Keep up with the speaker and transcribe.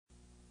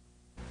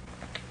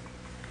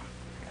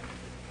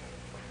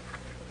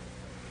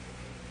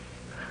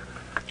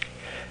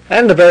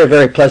And a very,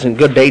 very pleasant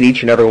good day to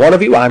each and every one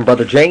of you. I'm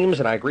Brother James,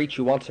 and I greet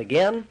you once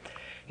again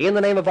in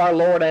the name of our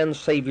Lord and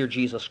Savior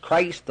Jesus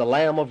Christ, the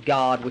Lamb of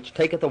God, which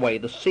taketh away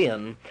the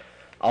sin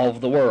of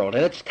the world.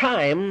 And it's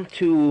time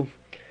to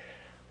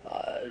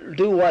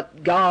do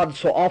what God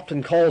so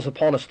often calls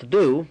upon us to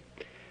do.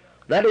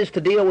 That is to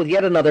deal with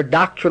yet another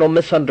doctrinal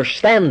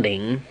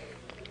misunderstanding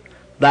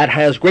that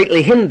has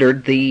greatly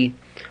hindered the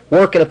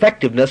work and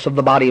effectiveness of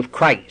the body of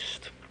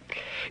Christ.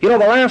 You know,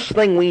 the last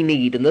thing we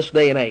need in this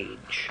day and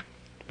age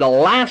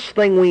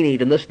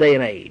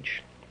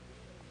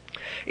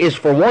is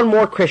for one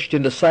more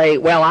Christian to say,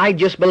 well, I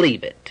just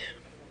believe it.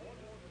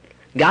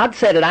 God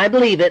said it, I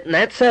believe it, and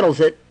that settles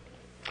it.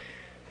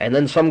 And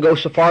then some go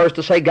so far as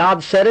to say,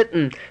 God said it,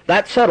 and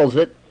that settles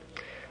it.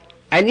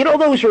 And you know,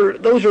 those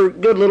are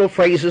good little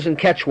phrases and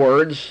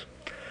catchwords.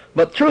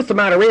 But the truth of the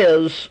matter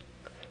is,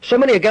 so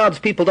many of God's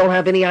people don't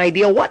have any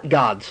idea what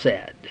God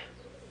said.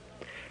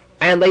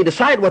 And they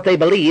decide what they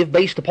believe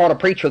based upon a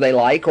preacher they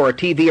like, or a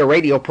TV or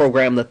radio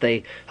program that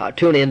they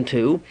tune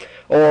into,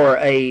 or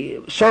a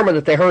sermon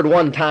that they heard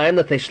one time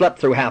that they slept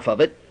through half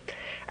of it.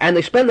 And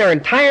they spend their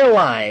entire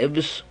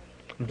lives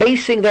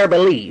basing their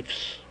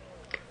beliefs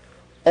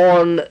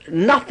on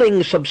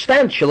nothing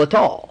substantial at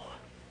all.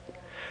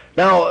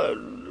 Now,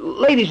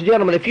 ladies and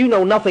gentlemen, if you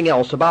know nothing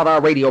else about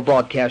our radio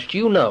broadcast,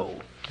 you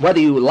know, whether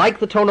you like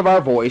the tone of our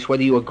voice,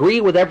 whether you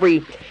agree with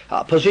every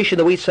position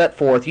that we set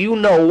forth, you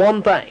know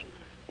one thing.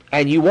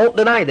 And you won't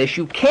deny this.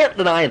 You can't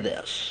deny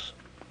this.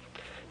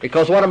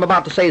 Because what I'm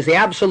about to say is the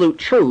absolute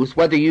truth.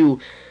 Whether you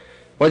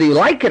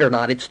like it or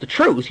not, it's the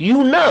truth.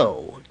 You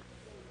know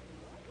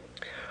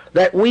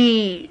that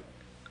we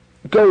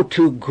go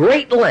to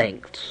great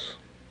lengths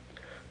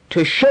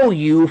to show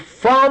you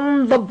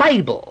from the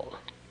Bible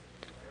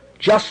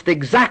just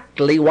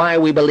exactly why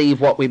we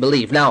believe what we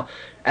believe. Now,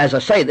 as I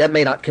say, that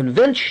may not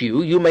convince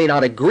you. You may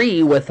not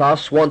agree with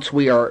us once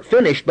we are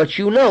finished, but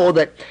you know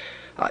that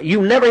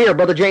you never hear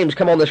Brother James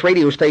come on this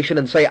radio station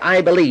and say,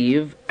 I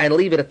believe, and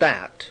leave it at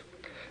that.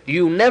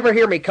 You never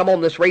hear me come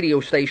on this radio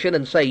station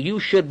and say, you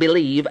should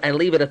believe, and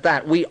leave it at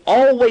that. We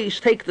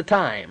always take the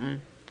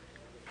time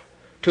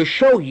to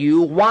show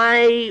you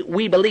why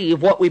we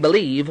believe what we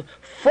believe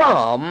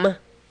from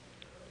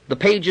the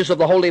pages of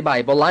the Holy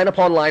Bible, line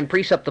upon line,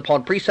 precept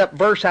upon precept,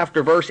 verse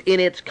after verse, in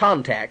its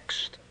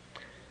context.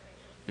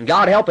 And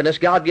God helping us,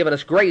 God giving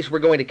us grace, we're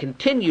going to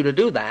continue to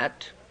do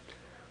that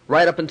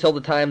right up until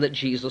the time that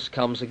Jesus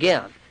comes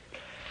again.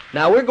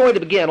 Now, we're going to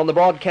begin on the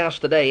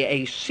broadcast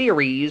today a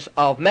series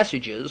of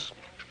messages.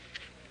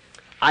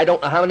 I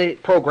don't know how many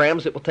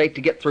programs it will take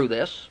to get through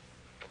this.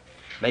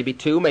 Maybe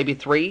 2, maybe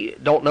 3.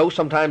 Don't know.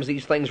 Sometimes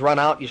these things run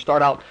out. You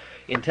start out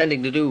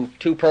intending to do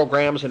 2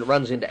 programs and it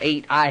runs into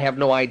 8. I have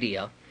no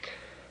idea.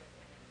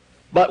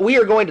 But we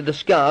are going to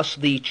discuss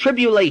the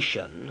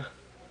tribulation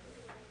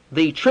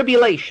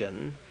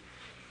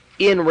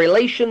in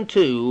relation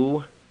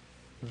to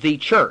the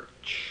church.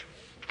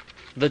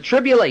 The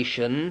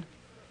tribulation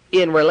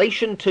in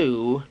relation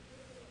to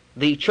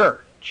the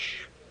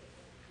church.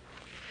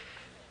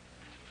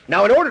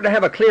 Now, in order to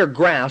have a clear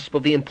grasp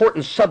of the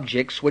important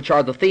subjects which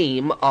are the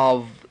theme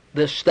of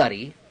this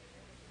study,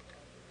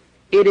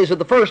 it is of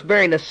the first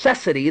very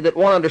necessity that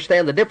one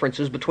understand the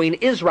differences between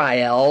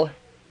Israel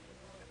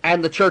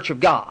and the church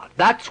of God.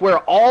 That's where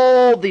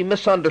all the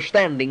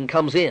misunderstanding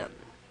comes in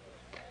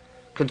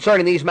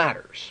concerning these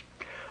matters.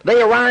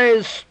 They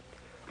arise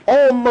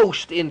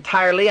almost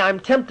entirely, I'm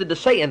tempted to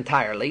say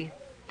entirely,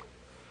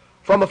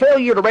 from a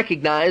failure to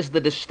recognize the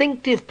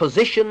distinctive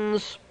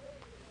positions,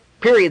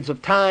 periods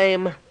of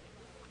time,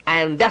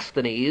 and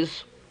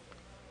destinies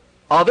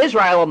of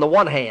Israel on the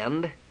one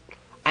hand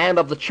and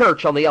of the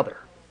church on the other.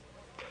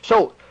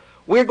 So,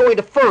 we're going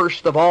to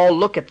first of all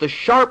look at the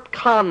sharp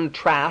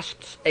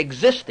contrasts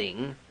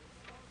existing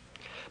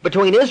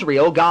between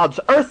Israel, God's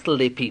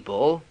earthly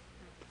people,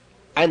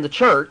 and the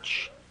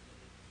church,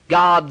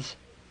 God's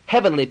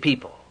heavenly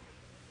people.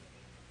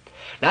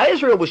 Now,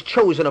 Israel was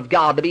chosen of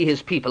God to be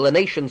his people, a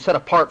nation set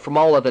apart from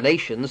all other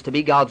nations to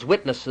be God's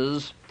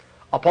witnesses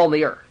upon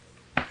the earth.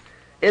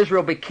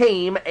 Israel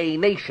became a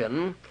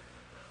nation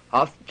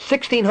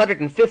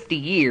 1,650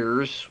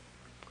 years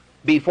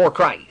before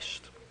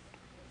Christ.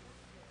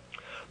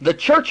 The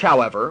church,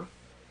 however,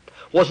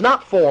 was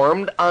not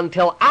formed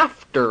until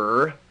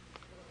after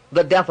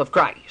the death of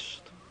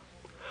Christ.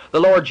 The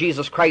Lord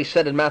Jesus Christ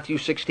said in Matthew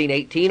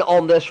 16:18,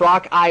 on this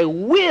rock I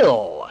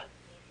will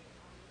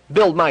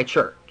build my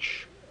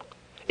church.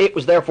 It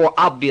was therefore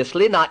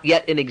obviously not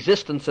yet in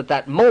existence at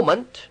that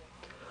moment,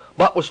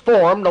 but was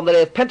formed on the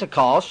day of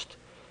Pentecost,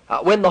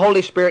 when the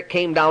Holy Spirit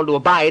came down to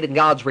abide in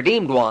God's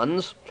redeemed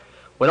ones,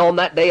 when on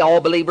that day all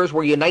believers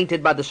were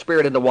united by the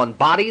Spirit into one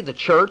body, the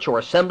church or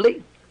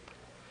assembly.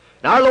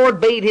 And our Lord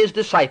bade his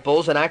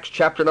disciples in Acts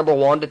chapter number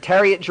 1 to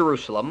tarry at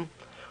Jerusalem,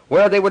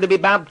 where they were to be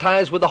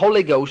baptized with the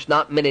Holy Ghost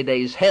not many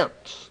days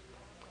hence.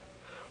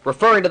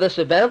 Referring to this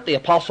event, the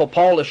Apostle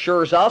Paul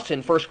assures us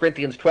in 1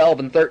 Corinthians 12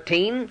 and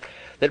 13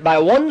 that by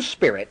one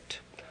Spirit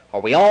are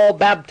we all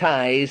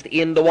baptized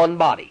into one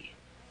body.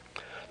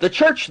 The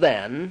church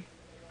then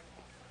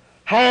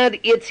had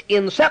its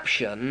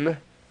inception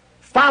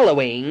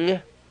following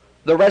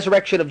the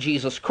resurrection of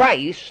Jesus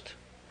Christ,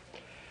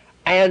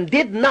 and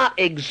did not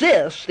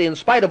exist, in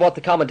spite of what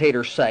the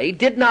commentators say,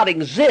 did not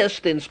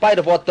exist in spite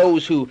of what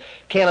those who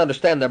can't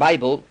understand their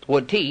Bible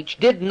would teach,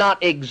 did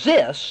not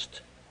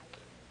exist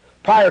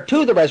prior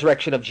to the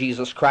resurrection of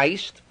Jesus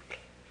Christ,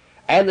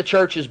 and the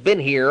church has been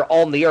here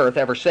on the earth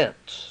ever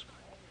since.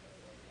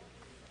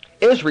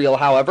 Israel,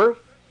 however,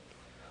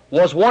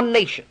 was one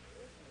nation,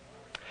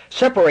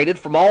 separated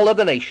from all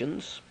other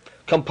nations,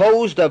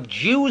 composed of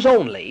Jews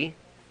only,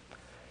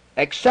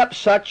 except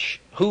such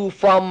who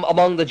from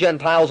among the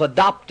Gentiles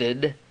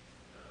adopted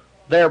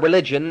their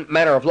religion,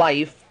 manner of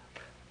life,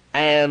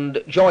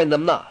 and joined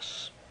them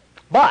thus.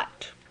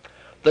 But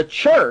the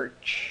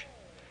church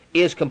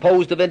is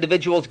composed of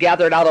individuals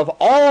gathered out of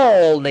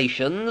all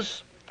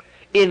nations,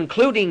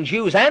 including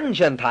Jews and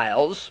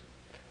Gentiles,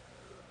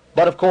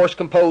 but of course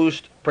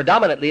composed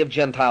predominantly of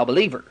Gentile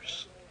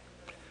believers.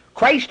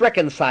 Christ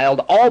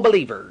reconciled all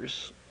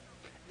believers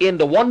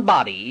into one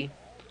body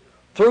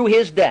through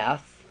his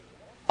death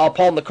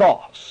upon the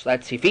cross.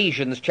 That's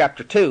Ephesians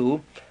chapter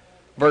 2,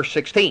 verse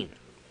 16.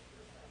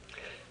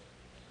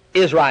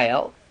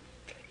 Israel,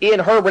 in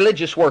her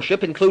religious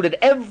worship, included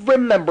every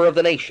member of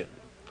the nation,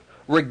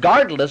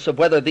 regardless of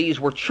whether these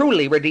were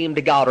truly redeemed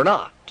to God or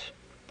not.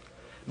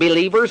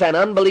 Believers and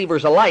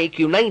unbelievers alike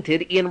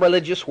united in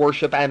religious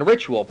worship and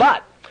ritual.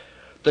 But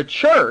the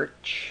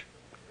church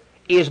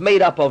is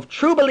made up of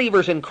true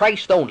believers in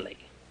Christ only.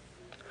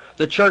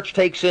 The church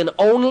takes in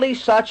only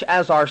such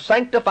as are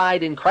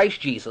sanctified in Christ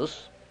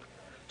Jesus,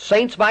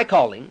 saints by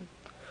calling,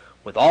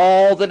 with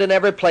all that in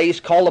every place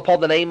call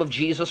upon the name of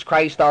Jesus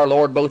Christ our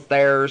Lord, both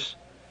theirs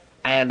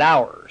and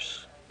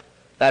ours.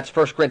 That's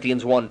 1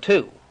 Corinthians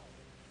 1:2.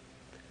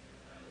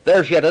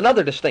 There's yet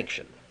another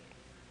distinction.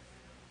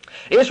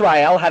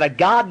 Israel had a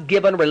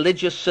God-given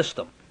religious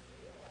system.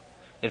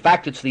 In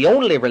fact, it's the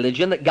only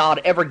religion that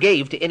God ever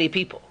gave to any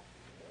people.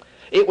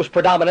 It was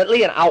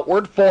predominantly an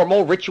outward,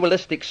 formal,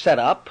 ritualistic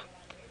setup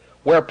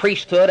where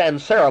priesthood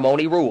and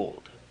ceremony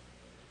ruled.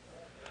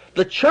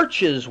 The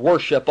church's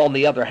worship, on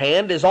the other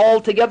hand, is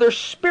altogether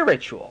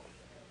spiritual.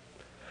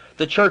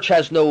 The church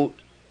has no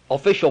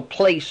official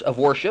place of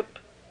worship.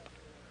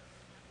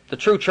 The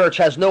true church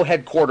has no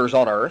headquarters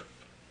on earth,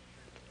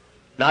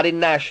 not in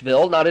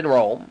Nashville, not in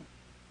Rome.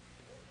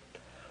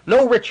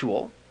 No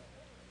ritual,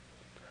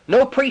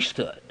 no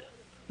priesthood,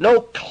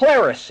 no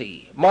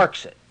clerisy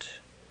marks it.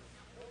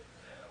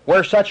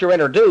 Where such are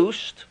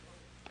introduced,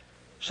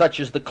 such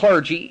as the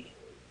clergy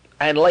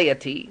and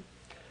laity,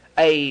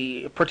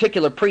 a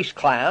particular priest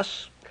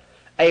class,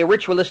 a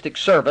ritualistic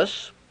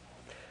service,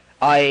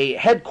 a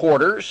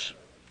headquarters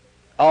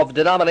of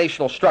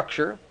denominational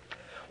structure,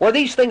 where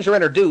these things are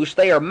introduced,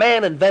 they are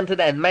man-invented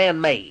and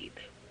man-made.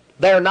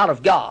 They are not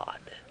of God.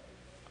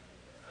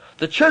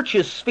 The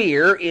church's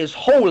sphere is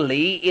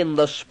wholly in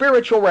the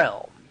spiritual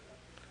realm,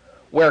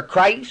 where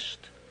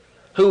Christ,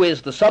 who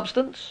is the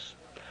substance,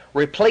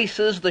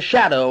 replaces the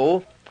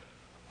shadow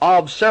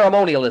of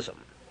ceremonialism.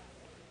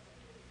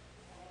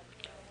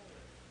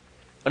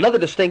 Another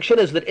distinction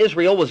is that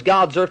Israel was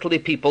God's earthly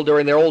people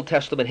during their Old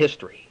Testament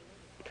history,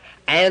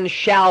 and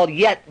shall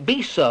yet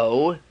be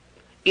so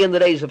in the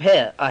days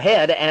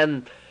ahead,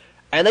 and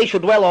they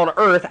shall dwell on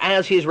earth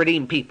as his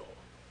redeemed people.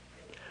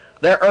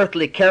 Their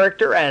earthly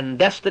character and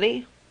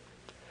destiny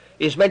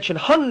is mentioned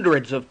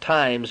hundreds of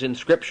times in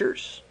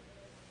Scriptures.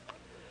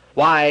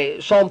 Why,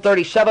 Psalm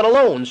 37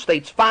 alone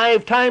states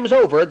 5 times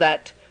over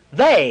that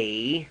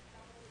they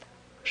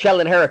shall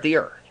inherit the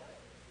earth.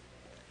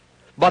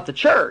 But the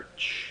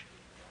church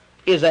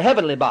is a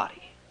heavenly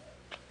body.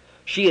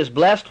 She is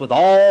blessed with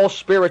all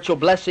spiritual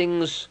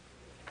blessings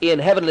in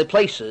heavenly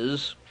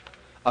places,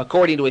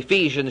 according to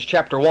Ephesians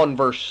chapter 1,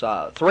 verse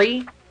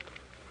 3.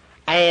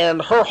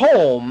 And her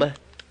home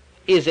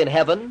is in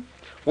heaven,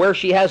 where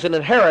she has an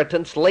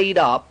inheritance laid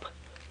up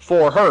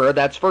for her.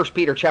 That's 1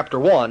 Peter chapter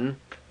 1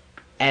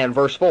 and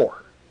verse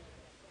 4.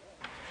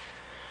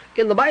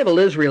 In the Bible,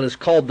 Israel is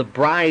called the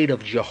bride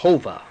of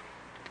Jehovah.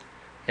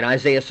 In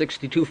Isaiah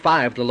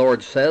 62:5, the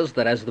Lord says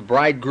that as the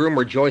bridegroom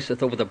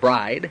rejoiceth over the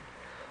bride,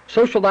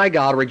 so shall thy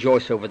God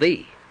rejoice over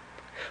thee.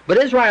 But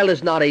Israel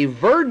is not a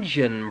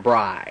virgin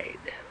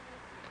bride.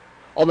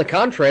 On the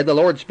contrary, the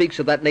Lord speaks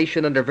of that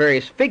nation under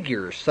various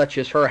figures, such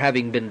as her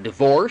having been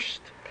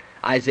divorced,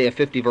 Isaiah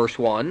 50 verse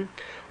 1,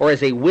 or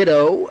as a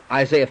widow,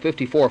 Isaiah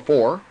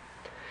 54:4.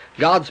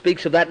 God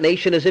speaks of that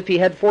nation as if he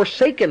had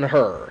forsaken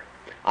her,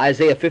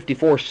 Isaiah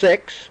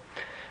 54:6,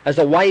 as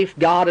a wife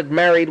God had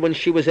married when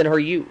she was in her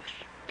youth.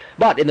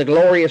 But in the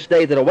glorious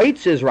day that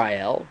awaits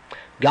Israel,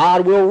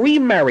 God will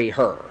remarry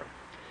her.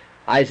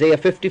 Isaiah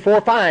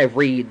 54:5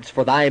 reads,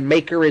 For thy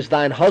Maker is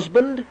thine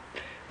husband,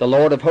 the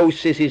Lord of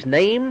hosts is his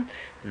name,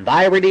 and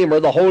thy Redeemer,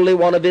 the Holy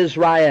One of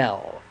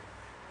Israel.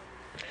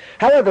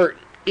 However,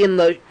 in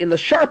the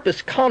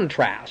sharpest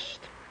contrast,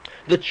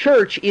 the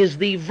church is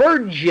the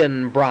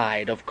virgin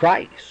bride of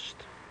Christ.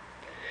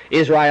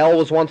 Israel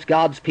was once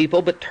God's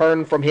people, but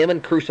turned from him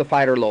and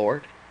crucified her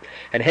Lord,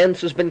 and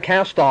hence has been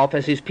cast off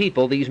as his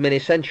people these many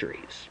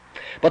centuries.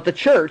 But the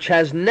church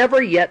has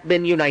never yet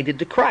been united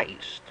to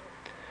Christ.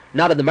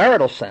 Not in the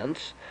marital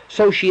sense,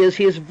 so she is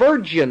his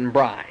virgin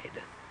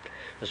bride.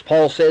 As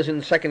Paul says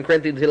in 2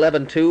 Corinthians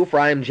 11:2, "For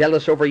I am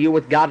jealous over you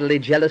with godly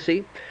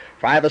jealousy,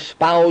 for I have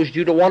espoused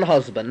you to one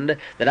husband,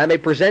 that I may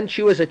present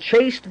you as a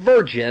chaste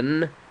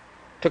virgin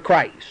to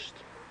Christ."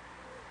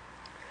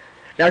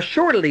 Now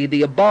surely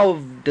the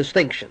above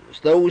distinctions,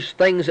 those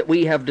things that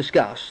we have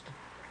discussed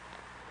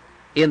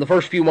in the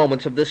first few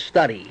moments of this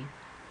study,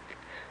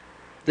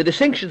 the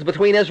distinctions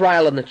between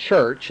Israel and the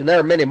church, and there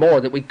are many more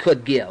that we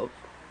could give,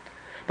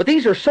 but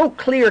these are so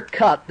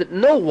clear-cut that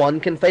no one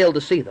can fail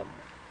to see them.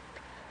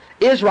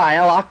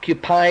 Israel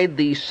occupied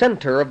the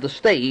center of the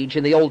stage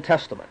in the Old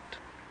Testament,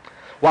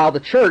 while the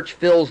church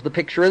fills the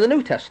picture in the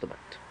New Testament.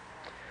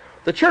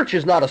 The church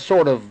is not a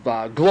sort of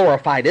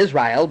glorified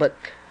Israel, but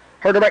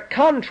her direct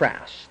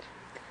contrast.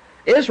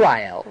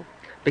 Israel,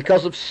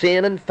 because of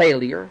sin and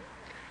failure,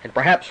 and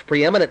perhaps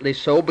preeminently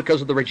so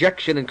because of the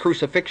rejection and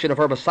crucifixion of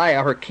her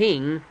Messiah, her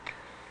King,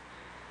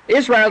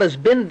 Israel has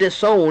been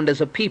disowned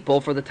as a people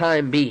for the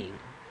time being.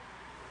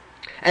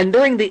 And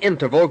during the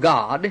interval,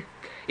 God,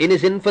 in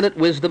his infinite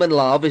wisdom and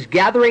love, is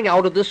gathering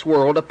out of this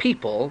world a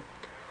people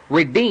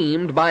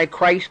redeemed by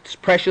Christ's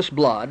precious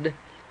blood,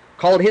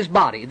 called his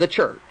body, the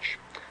church,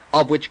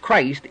 of which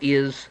Christ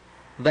is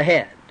the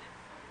head.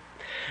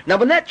 Now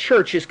when that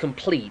church is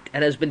complete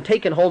and has been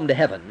taken home to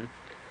heaven,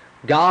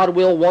 God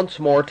will once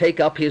more take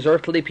up his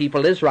earthly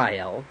people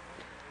Israel,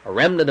 a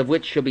remnant of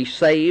which shall be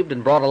saved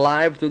and brought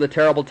alive through the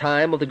terrible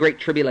time of the great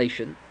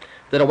tribulation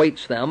that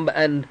awaits them,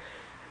 and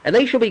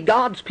they shall be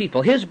God's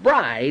people, his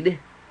bride,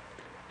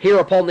 here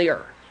upon the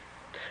earth.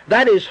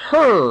 That is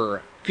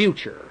her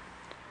future,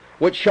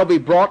 which shall be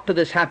brought to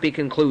this happy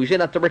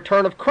conclusion at the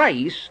return of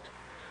Christ,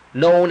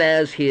 known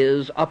as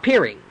his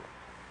appearing.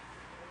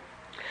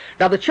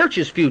 Now the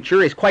church's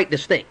future is quite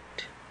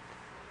distinct.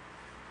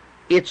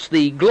 It's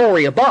the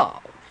glory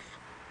above.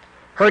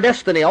 Her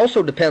destiny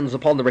also depends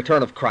upon the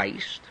return of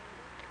Christ.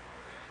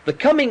 The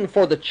coming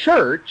for the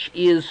church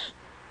is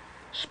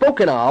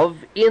spoken of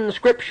in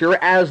Scripture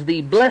as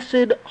the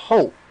blessed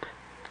hope.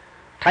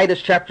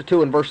 Titus chapter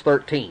 2 and verse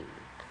 13.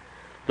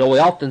 Though we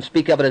often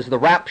speak of it as the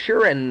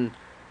rapture and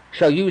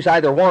shall use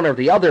either one or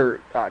the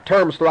other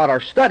terms throughout our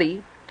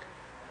study,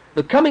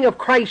 the coming of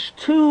Christ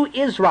to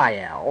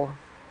Israel,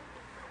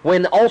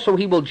 when also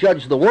he will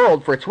judge the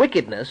world for its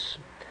wickedness,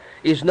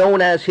 is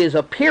known as his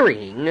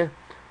appearing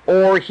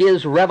or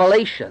his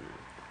revelation.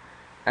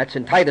 That's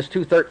in Titus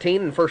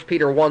 2:13 and 1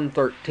 Peter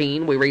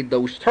 1:13 we read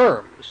those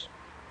terms.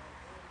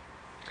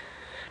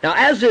 Now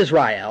as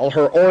Israel,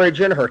 her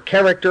origin, her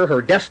character,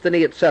 her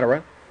destiny,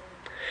 etc.,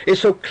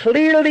 is so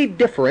clearly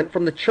different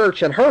from the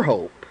church and her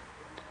hope,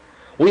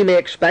 we may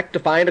expect to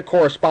find a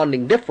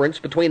corresponding difference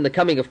between the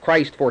coming of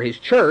Christ for his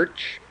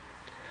church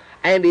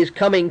and his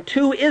coming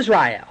to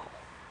Israel,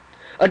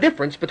 a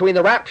difference between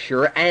the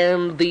rapture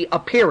and the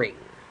appearing.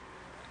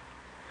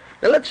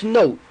 Now let's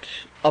note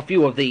a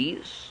few of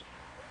these.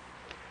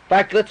 In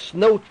fact, let's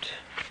note,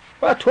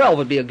 12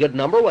 would be a good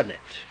number, wouldn't it?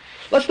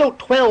 Let's note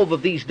 12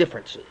 of these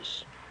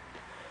differences.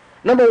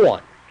 Number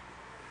 1,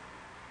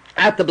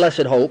 at the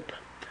blessed hope,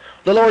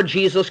 the Lord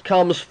Jesus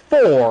comes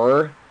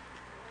for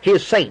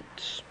his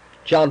saints.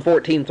 John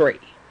 14:3.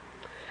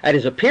 At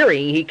his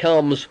appearing, he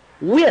comes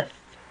with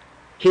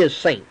his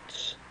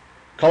saints.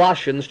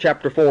 Colossians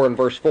chapter 4 and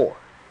verse 4.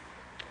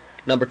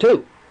 Number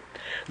 2,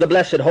 the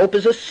blessed hope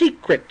is a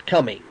secret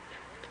coming.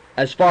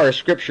 As far as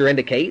Scripture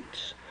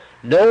indicates,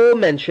 no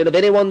mention of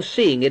anyone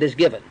seeing it is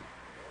given.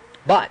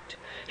 But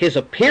his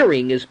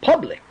appearing is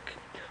public,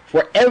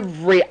 for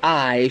every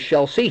eye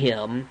shall see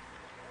him.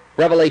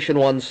 Revelation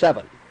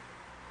 1:7.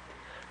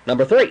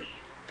 Number 3,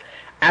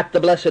 at the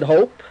blessed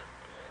hope,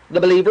 the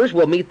believers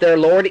will meet their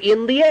Lord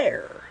in the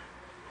air.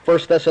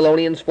 1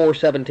 Thessalonians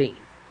 4:17.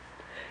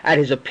 At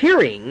his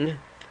appearing,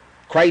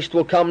 Christ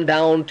will come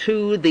down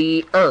to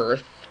the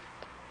earth.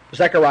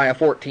 Zechariah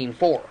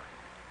 14:4.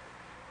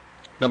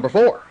 Number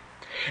 4,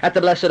 at the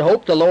blessed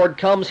hope, the Lord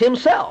comes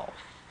himself.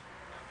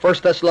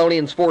 1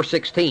 Thessalonians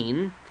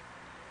 4:16.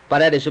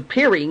 But at his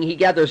appearing, he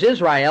gathers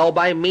Israel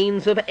by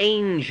means of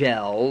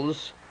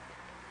angels.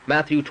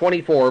 Matthew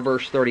 24,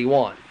 verse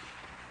 31.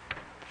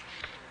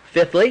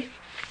 Fifthly,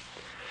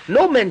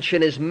 no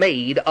mention is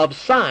made of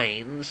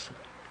signs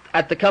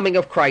at the coming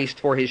of Christ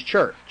for his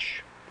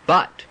church,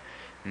 but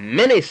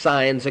many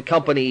signs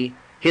accompany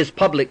his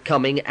public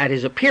coming at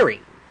his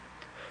appearing.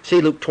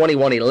 See Luke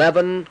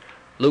 21:11,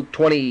 Luke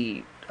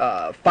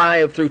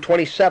 25 through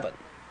 27,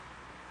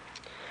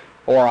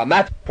 or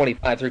Matthew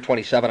 25 through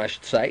 27, I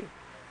should say.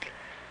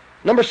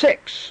 Number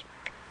 6,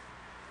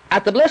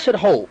 at the blessed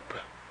hope,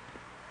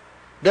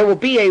 there will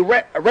be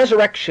a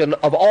resurrection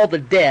of all the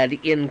dead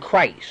in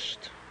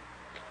Christ.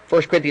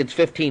 1 Corinthians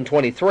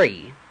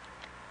 15:23.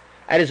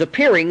 At his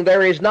appearing,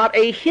 there is not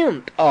a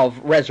hint of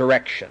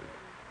resurrection.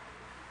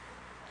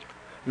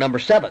 Number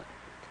 7,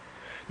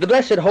 the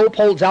blessed hope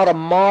holds out a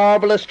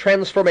marvelous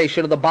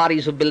transformation of the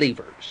bodies of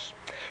believers.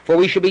 For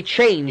we shall be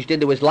changed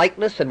into his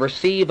likeness and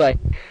receive a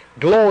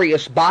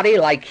glorious body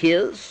like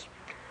his,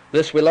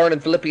 This we learn in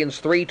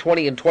Philippians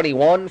 3:20 and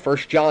 21, 1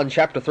 John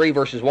chapter 3,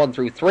 verses 1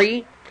 through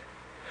 3.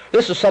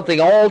 This is something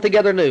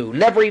altogether new,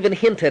 never even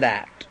hinted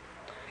at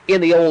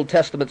in the Old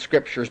Testament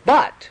Scriptures.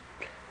 But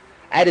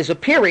at his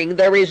appearing,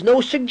 there is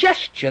no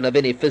suggestion of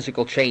any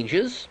physical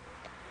changes,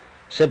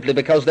 simply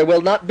because there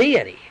will not be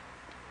any.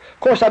 Of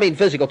course, I mean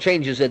physical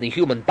changes in the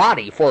human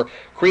body, for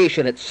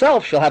creation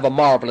itself shall have a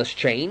marvelous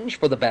change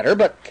for the better,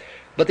 but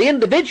the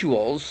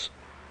individuals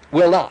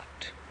will not.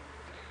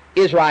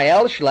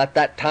 Israel shall at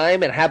that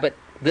time inhabit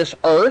this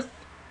earth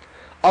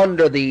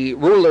under the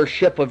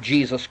rulership of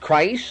Jesus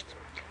Christ,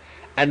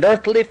 and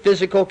earthly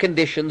physical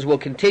conditions will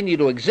continue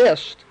to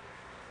exist,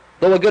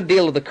 though a good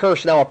deal of the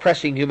curse now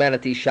oppressing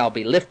humanity shall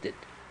be lifted.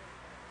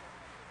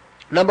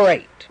 Number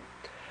 8.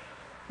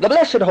 The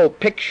blessed hope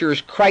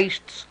pictures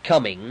Christ's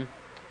coming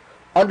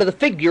under the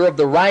figure of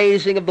the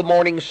rising of the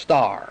morning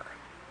star,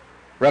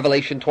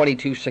 Revelation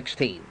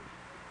 22:16.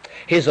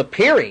 His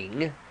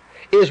appearing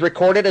is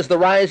recorded as the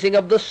rising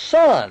of the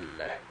sun,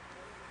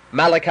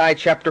 Malachi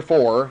chapter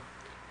 4,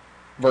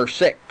 verse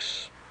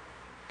 6.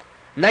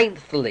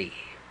 Ninthly,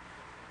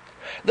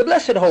 the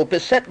blessed hope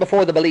is set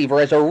before the believer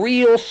as a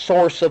real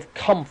source of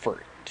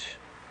comfort,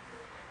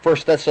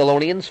 1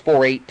 Thessalonians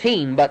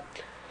 4:18. But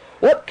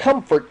what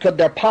comfort could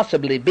there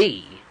possibly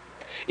be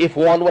if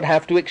one would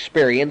have to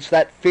experience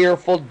that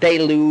fearful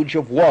deluge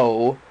of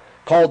woe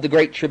called the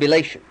Great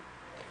Tribulation?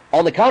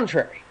 On the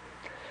contrary,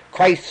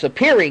 Christ's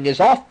appearing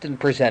is often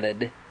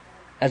presented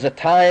as a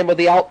time of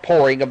the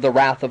outpouring of the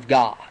wrath of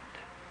God.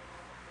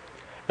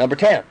 Number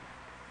 10.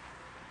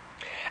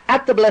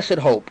 At the blessed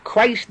hope,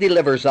 Christ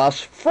delivers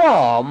us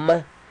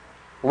from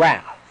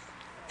wrath,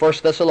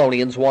 1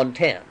 Thessalonians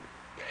 1:10.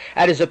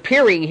 At his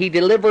appearing, he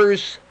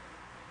delivers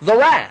the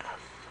wrath,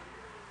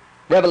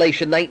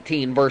 Revelation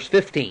 19, verse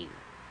 15.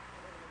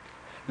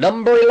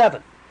 Number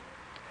 11.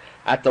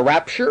 At the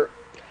rapture,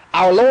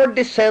 our Lord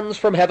descends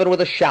from heaven with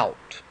a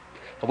shout.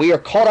 We are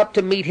caught up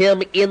to meet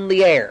him in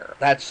the air.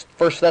 That's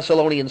 1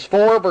 Thessalonians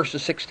 4,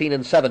 verses 16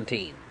 and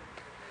 17.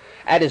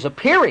 At his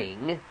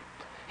appearing,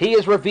 he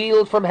is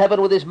revealed from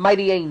heaven with his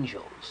mighty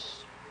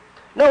angels.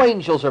 No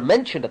angels are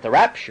mentioned at the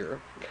rapture,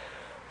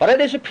 but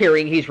at his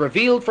appearing, he's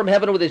revealed from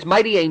heaven with his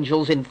mighty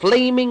angels in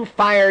flaming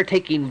fire,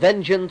 taking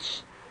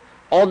vengeance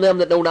on them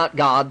that know not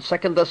God,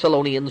 2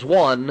 Thessalonians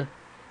 1,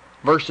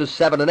 verses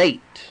 7 and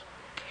 8.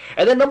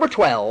 And then number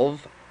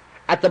 12,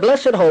 at the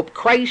blessed hope,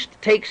 Christ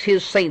takes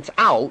his saints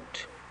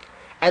out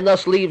and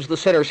thus leaves the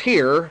sinners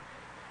here,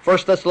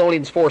 1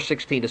 Thessalonians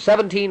 4:16 to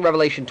 17,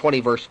 Revelation 20,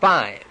 verse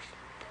 5.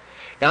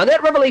 Now in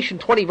that Revelation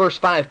 20, verse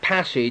 5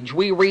 passage,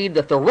 we read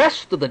that the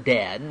rest of the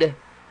dead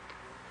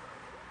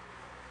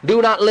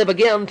do not live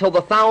again till the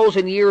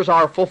 1,000 years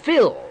are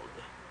fulfilled,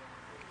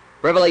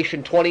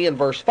 Revelation 20 and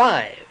verse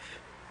 5.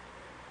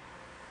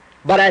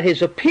 But at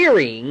his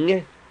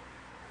appearing,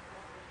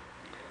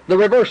 the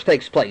reverse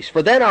takes place.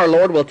 For then our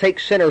Lord will take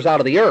sinners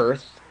out of the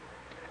earth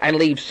and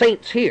leave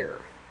saints here,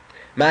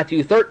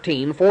 Matthew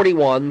 13,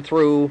 41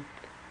 through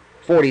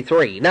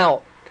 43.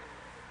 Now,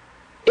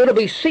 it'll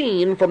be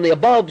seen from the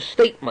above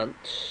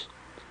statements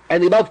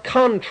and the above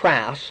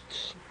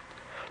contrasts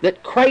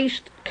that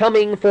Christ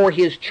coming for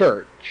his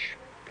church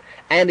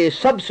and his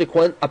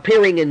subsequent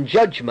appearing in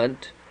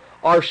judgment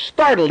are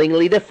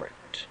startlingly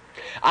different.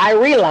 I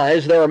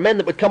realize there are men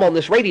that would come on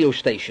this radio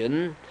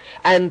station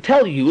and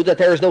tell you that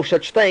there is no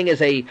such thing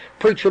as a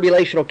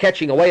pre-tribulational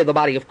catching away of the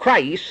body of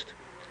Christ,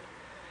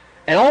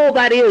 and all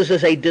that is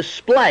a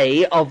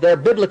display of their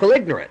biblical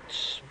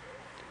ignorance.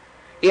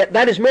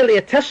 That is merely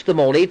a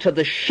testimony to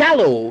the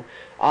shallow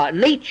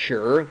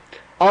nature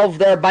of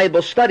their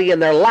Bible study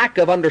and their lack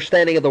of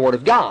understanding of the Word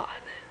of God.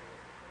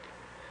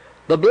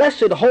 The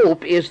blessed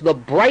hope is the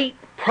bright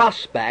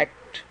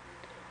prospect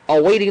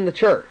awaiting the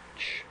church.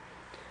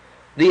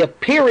 The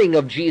appearing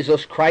of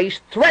Jesus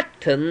Christ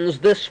threatens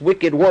this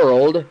wicked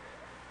world,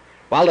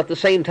 while at the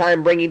same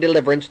time bringing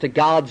deliverance to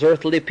God's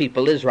earthly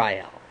people,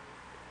 Israel.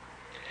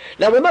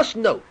 Now we must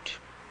note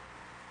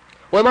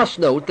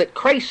that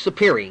Christ's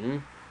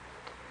appearing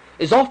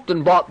is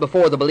often brought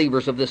before the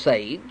believers of this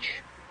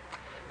age,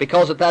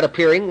 because at that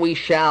appearing we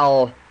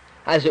shall,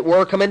 as it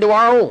were, come into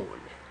our own,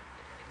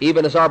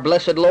 even as our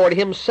blessed Lord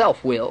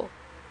himself will.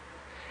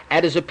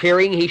 At his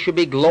appearing he should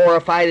be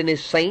glorified in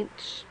his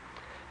saints,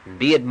 and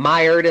be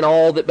admired in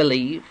all that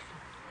believe,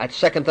 at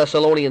 2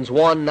 Thessalonians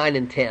 1, 9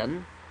 and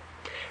 10.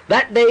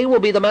 That day will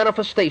be the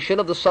manifestation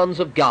of the sons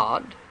of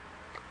God,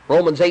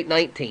 Romans 8,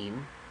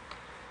 19.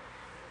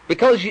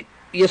 Because,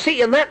 you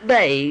see, in that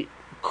day,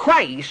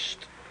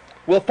 Christ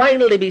will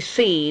finally be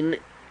seen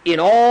in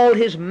all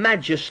his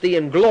majesty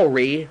and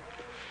glory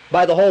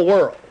by the whole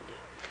world.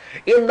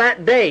 In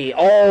that day,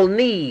 all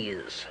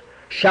knees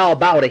shall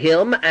bow to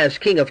him as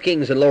King of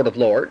kings and Lord of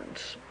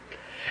lords.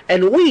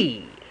 And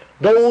we,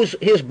 those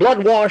his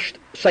blood-washed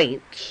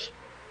saints,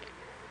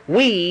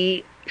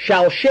 we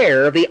shall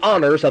share the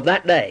honors of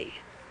that day,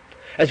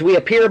 as we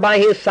appear by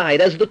his side,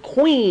 as the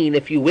queen,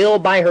 if you will,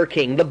 by her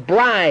king, the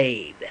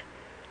bride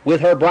with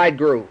her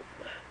bridegroom.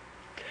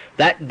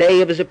 That day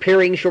of his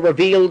appearing shall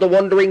reveal to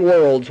wondering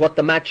worlds what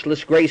the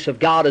matchless grace of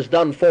God has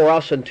done for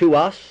us and to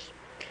us.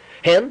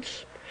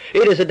 Hence,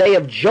 it is a day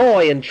of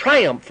joy and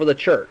triumph for the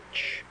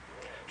church,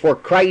 for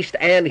Christ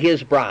and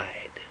his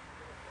bride.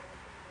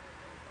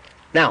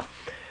 Now,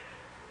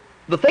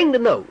 the thing to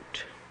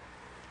note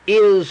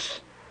is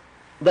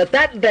that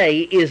that day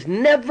is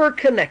never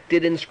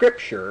connected in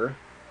Scripture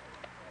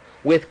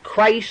with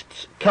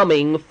Christ's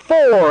coming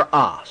for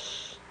us,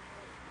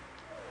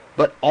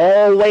 but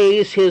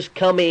always his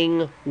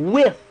coming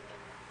with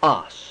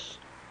us.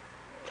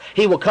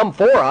 He will come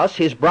for us,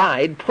 his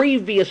bride,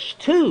 previous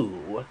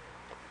to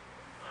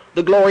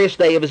the glorious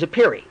day of his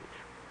appearing.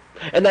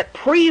 And that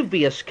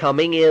previous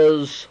coming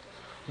is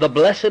the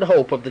blessed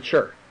hope of the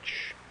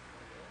church.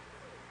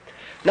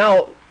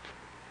 Now,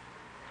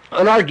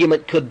 an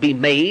argument could be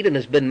made, and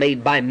has been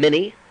made by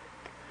many,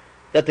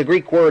 that the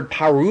Greek word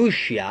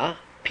parousia,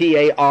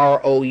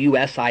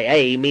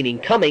 P-A-R-O-U-S-I-A, meaning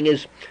coming,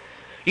 is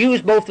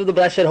used both of the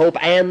blessed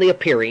hope and the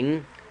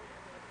appearing.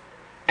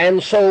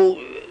 And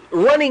so,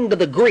 running to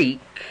the Greek,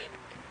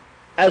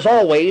 as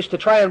always, to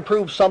try and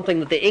prove something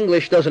that the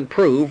English doesn't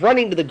prove,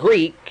 running to the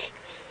Greek,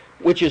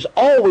 which is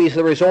always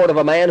the resort of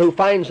a man who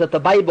finds that the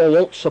Bible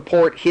won't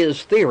support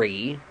his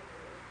theory,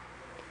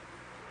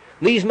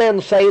 these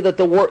men say that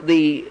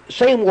the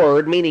same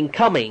word, meaning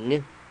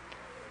coming,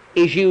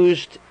 is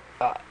used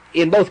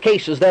in both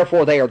cases,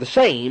 therefore they are the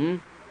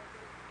same.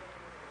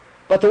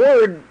 But the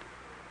word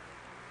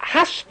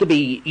has to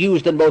be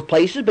used in both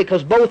places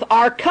because both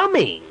are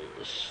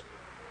comings.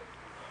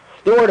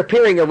 The word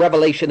appearing in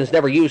Revelation is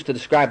never used to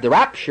describe the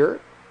rapture.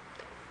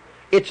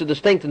 It's a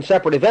distinct and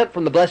separate event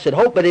from the blessed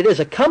hope, but it is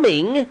a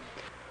coming.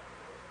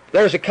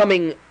 There's a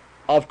coming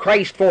of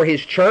Christ for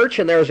his church,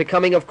 and there's a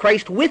coming of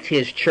Christ with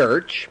his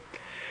church.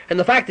 And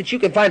the fact that you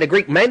can find a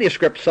Greek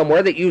manuscript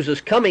somewhere that uses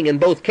coming in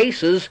both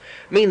cases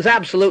means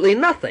absolutely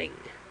nothing,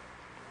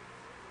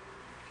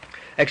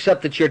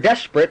 except that you're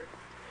desperate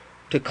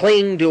to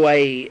cling to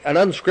an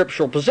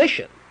unscriptural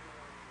position.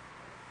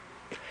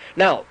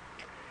 Now,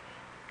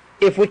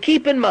 if we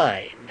keep in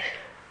mind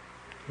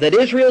that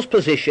Israel's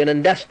position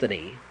and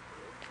destiny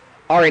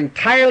are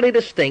entirely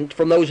distinct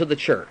from those of the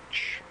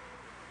church,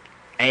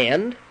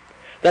 and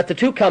that the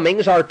two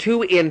comings are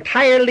two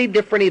entirely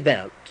different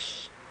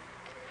events,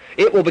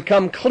 it will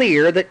become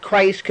clear that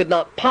Christ could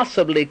not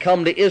possibly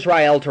come to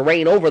Israel to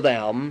reign over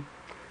them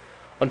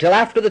until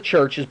after the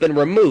church has been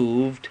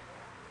removed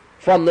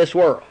from this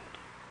world.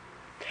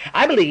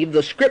 I believe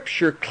the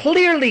Scripture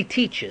clearly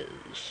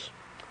teaches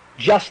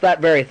just that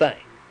very thing.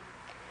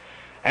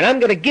 And I'm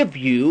going to give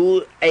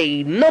you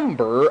a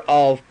number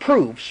of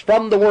proofs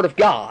from the Word of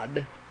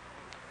God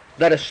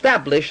that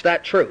establish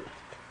that truth.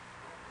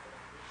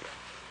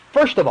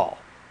 First of all,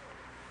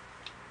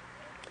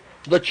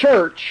 the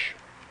church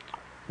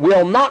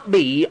will not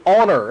be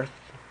on earth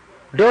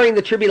during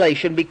the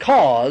tribulation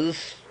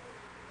because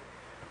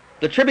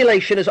the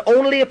tribulation is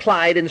only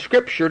applied in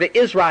Scripture to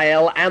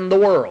Israel and the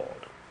world,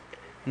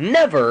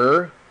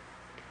 never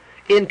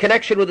in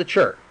connection with the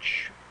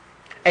church,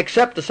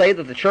 except to say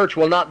that the church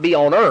will not be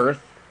on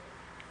earth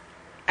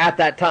at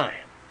that time.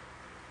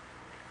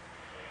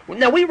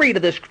 Now we read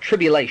of this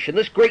tribulation,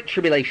 this great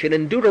tribulation,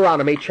 in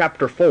Deuteronomy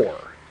chapter 4.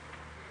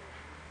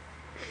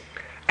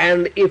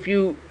 And if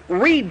you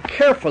read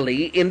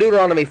carefully in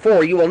Deuteronomy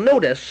 4, you will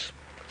notice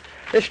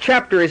this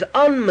chapter is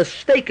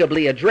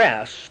unmistakably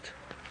addressed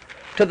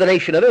to the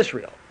nation of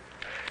Israel.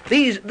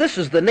 This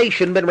is the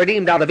nation been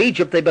redeemed out of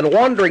Egypt. They've been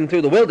wandering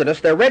through the wilderness.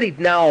 They're ready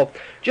now,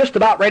 just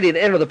about ready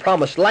to enter the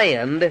promised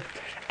land.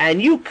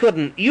 And you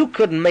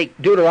couldn't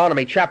make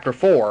Deuteronomy chapter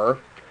 4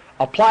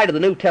 apply to the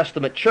New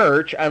Testament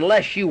church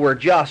unless you were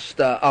just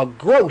a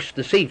gross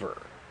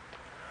deceiver.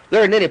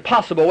 There isn't any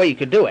possible way you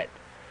could do it.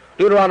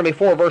 Deuteronomy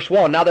 4 verse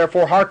 1, Now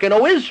therefore hearken,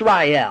 O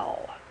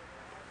Israel,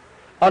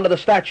 unto the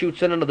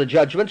statutes and unto the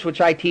judgments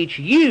which I teach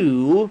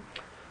you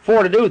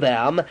for to do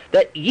them,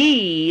 that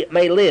ye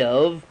may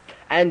live,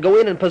 and go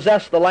in and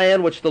possess the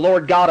land which the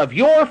Lord God of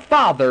your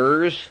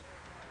fathers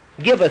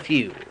giveth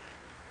you.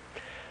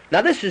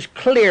 Now this is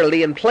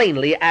clearly and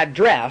plainly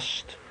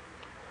addressed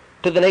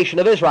to the nation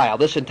of Israel,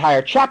 this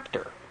entire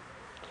chapter.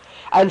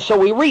 And so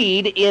we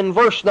read in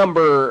verse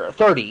number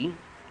 30,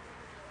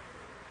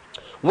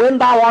 When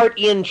thou art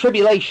in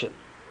tribulation,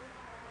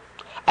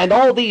 and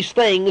all these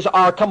things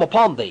are come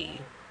upon thee,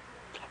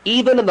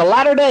 even in the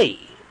latter days,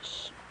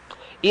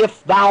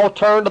 if thou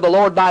turn to the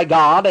Lord thy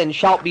God, and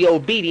shalt be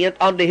obedient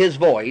unto his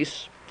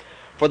voice,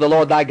 for the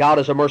Lord thy God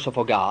is a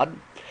merciful God,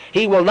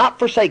 he will not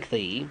forsake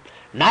thee,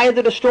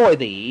 neither destroy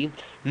thee,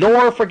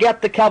 nor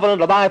forget the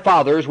covenant of thy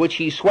fathers, which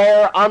he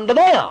sware unto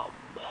them.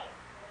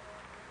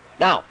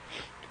 Now,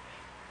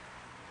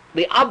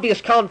 the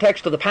obvious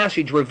context of the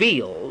passage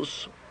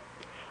reveals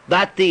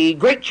that the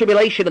great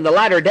tribulation in the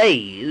latter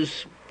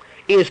days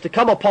is to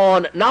come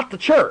upon not the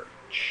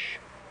church,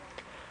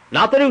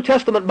 not the New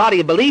Testament body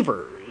of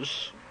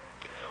believers.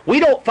 We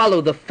don't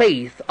follow the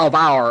faith of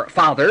our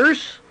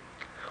fathers.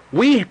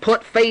 We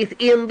put faith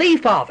in the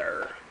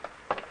Father.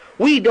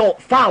 We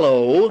don't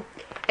follow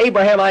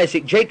Abraham,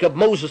 Isaac, Jacob,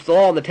 Moses, the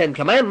law, and the Ten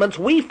Commandments.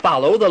 We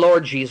follow the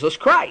Lord Jesus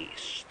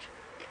Christ.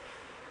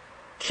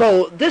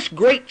 So this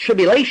great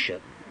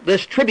tribulation,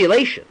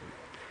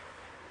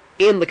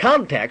 in the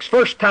context,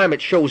 first time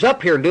it shows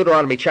up here in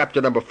Deuteronomy chapter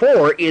number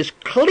 4, is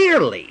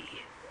clearly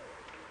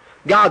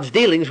God's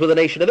dealings with the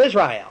nation of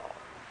Israel.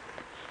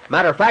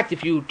 Matter of fact,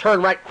 if you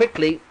turn right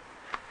quickly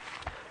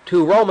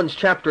to Romans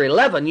chapter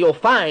 11, you'll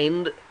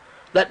find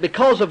that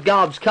because of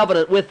God's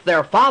covenant with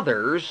their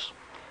fathers,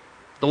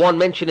 the one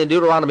mentioned in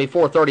Deuteronomy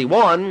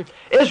 4:31,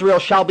 Israel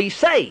shall be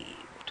saved.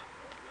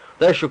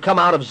 There shall come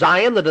out of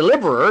Zion the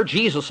deliverer,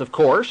 Jesus of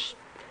course.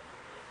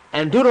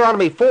 And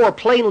Deuteronomy 4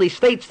 plainly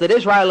states that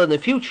Israel in the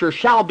future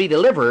shall be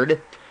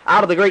delivered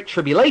out of the great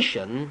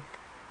tribulation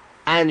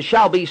and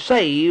shall be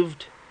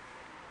saved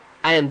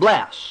and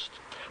blessed.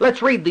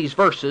 Let's read these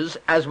verses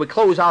as we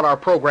close out our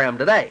program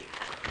today.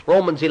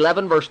 Romans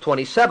 11, verse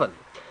 27.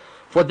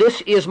 For this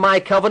is my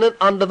covenant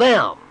unto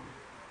them.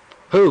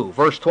 Who?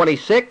 Verse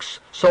 26.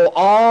 So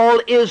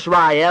all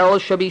Israel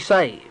shall be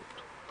saved.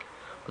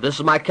 For this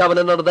is my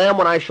covenant unto them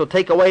when I shall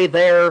take away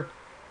their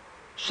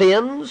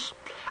sins.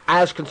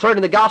 As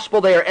concerning the gospel,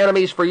 they are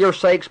enemies for your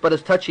sakes, but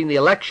as touching the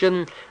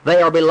election,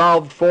 they are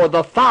beloved for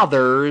the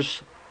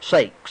Father's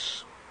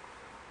sakes.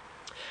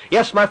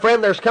 Yes, my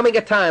friend, there's coming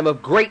a time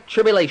of great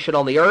tribulation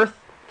on the earth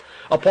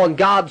upon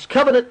God's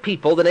covenant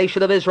people, the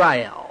nation of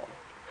Israel.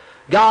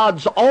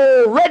 God's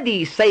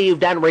already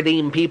saved and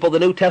redeemed people, the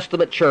New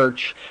Testament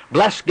church,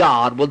 bless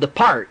God, will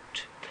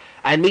depart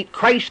and meet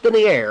Christ in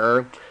the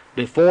air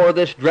before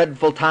this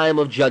dreadful time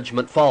of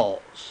judgment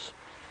falls.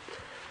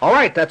 All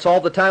right, that's all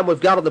the time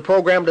we've got on the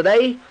program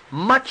today.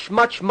 Much,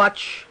 much,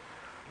 much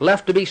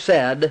left to be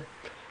said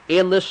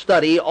in this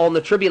study on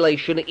the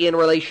tribulation in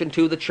relation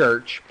to the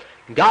church.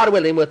 God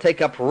willing, we'll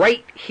take up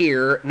right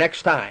here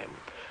next time.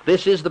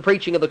 This is the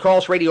Preaching of the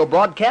Cross radio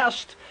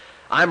broadcast.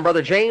 I'm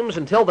Brother James.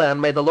 Until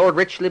then, may the Lord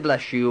richly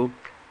bless you,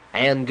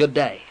 and good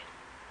day.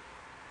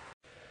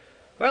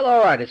 Well,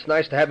 all right, it's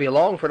nice to have you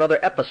along for another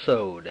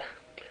episode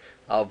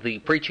of the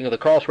Preaching of the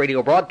Cross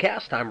radio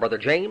broadcast. I'm Brother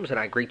James, and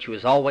I greet you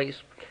as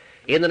always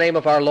in the name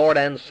of our Lord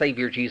and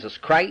Savior Jesus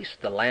Christ,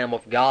 the Lamb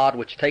of God,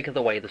 which taketh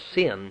away the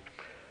sin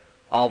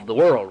of the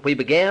world. We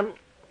began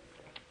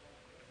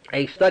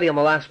a study on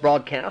the last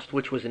broadcast,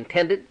 which was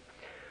intended,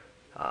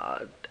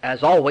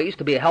 as always,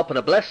 to be a help and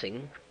a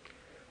blessing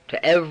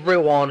to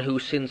everyone who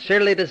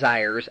sincerely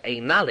desires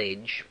a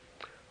knowledge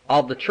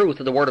of the truth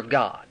of the Word of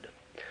God.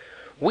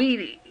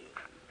 We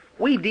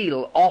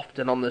deal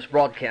often on this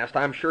broadcast,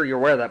 I'm sure you're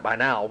aware of that by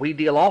now, we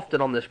deal often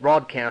on this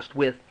broadcast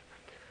with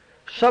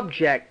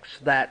subjects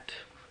that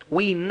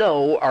we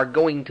know are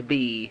going to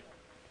be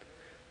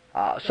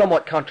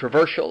somewhat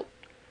controversial.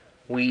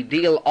 We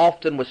deal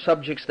often with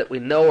subjects that we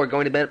know are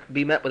going to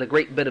be met with a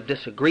great bit of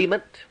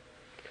disagreement.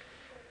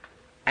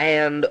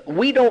 And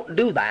we don't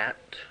do that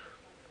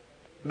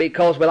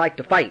because we like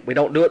to fight. We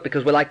don't do it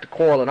because we like to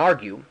quarrel and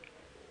argue.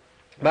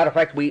 Matter of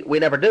fact, we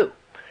never do.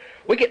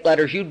 We get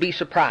letters, you'd be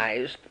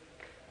surprised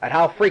at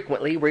how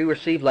frequently we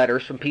receive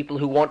letters from people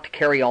who want to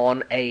carry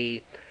on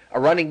a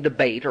running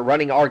debate or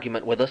running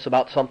argument with us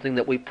about something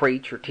that we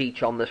preach or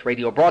teach on this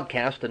radio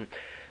broadcast, and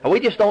we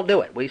just don't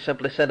do it. We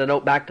simply send a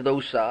note back to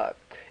those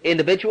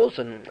individuals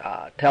and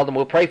tell them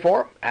we'll pray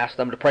for them, ask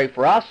them to pray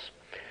for us,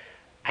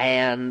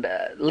 and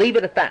leave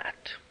it at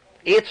that.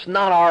 It's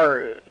not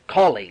our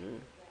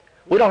calling.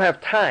 We don't have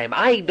time.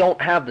 I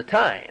don't have the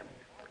time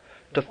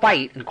to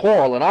fight and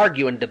quarrel and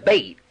argue and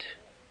debate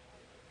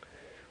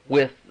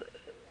with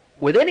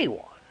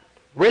anyone.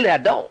 Really, I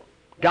don't.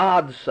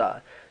 God's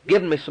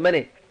given me so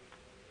many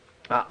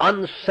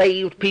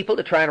unsaved people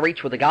to try and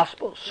reach with the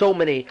gospel, so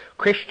many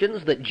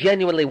Christians that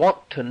genuinely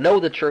want to know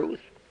the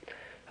truth,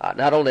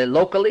 not only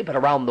locally but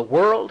around the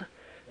world,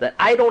 that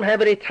I don't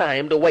have any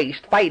time to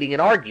waste fighting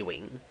and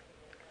arguing.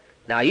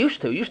 Now, I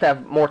used to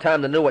have more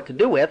time than I knew what to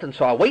do with, and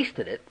so I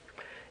wasted it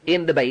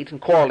in debate and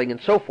quarreling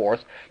and so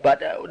forth, but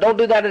don't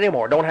do that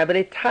anymore. Don't have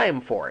any time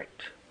for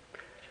it.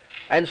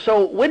 And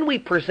so when we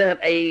present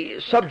a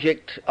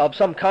subject of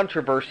some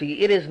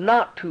controversy, it is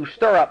not to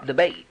stir up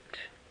debate.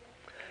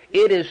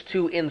 It is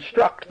to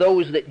instruct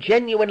those that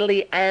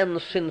genuinely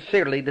and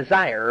sincerely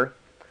desire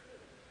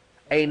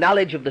a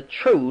knowledge of the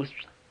truth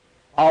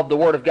of the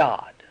Word of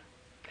God.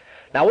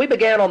 Now, we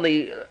began on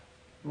the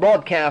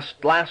broadcast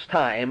last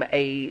time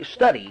a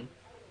study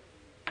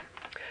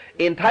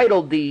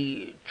entitled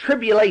The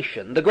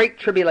Tribulation, the Great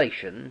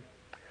Tribulation,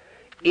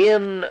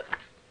 in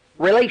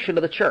relation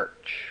to the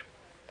church.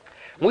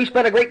 We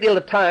spent a great deal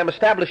of time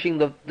establishing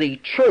the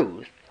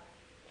truth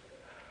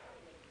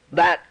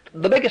that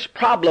the biggest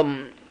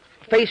problem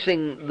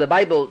facing the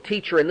Bible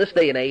teacher in this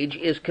day and age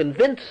is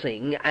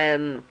convincing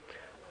and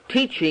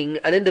teaching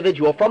an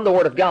individual from the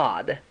Word of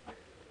God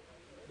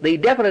the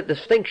definite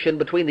distinction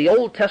between the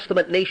Old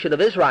Testament nation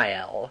of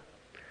Israel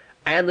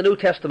and the New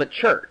Testament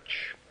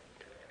church.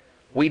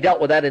 We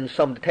dealt with that in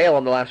some detail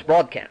on the last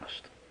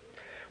broadcast.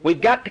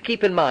 We've got to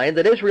keep in mind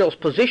that Israel's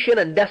position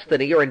and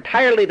destiny are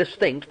entirely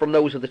distinct from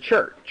those of the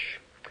church,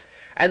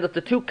 and that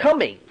the two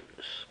comings,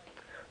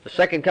 the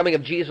second coming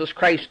of Jesus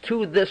Christ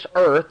to this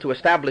earth to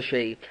establish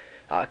a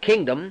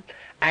kingdom,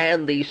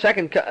 and the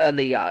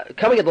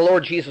coming of the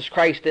Lord Jesus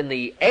Christ in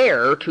the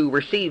air to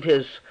receive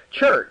his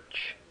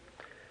church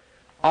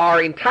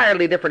are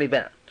entirely different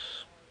events.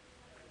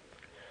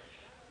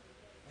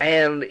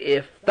 And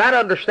if that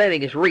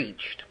understanding is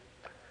reached,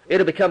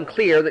 it'll become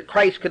clear that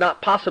Christ could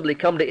not possibly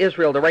come to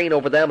Israel to reign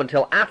over them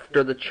until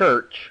after the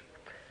church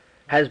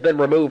has been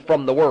removed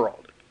from the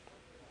world.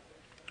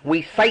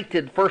 We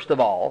cited, first of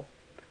all,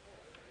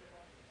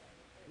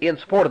 in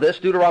support of this,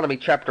 Deuteronomy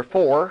chapter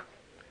 4,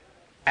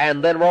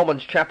 and then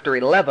Romans chapter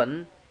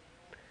 11,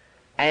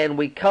 and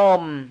we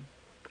come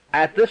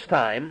at this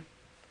time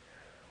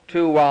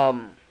to,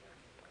 well,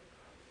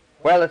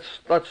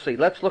 let's see,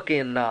 let's look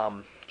in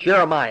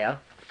Jeremiah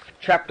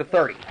chapter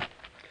 30.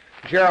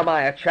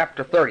 Jeremiah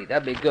chapter 30,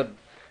 that'd be a good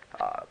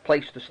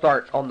place to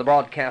start on the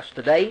broadcast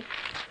today.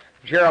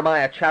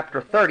 Jeremiah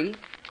chapter 30,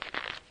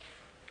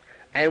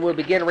 and we'll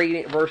begin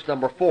reading at verse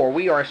number 4.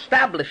 We are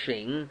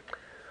establishing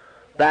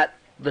that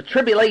the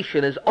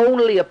tribulation is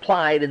only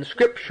applied in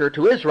Scripture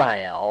to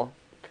Israel,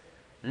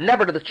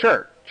 never to the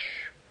church.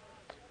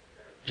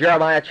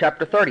 Jeremiah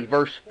chapter 30,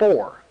 verse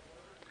 4.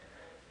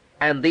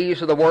 And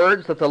these are the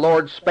words that the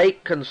Lord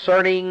spake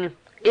concerning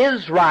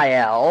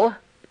Israel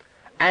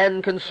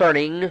and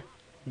concerning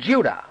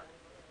Judah.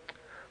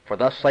 For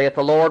thus saith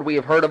the Lord, we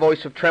have heard a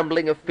voice of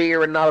trembling, of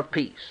fear, and not of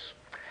peace.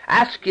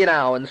 Ask ye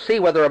now, and see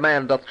whether a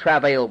man doth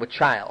travail with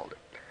child.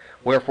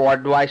 Wherefore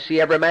do I see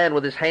every man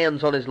with his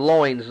hands on his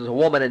loins as a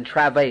woman in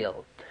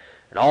travail,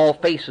 and all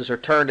faces are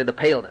turned into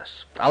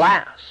paleness.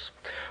 Alas,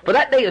 for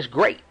that day is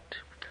great,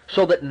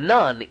 so that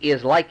none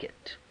is like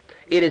it.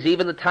 It is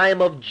even the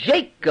time of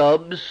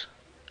Jacob's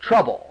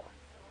trouble,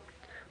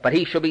 but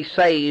he shall be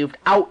saved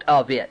out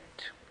of it.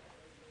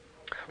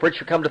 For it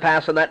shall come to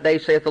pass in that day,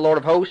 saith the Lord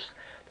of hosts,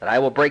 that I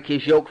will break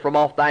his yoke from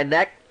off thy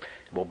neck,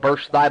 and will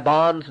burst thy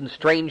bonds, and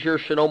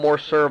strangers shall no more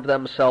serve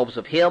themselves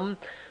of him,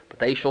 but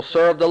they shall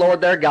serve the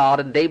Lord their God,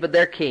 and David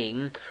their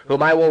king,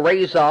 whom I will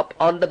raise up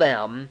unto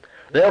them.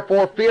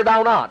 Therefore fear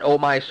thou not, O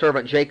my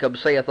servant Jacob,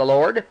 saith the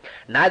Lord,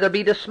 neither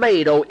be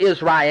dismayed, O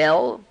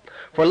Israel.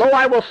 For lo,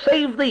 I will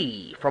save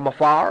thee from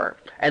afar,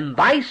 and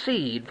thy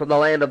seed from the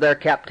land of their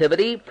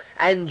captivity,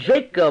 and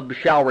Jacob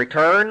shall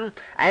return,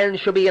 and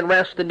shall be in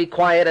rest and be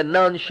quiet, and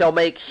none shall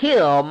make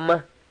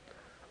him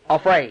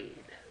afraid.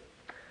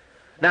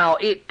 Now,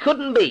 it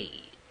couldn't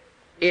be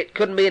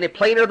any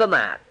plainer than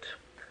that.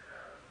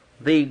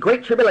 The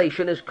Great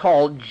Tribulation is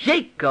called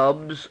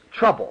Jacob's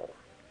trouble.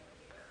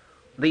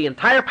 The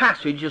entire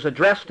passage is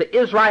addressed to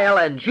Israel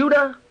and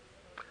Judah,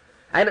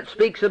 and it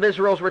speaks of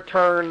Israel's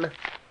return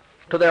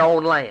to their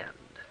own land.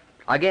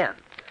 Again,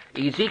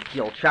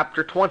 Ezekiel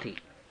chapter 20.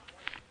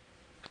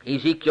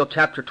 Ezekiel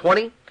chapter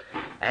 20,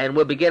 and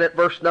we'll begin at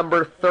verse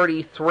number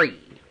 33.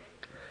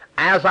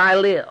 As I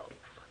live,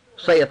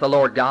 saith the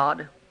Lord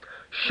God,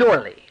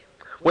 surely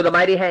with a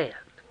mighty hand,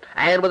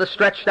 and with a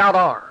stretched out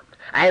arm,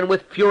 and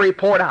with fury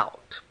poured out,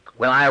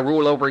 will I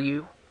rule over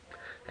you,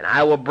 and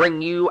I will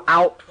bring you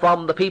out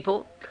from the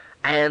people,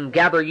 and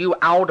gather you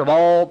out of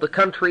all the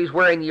countries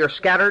wherein ye are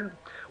scattered,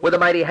 with a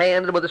mighty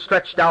hand, and with a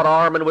stretched out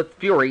arm, and with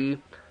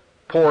fury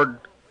poured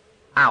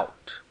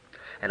out.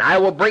 And I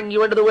will bring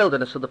you into the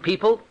wilderness of the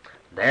people.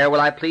 There will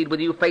I plead with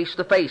you face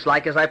to face,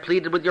 like as I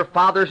pleaded with your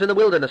fathers in the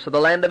wilderness of the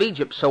land of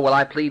Egypt, so will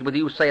I plead with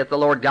you, saith the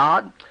Lord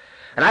God.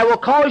 And I will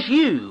cause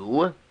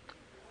you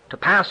to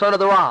pass under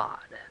the rod,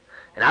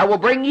 and I will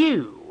bring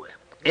you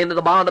into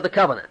the bond of the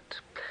covenant.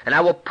 And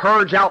I will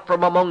purge out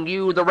from among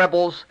you the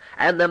rebels,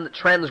 and them that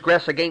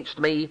transgress against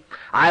me.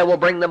 I will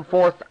bring them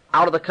forth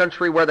out of the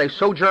country where they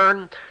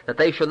sojourn, that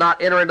they shall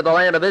not enter into the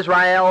land of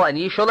Israel, and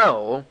ye shall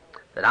know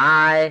that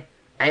I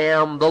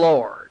am the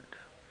Lord.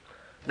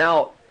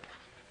 Now,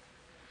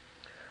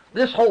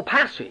 this whole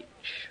passage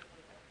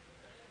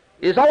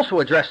is also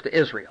addressed to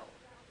Israel.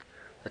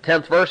 The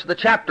 10th verse of the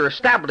chapter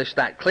established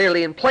that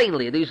clearly and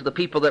plainly. These are the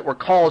people that were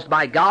caused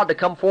by God to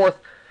come forth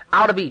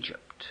out of Egypt.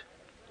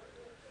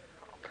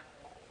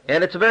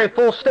 And it's a very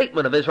full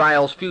statement of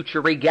Israel's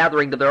future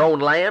regathering to their own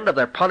land, of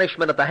their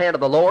punishment at the hand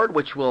of the Lord,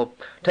 which will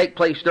take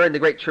place during the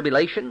Great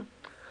Tribulation,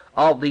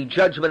 of the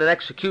judgment and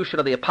execution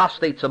of the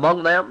apostates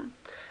among them,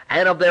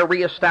 and of their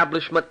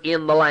reestablishment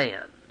in the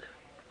land.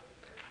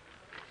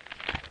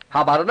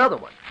 How about another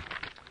one?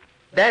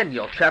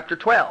 Daniel chapter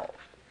 12.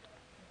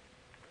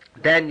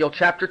 Daniel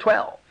chapter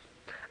 12,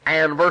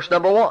 and verse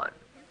number 1.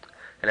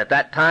 And at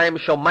that time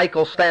shall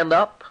Michael stand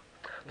up,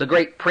 the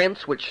great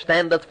prince which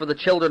standeth for the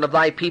children of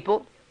thy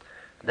people.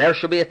 There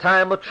shall be a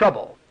time of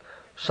trouble,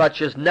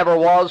 such as never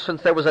was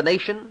since there was a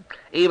nation,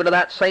 even to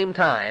that same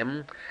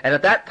time. And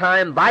at that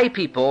time thy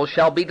people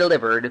shall be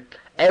delivered,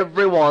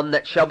 every one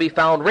that shall be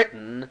found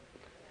written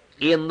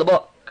in the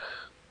book.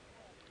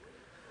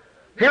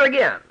 Here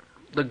again,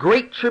 the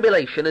Great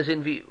Tribulation is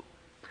in view.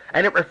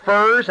 And it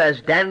refers,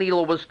 as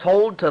Daniel was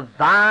told, to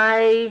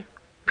thy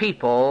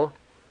people,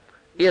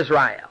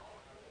 Israel.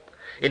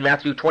 In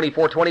Matthew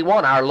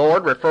 24:21, our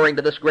Lord, referring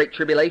to this Great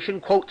Tribulation,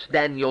 quotes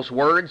Daniel's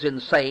words in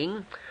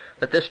saying,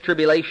 that this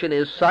tribulation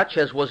is such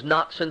as was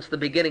not since the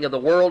beginning of the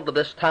world to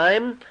this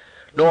time,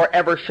 nor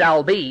ever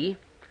shall be,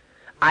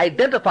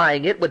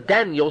 identifying it with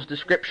Daniel's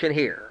description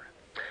here.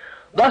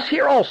 Thus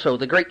here also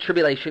the Great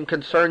Tribulation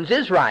concerns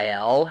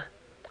Israel,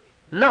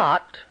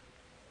 not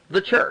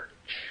the church.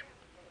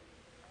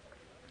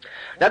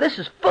 Now this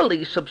is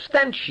fully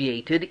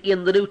substantiated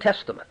in the New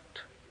Testament.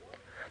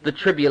 The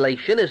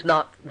tribulation is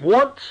not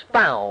once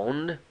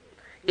found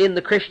in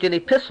the Christian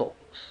epistles,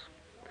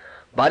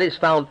 but is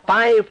found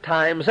 5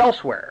 times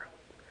elsewhere.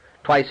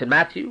 Twice in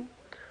Matthew,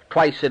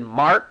 twice in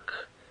Mark,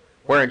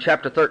 where in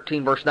chapter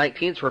 13, verse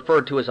 19, it's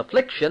referred to as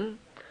affliction,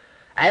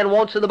 and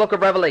once in the book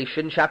of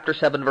Revelation, chapter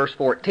 7, verse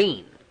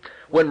 14,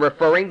 when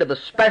referring to the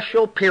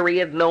special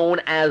period known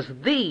as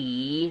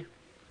the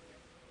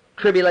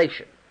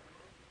tribulation.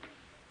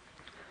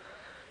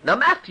 Now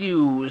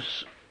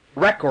Matthew's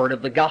record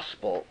of the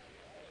gospel,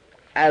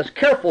 as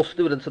careful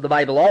students of the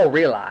Bible all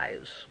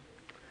realize,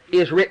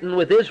 is written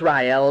with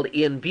Israel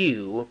in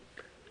view,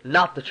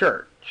 not the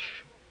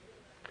church.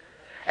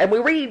 And we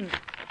read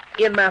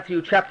in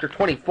Matthew chapter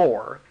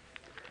 24,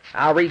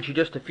 I'll read you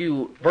just a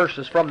few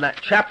verses from that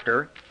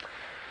chapter,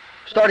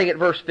 starting at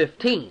verse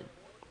 15.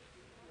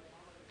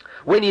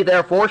 When ye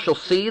therefore shall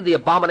see the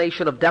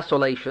abomination of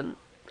desolation,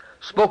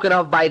 spoken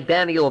of by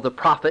Daniel the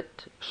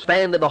prophet,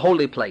 stand in the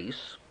holy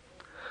place,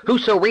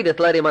 whoso readeth,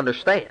 let him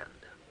understand.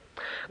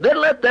 Then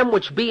let them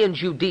which be in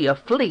Judea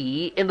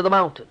flee into the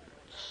mountains.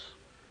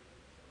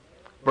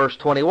 Verse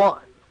 21.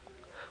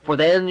 For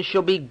then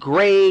shall be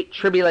great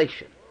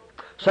tribulation,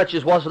 such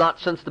as was not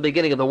since the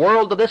beginning of the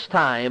world to this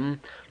time,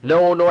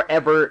 no, nor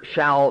ever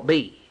shall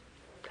be.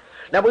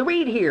 Now we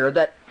read here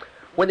that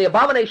when the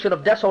abomination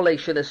of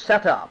desolation is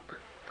set up,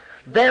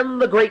 then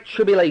the great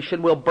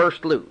tribulation will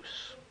burst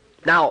loose.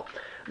 Now,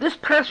 this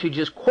passage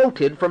is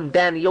quoted from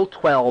Daniel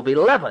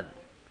 12:11.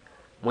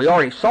 We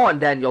already saw in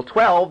Daniel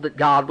 12 that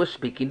God was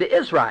speaking to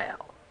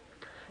Israel.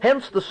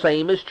 Hence the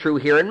same is true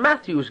here in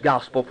Matthew's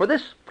gospel, for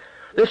this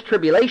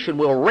tribulation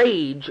will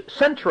rage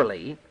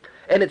centrally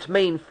in its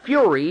main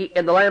fury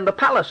in the land of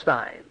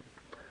Palestine,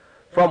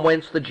 from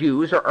whence the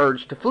Jews are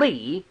urged to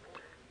flee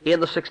in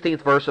the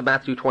 16th verse of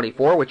Matthew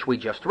 24, which we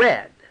just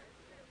read.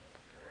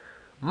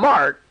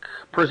 Mark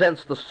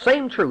presents the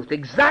same truth,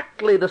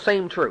 exactly the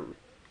same truth,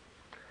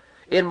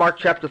 in Mark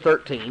chapter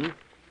 13,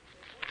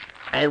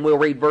 and we'll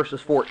read verses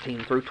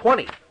 14 through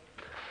 20.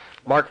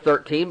 Mark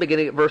 13,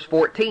 beginning at verse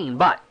 14.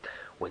 But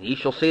when ye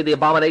shall see the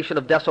abomination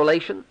of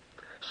desolation,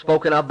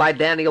 spoken of by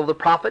Daniel the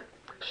prophet,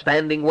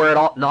 standing where it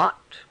ought not,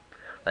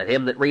 let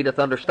him that readeth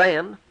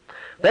understand.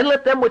 Then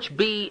let them which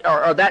be,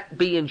 or that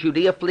be in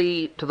Judea,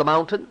 flee to the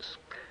mountains.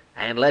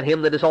 And let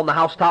him that is on the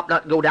housetop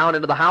not go down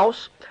into the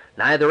house,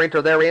 neither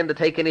enter therein to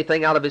take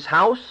anything out of his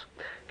house.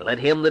 Let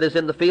him that is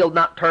in the field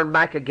not turn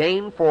back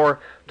again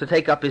for to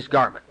take up his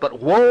garment. But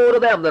woe to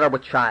them that are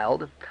with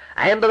child,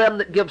 and to them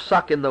that give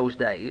suck in those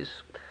days.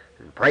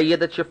 And pray ye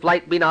that your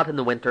flight be not in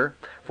the winter,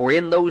 for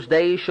in those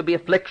days shall be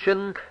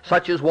affliction,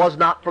 such as was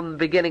not from the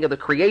beginning of the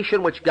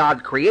creation which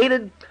God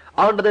created,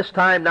 unto this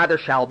time neither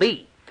shall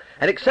be.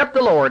 And except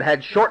the Lord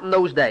had shortened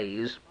those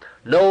days,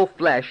 no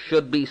flesh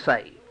should be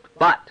saved.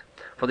 But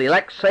for the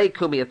elect's sake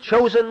whom he hath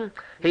chosen,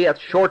 he hath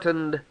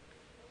shortened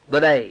the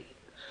days.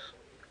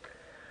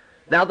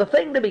 Now the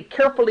thing to be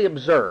carefully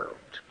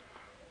observed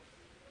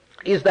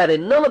is that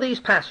in none of these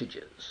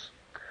passages,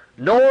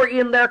 nor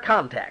in their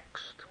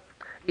context,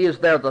 is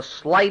there the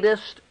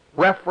slightest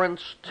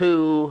reference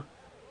to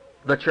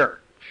the church.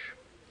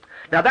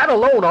 Now that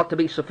alone ought to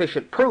be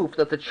sufficient proof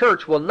that the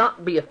church will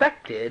not be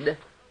affected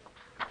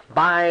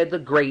by the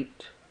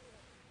Great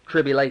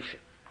Tribulation.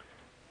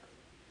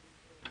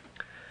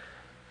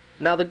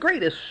 Now the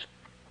greatest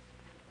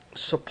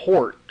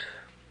support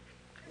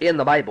in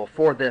the Bible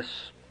for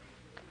this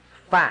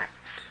fact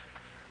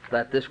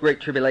that this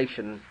Great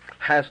Tribulation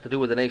has to do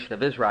with the nation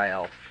of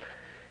Israel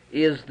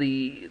is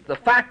the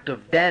fact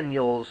of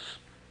Daniel's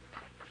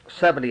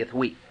 70th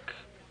week.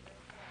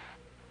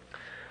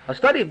 A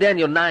study of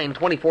Daniel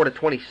 9:24 to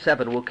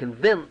 27 will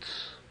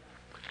convince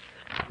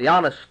the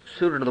honest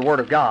student of the Word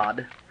of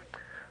God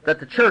that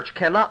the church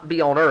cannot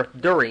be on earth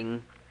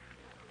during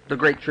the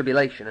Great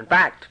Tribulation. In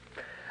fact,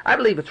 I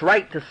believe it's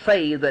right to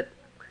say that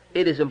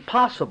it is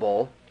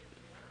impossible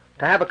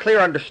to have a clear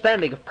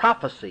understanding of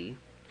prophecy,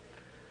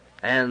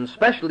 and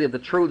especially of the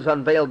truths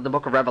unveiled in the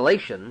book of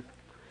Revelation,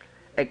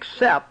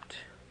 except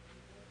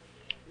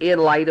in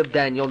light of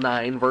Daniel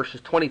 9, verses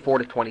 24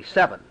 to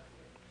 27.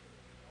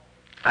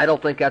 I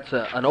don't think that's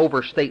an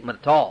overstatement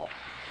at all.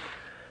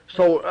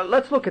 So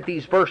let's look at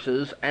these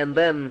verses, and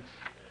then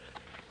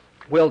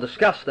we'll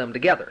discuss them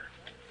together.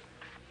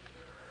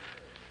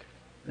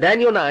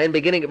 Daniel 9,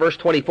 beginning at verse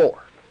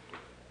 24.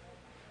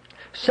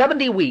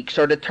 70 weeks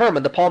are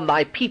determined upon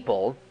thy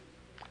people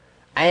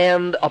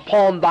and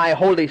upon thy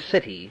holy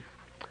city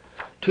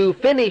to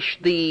finish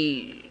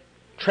the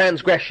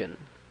transgression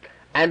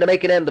and to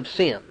make an end of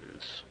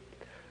sins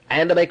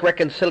and to make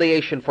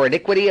reconciliation for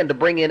iniquity and to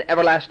bring in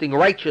everlasting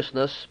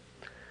righteousness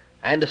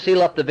and to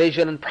seal up the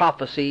vision and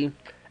prophecy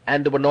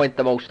and to anoint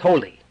the most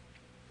holy.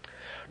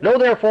 Know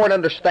therefore and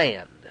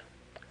understand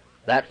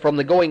that from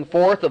the going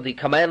forth of the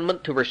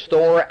commandment to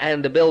restore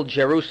and to build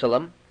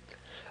Jerusalem,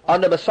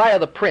 unto the Messiah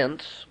the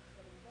Prince,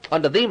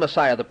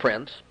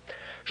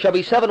 shall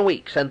be 7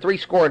 weeks, and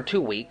 62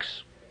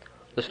 weeks.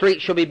 The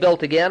street shall be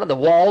built again, and the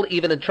wall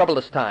even in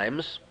troublous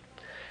times.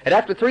 And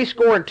after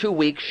 62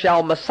 weeks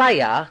shall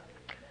Messiah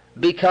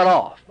be cut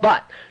off,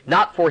 but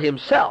not for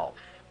himself.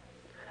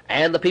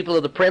 And the people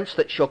of the prince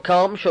that shall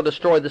come shall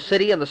destroy the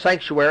city and the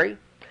sanctuary,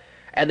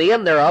 and the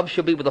end thereof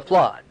shall be with a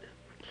flood.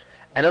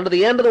 And unto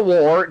the end of the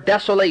war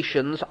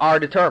desolations are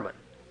determined.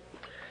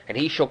 And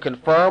he shall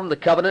confirm the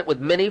covenant with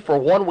many for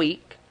 1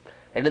 week,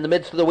 and in the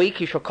midst of the week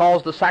he shall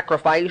cause the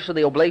sacrifice and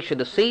the oblation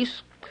to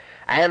cease,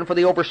 and for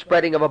the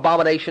overspreading of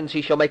abominations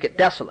he shall make it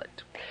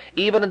desolate,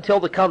 even until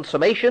the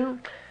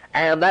consummation,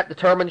 and that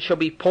determined shall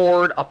be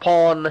poured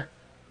upon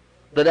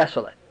the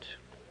desolate.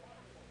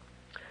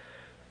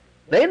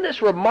 Now, in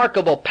this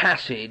remarkable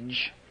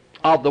passage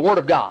of the Word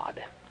of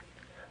God,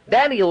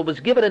 Daniel was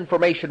given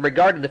information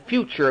regarding the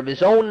future of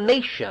his own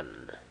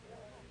nation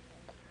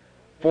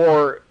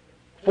for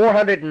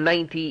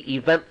 490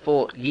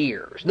 eventful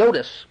years.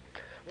 Notice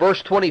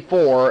verse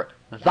 24,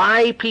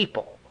 thy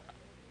people.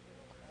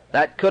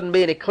 That couldn't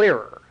be any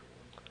clearer.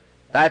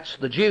 That's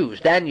the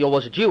Jews. Daniel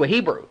was a Jew, a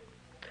Hebrew.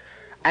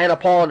 And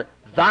upon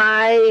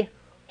thy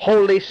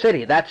holy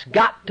city. That's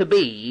got to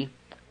be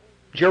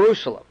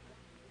Jerusalem.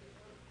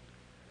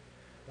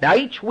 Now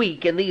each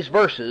week in these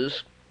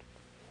verses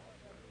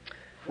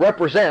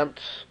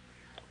represents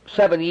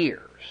 7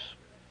 years,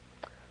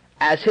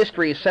 as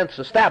history is since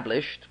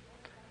established.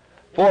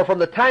 For from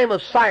the time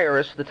of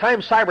Cyrus, the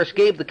time Cyrus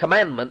gave the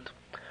commandment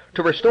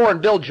to restore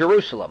and build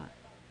Jerusalem,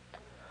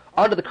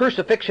 unto the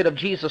crucifixion of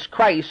Jesus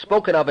Christ,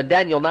 spoken of in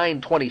Daniel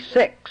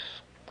 9:26,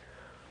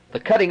 the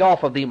cutting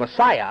off of the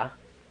Messiah,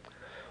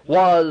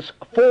 was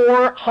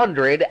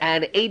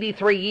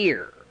 483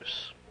 years.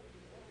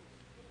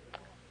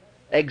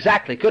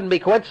 Exactly. Couldn't be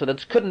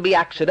coincidence, couldn't be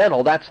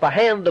accidental. That's the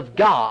hand of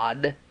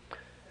God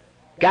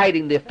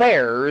guiding the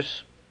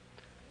affairs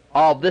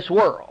of this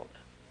world.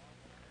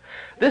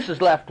 This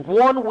has left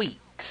 1 week,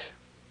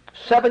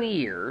 7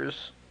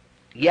 years,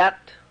 yet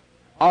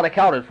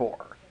unaccounted for.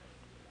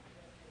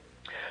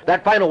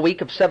 That final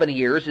week of 7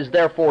 years is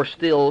therefore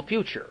still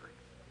future.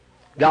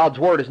 God's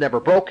word is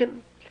never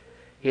broken.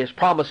 His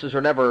promises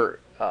are never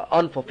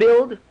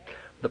unfulfilled.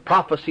 The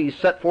prophecies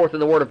set forth in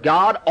the Word of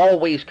God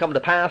always come to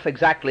pass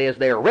exactly as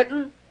they are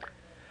written.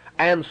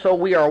 And so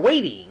we are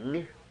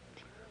awaiting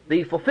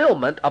the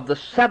fulfillment of the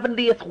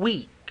 70th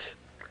week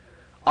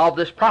of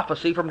this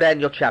prophecy from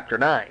Daniel chapter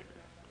 9.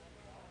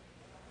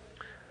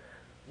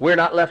 We're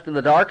not left in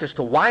the dark as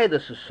to why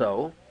this is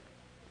so.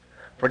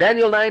 For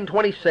Daniel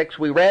 9:26,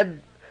 we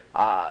read,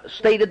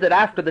 stated that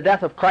after the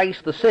death of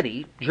Christ, the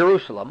city,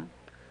 Jerusalem,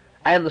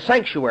 and the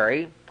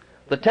sanctuary,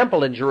 the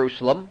temple in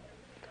Jerusalem,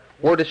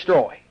 were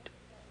destroyed.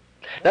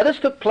 Now this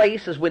took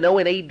place, as we know,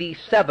 in AD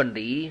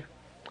 70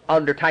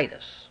 under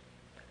Titus.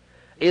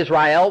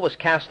 Israel was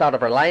cast out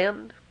of her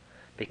land,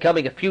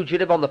 becoming a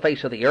fugitive on the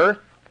face of the earth,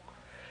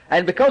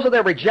 and because of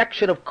their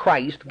rejection of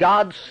Christ,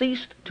 God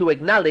ceased to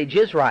acknowledge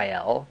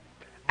Israel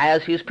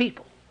as his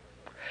people.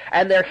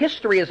 And their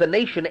history as a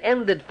nation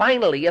ended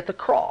finally at the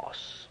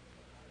cross.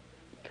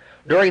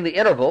 During the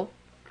interval,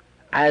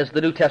 as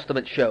the New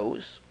Testament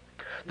shows,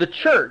 the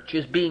church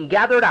is being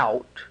gathered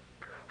out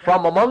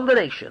from among the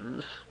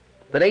nations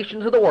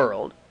of the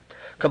world,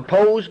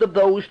 composed of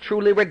those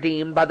truly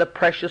redeemed by the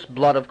precious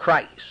blood of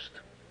Christ.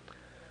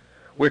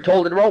 We're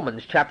told in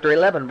Romans chapter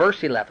 11,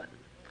 verse 11,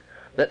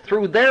 that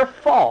through their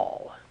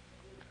fall,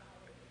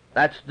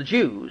 that's the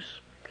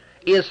Jews,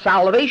 is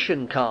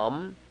salvation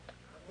come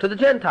to the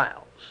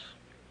Gentiles.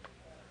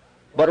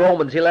 But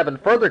Romans 11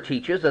 further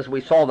teaches, as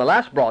we saw in the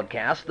last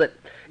broadcast, that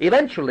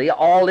eventually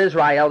all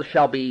Israel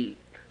shall be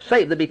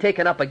saved, they'll be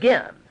taken up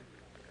again.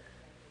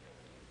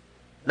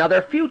 Now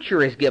their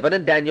future is given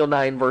in Daniel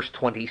 9 verse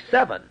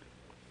 27.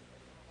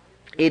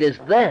 It is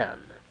then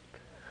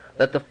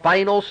that the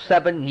final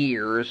 7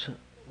 years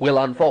will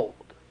unfold.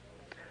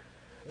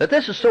 That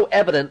this is so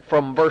evident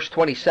from verse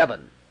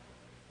 27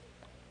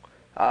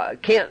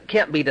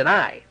 can't be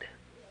denied.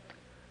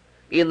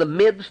 In the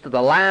midst of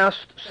the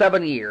last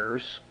 7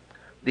 years,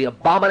 the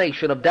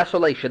abomination of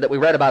desolation that we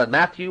read about in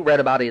Matthew, read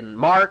about in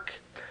Mark,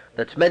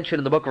 that's mentioned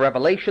in the book of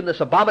Revelation,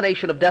 this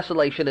abomination of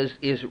desolation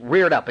is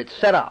reared up, it's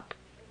set up.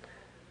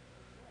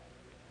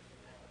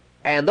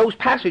 And those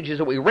passages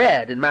that we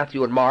read in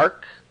Matthew and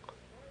Mark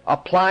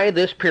apply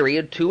this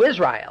period to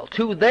Israel,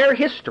 to their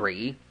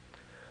history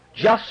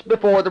just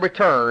before the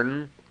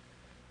return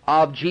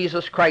of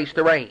Jesus Christ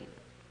to reign.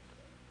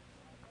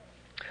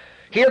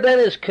 Here then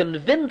is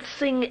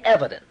convincing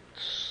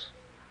evidence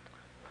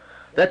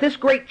that this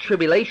great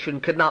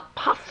tribulation could not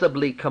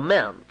possibly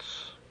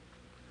commence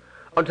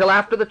until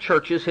after the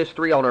church's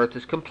history on earth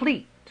is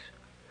complete,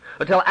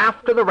 until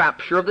after the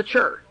rapture of the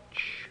church.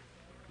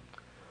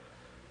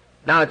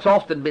 Now, it's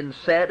often been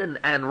said,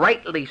 and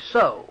rightly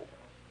so,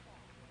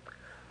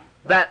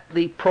 that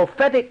the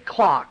prophetic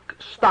clock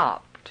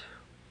stopped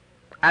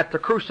at the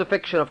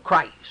crucifixion of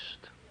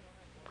Christ,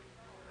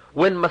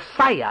 when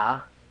Messiah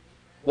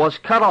was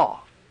cut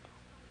off,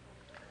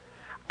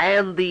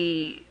 and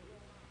the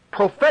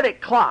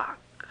prophetic clock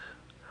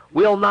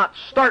will not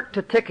start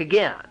to tick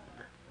again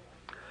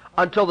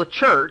until the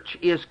church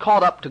is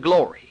caught up to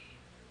glory.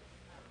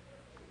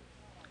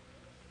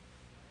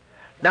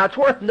 Now, it's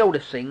worth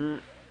noticing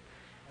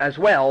as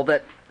well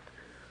that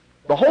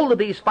the whole of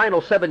these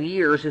final 7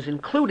 years is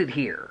included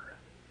here,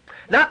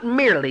 not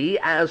merely,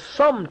 as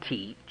some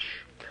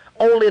teach,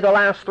 only the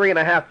last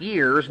 3.5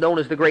 years known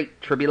as the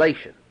Great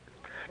Tribulation.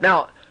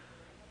 Now,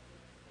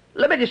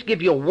 let me just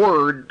give you a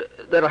word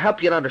that'll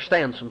help you to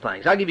understand some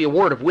things. I'll give you a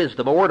word of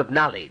wisdom, a word of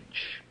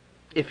knowledge,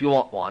 if you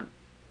want one.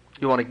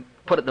 You want to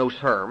put it in those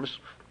terms.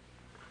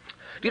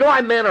 Do you know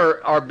why men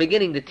are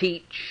beginning to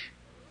teach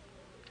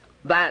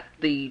that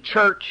the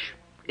church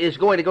is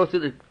going to go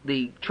through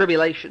the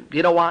tribulation? Do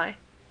you know why?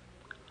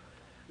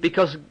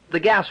 Because the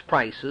gas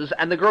prices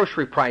and the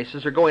grocery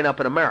prices are going up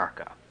in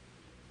America.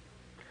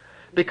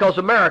 Because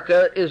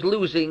America is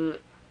losing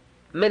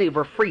many of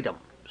her freedoms.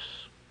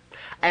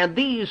 And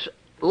these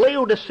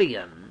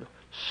Laodicean,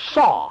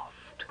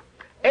 soft,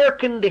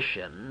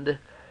 air-conditioned,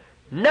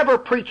 never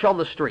preach on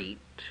the street,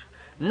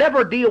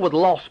 never deal with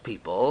lost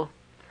people,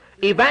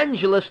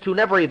 evangelists who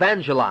never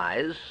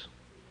evangelize,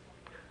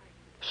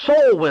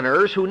 soul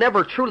winners who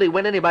never truly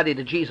win anybody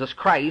to Jesus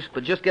Christ,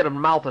 but just get them to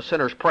mouth a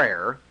sinner's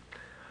prayer,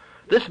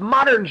 this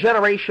modern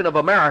generation of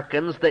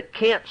Americans that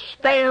can't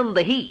stand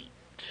the heat,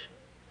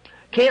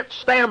 can't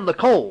stand the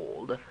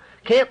cold,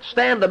 can't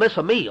stand to miss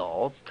a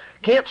meal,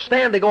 can't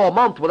stand to go a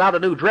month without a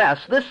new dress,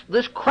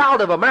 this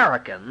crowd of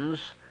Americans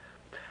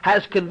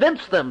has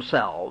convinced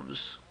themselves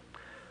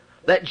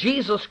that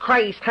Jesus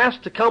Christ has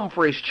to come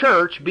for His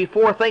church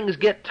before things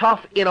get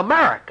tough in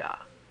America.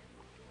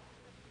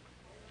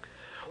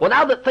 Well,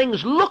 now that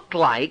things look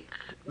like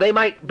they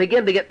might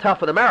begin to get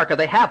tough in America,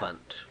 they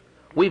haven't.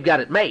 We've got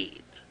it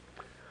made.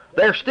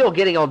 They're still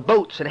getting on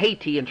boats in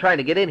Haiti and trying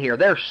to get in here.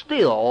 They're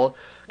still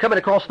coming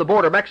across the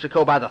border of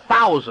Mexico by the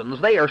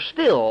thousands. They are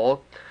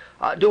still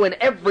doing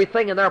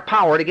everything in their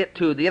power to get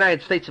to the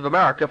United States of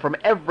America from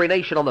every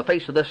nation on the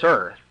face of this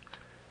earth.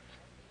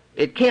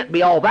 It can't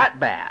be all that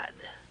bad.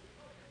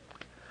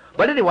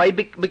 But anyway,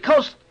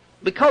 because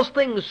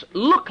things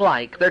look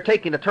like they're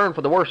taking a turn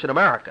for the worse in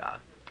America,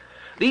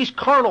 these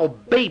carnal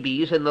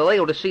babies in the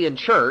Laodicean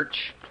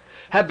church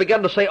have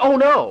begun to say, oh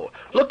no,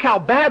 look how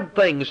bad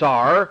things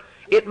are.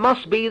 It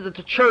must be that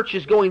the church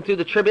is going through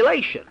the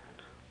tribulation.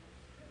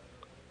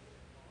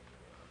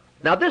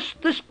 Now this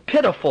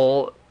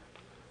pitiful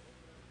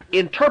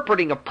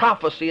interpreting of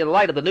prophecy in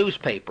light of the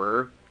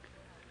newspaper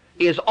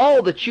is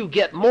all that you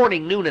get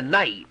morning, noon, and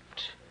night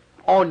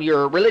on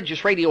your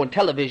religious radio and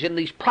television,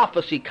 these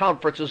prophecy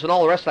conferences and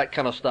all the rest of that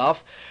kind of stuff.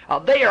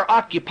 They are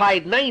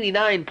occupied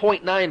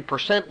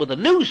 99.9% with the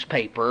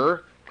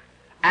newspaper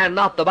and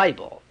not the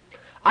Bible.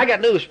 I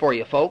got news for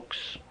you,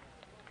 folks.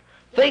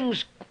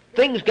 Things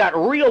got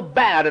real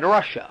bad in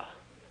Russia.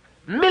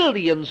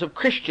 Millions of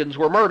Christians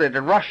were murdered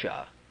in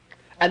Russia,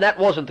 and that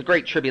wasn't the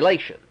Great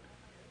Tribulation.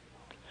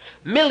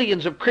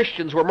 Millions of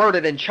Christians were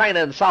murdered in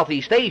China and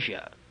Southeast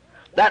Asia.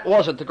 That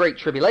wasn't the Great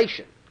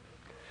Tribulation.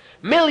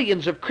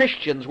 Millions of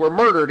Christians were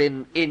murdered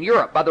in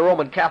Europe by the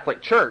Roman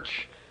Catholic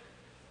Church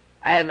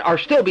and are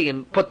still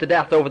being put to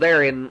death over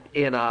there in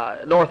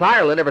North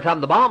Ireland every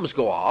time the bombs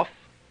go off.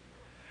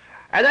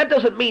 And that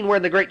doesn't mean we're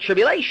in the Great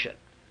Tribulation.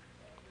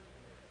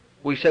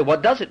 We say,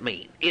 what does it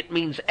mean? It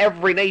means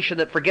every nation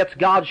that forgets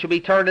God should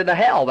be turned into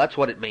hell. That's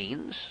what it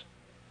means.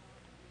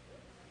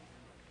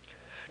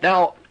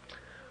 Now,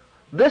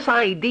 this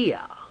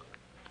idea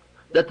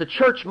that the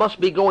church must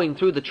be going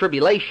through the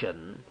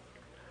tribulation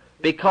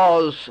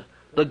because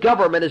the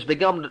government has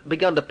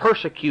begun to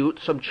persecute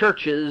some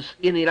churches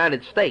in the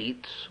United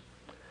States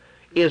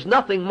is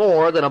nothing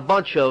more than a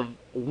bunch of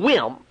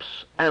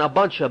wimps and a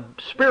bunch of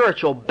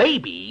spiritual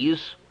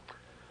babies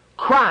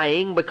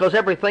crying because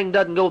everything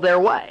doesn't go their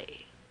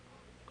way.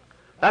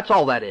 That's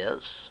all that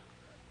is.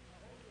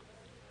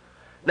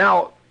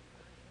 Now,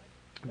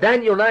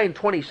 Daniel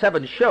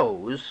 9:27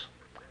 shows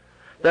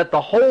that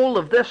the whole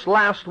of this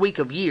last week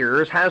of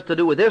years has to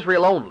do with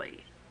Israel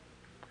only,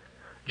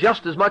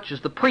 just as much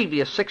as the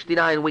previous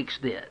 69 weeks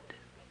did.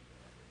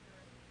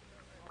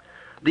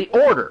 The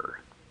order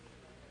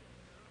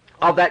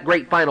of that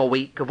great final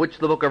week, of which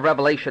the book of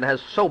Revelation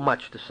has so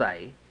much to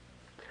say,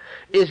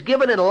 is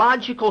given in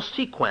logical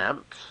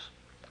sequence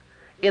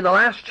in the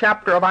last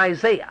chapter of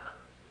Isaiah.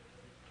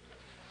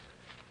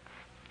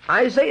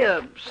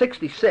 Isaiah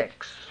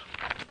 66,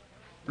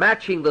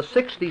 matching the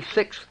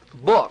 66th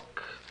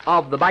book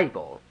of the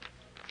Bible.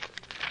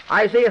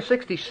 Isaiah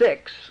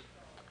 66,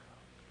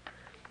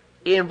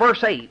 in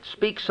verse 8,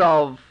 speaks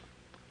of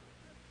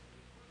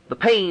the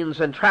pains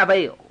and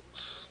travails.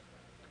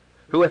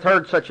 Who hath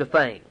heard such a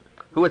thing?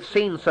 Who hath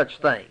seen such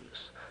things?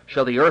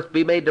 Shall the earth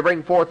be made to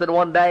bring forth in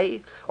one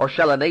day? Or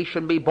shall a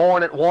nation be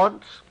born at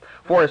once?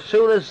 For as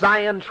soon as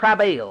Zion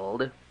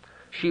travailed,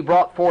 she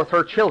brought forth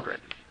her children.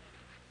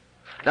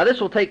 Now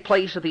this will take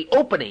place at the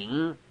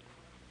opening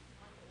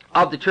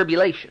of the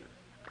tribulation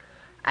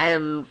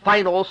and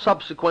final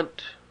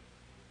subsequent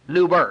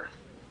new birth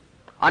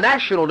a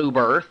national new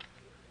birth,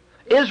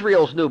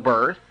 Israel's new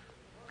birth,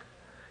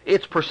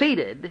 it's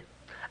preceded,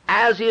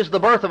 as is the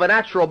birth of a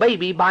natural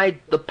baby, by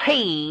the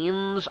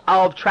pains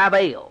of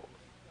travail.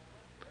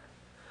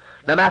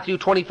 Now Matthew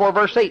 24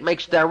 verse 8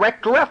 makes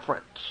direct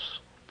reference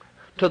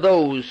to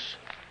those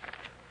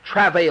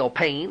travail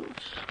pains.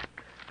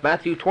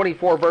 Matthew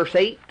 24 verse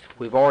 8,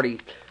 we've already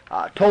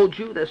told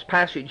you this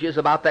passage is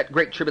about that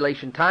great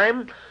tribulation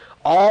time.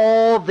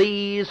 All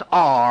these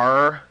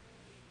are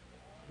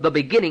the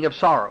beginning of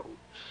sorrows.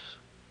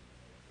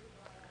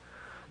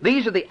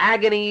 These are the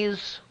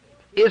agonies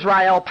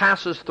Israel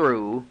passes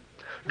through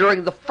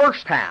during the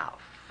first half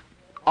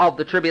of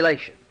the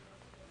tribulation.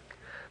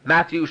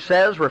 Matthew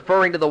says,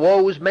 referring to the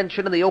woes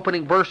mentioned in the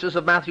opening verses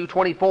of Matthew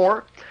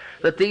 24,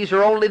 that these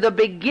are only the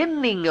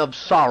beginning of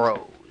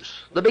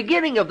sorrows, the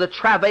beginning of the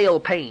travail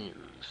pains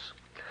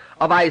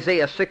of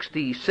Isaiah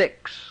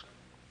 66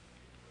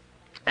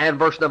 and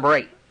verse number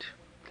 8.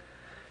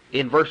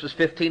 In verses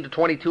 15 to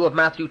 22 of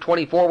Matthew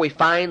 24, we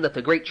find that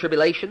the great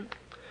tribulation,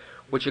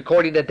 which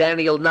according to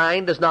Daniel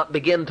 9 does not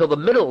begin till the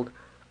middle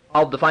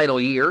of the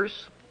final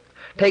years,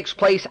 takes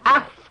place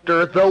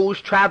after those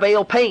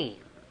travail pains.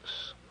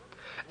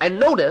 And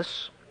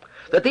notice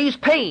that these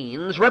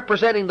pains,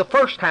 representing the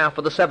first half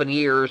of the 7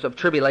 years of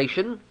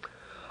tribulation,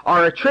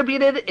 are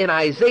attributed in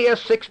Isaiah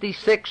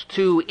 66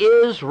 to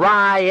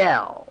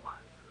Israel,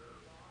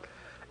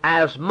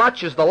 as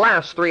much as the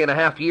last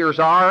 3.5 years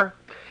are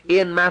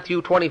in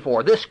Matthew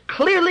 24. This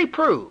clearly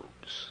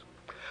proves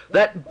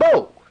that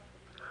both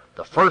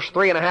the first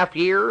 3.5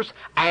 years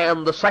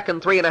and the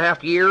second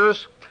 3.5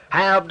 years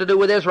have to do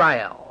with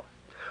Israel.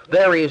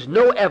 There is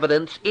no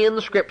evidence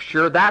in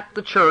Scripture that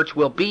the church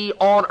will be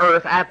on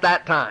earth at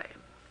that time.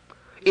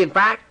 In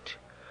fact,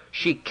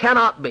 she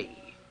cannot be,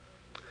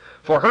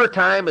 for her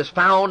time is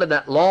found in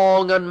that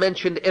long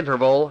unmentioned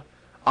interval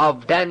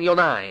of Daniel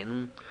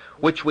 9,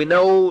 which we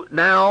know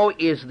now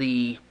is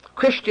the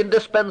Christian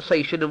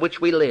dispensation in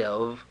which we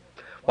live,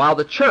 while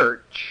the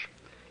church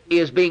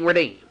is being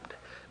redeemed.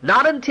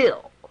 Not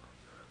until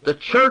the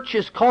church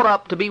is caught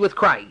up to be with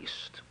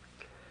Christ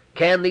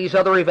can these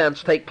other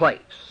events take place.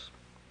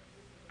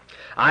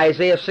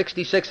 Isaiah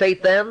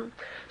 66:8 then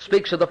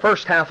speaks of the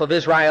first half of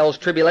Israel's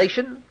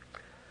tribulation.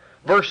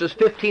 Verses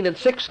 15 and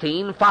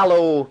 16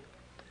 follow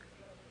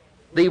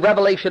the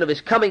revelation of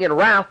his coming in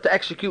wrath to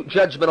execute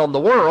judgment on the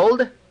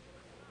world.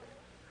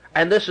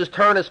 And this in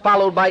turn is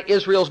followed by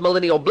Israel's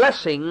millennial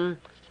blessing,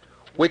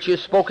 which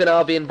is spoken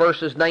of in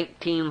verses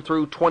 19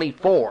 through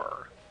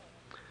 24.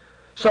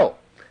 So,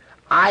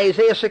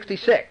 Isaiah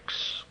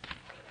 66,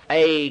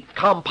 a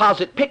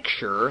composite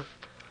picture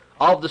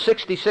of the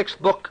 66th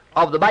book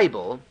of the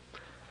Bible,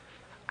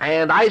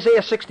 and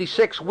Isaiah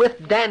 66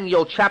 with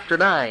Daniel chapter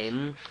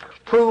 9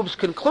 proves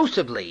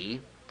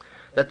conclusively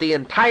that the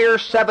entire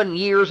 7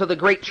 years of the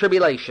Great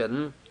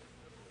Tribulation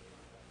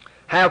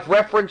have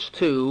reference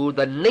to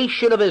the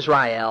nation of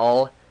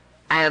Israel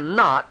and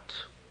not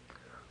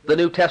the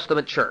New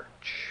Testament church.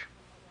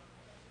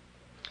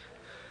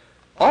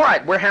 All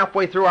right, we're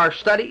halfway through our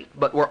study,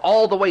 but we're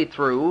all the way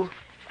through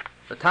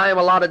the time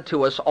allotted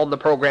to us on the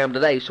program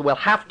today, so we'll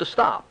have to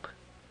stop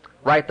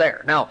right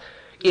there. Now,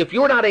 if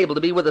you're not able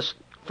to be with us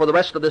for the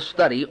rest of this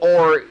study,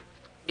 or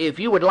if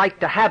you would like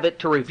to have it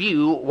to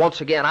review,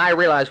 once again, I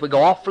realize we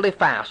go awfully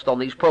fast on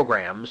these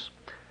programs,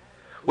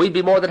 we'd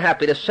be more than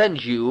happy to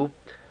send you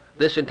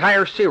this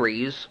entire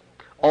series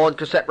on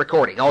cassette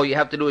recording. All you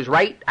have to do is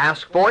write,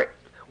 ask for it.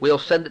 We'll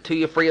send it to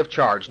you free of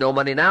charge. No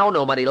money now,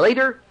 no money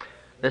later.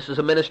 This is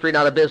a ministry,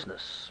 not a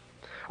business.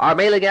 Our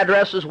mailing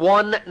address is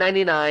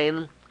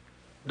 199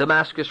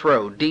 Damascus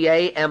Road,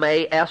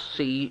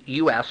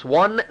 Damascus,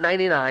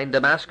 199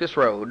 Damascus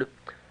Road,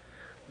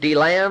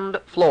 DeLand,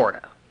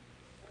 Florida.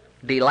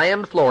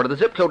 DeLand, Florida, the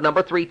zip code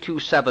number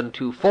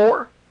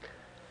 32724,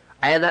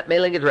 and that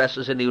mailing address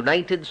is in the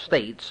United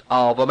States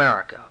of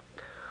America.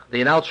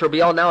 The announcer will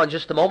be on now in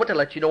just a moment to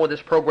let you know when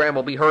this program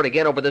will be heard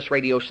again over this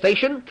radio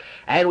station,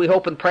 and we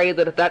hope and pray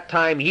that at that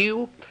time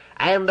you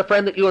and the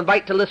friend that you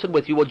invite to listen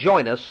with you will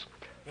join us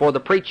for the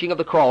Preaching of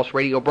the Cross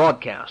radio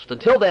broadcast.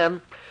 Until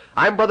then,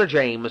 I'm Brother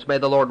James. May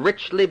the Lord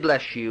richly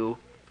bless you,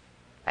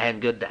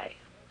 and good day.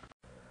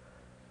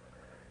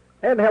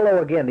 And hello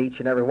again to each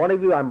and every one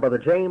of you. I'm Brother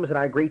James, and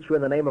I greet you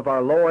in the name of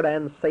our Lord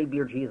and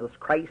Savior Jesus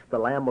Christ, the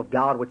Lamb of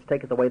God, which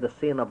taketh away the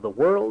sin of the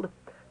world.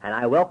 And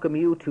I welcome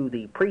you to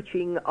the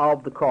Preaching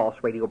of the Cross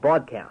radio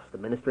broadcast, the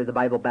ministry of the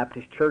Bible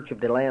Baptist Church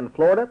of DeLand,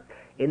 Florida,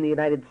 in the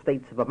United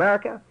States of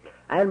America,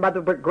 and by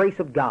the grace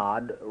of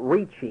God,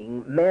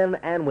 reaching men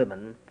and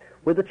women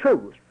with the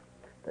truth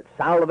that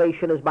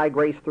salvation is by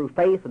grace through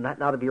faith, and that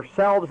not of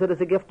yourselves, it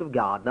is a gift of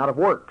God, not of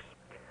works,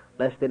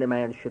 lest any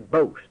man should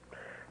boast.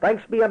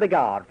 Thanks be unto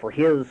God for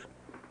his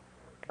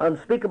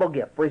unspeakable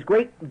gift, for his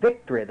great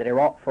victory that he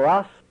wrought for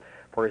us,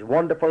 for his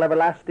wonderful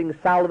everlasting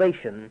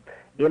salvation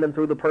in and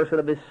through the person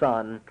of his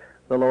Son,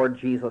 the Lord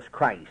Jesus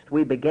Christ.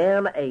 We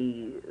began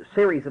a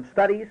series of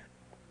studies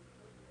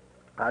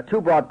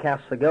 2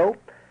 broadcasts ago.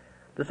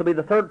 This will be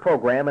the third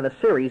program in a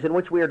series in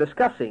which we are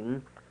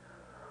discussing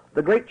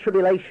the Great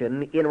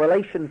Tribulation in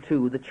relation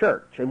to the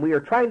church. And we are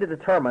trying to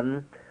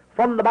determine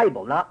from the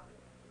Bible, not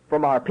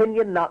from our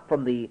opinion, not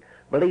from the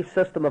belief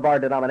system of our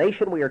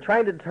denomination, we are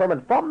trying to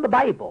determine from the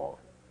Bible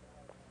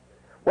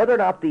whether or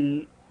not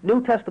the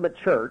New Testament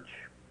church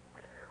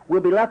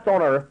will be left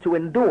on earth to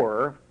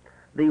endure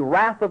the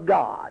wrath of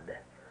God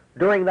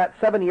during that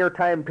 7-year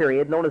time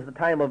period known as the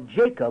time of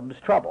Jacob's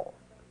trouble.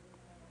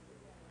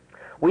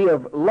 We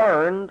have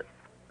learned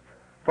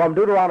from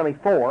Deuteronomy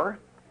 4,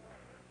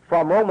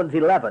 from Romans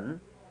 11,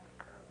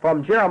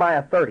 from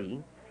Jeremiah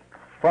 30,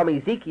 from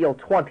Ezekiel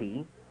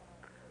 20,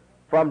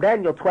 from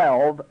Daniel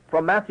 12,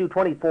 from Matthew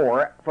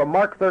 24, from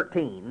Mark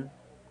 13,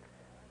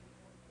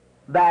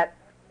 that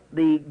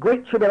the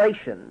Great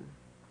Tribulation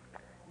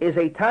is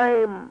a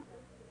time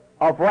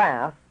of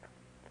wrath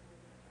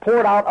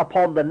poured out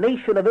upon the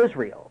nation of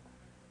Israel,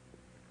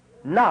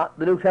 not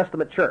the New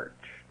Testament church.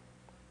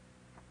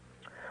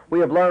 We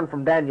have learned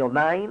from Daniel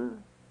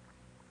 9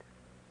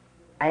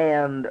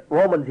 and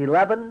Romans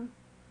 11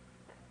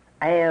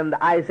 and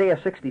Isaiah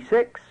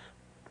 66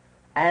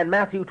 and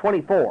Matthew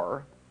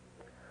 24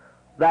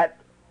 that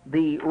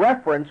the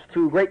reference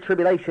to Great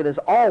Tribulation is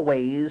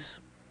always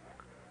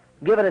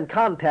given in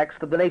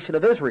context of the nation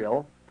of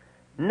Israel,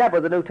 never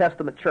the New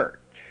Testament church.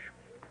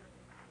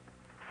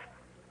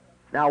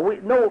 Now,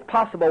 no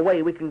possible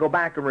way we can go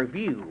back and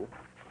review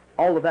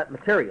all of that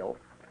material,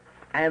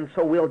 and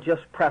so we'll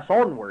just press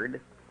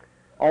onward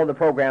on the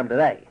program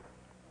today.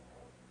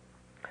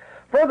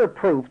 Further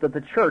proof that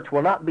the church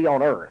will not be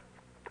on earth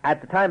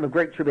at the time of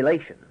Great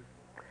Tribulation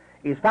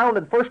is found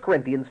in 1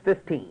 Corinthians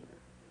 15.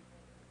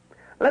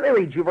 Let me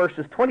read you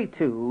verses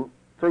 22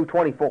 through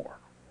 24.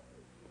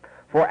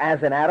 For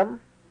as in Adam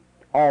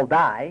all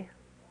die,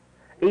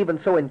 even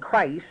so in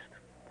Christ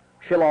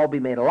shall all be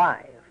made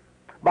alive.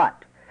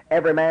 But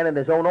every man in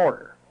his own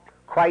order.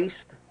 Christ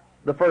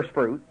the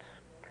firstfruits,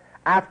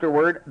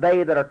 afterward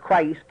they that are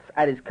Christ's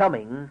at his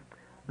coming,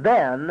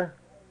 then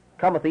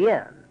cometh the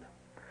end,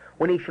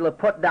 when he shall have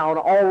put down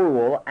all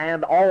rule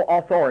and all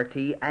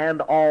authority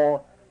and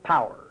all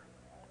power.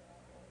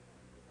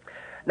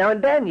 Now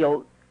in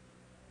Daniel,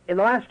 in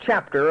the last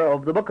chapter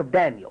of the book of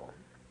Daniel,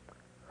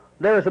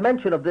 there is a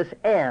mention of this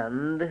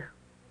end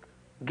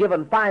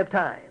given 5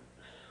 times.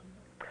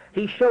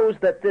 He shows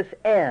that this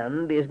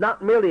end is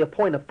not merely a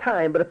point of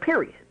time, but a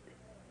period.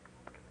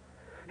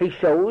 He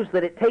shows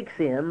that it takes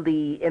in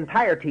the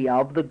entirety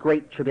of the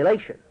Great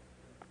Tribulation.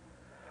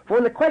 For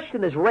when the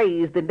question is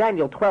raised in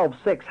Daniel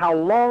 12:6, how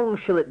long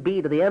shall it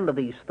be to the end of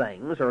these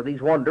things, or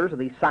these wonders, or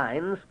these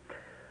signs,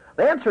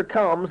 the answer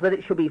comes that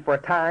it shall be for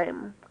a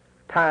time,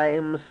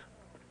 times,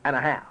 and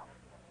a half.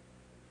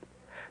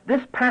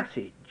 This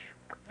passage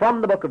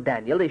from the book of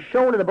Daniel is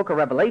shown in the book of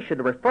Revelation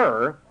to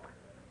refer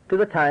to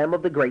the time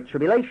of the Great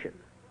Tribulation.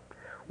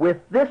 With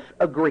this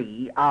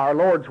agree our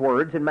Lord's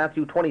words in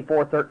Matthew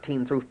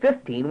 24:13 through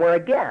 15, where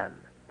again,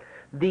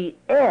 the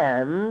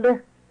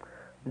end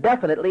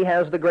definitely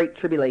has the Great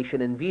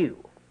Tribulation in view.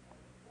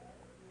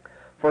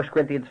 1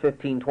 Corinthians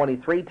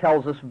 15:23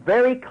 tells us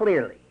very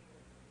clearly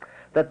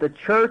that the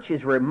church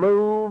is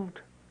removed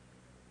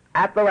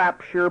at the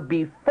rapture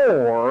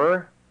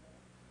before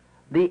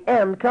the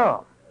end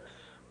comes.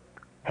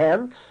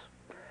 Hence,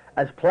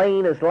 as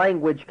plain as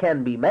language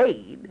can be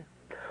made,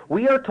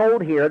 we are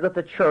told here that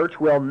the church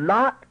will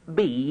not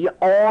be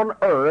on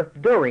earth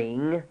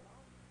during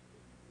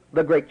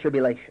the Great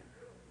Tribulation.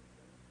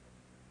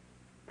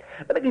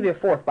 Let me give you a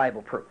fourth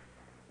Bible proof.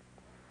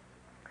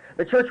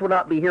 The church will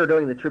not be here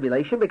during the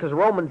tribulation because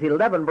Romans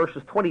 11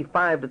 verses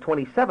 25 to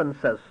 27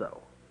 says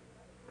so.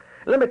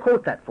 Let me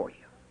quote that for you.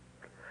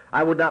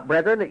 I would not,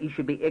 brethren, that ye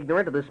should be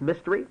ignorant of this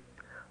mystery,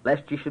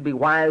 lest ye should be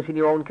wise in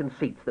your own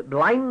conceits, that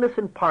blindness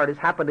in part has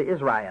happened to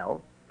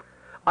Israel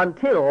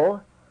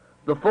until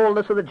the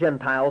fullness of the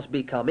Gentiles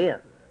be come in.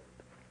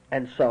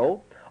 And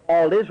so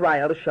all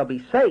Israel shall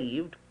be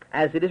saved,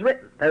 as it is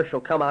written, there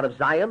shall come out of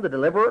Zion the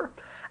deliverer,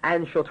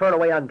 and shall turn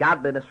away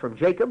ungodliness from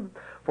Jacob,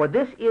 for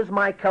this is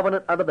my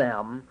covenant unto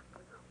them,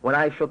 when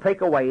I shall take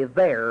away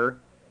their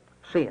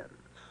sins.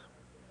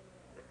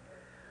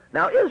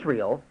 Now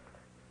Israel,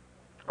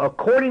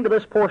 according to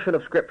this portion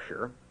of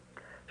Scripture,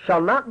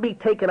 shall not be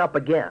taken up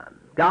again.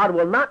 God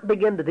will not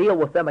begin to deal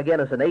with them again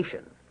as a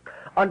nation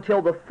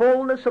until the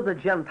fullness of the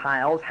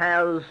Gentiles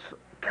has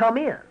come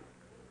in.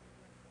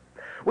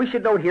 We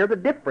should note here the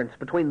difference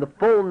between the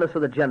fullness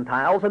of the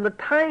Gentiles and the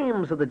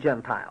times of the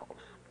Gentiles,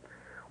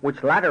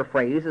 which latter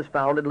phrase is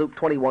found in Luke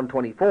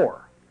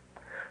 21:24.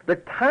 The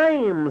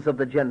times of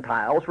the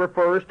Gentiles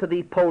refers to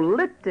the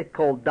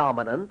political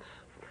dominance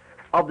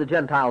of the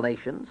Gentile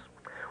nations,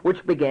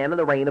 which began in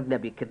the reign of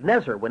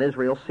Nebuchadnezzar, when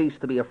Israel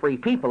ceased to be a free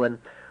people, and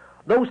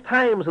those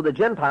times of the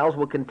Gentiles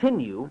will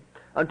continue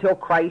until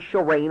Christ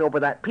shall reign over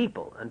that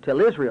people,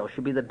 until Israel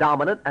shall be the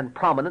dominant and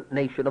prominent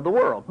nation of the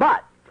world.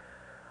 But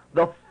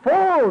the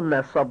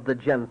fullness of the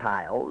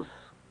Gentiles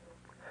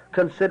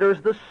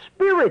considers the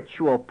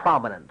spiritual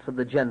prominence of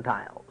the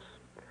Gentiles,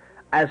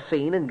 as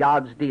seen in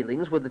God's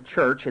dealings with the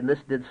church in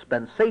this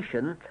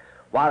dispensation,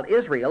 while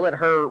Israel and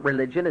her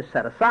religion is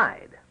set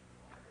aside.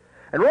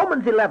 And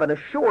Romans 11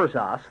 assures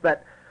us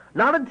that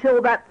not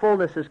until that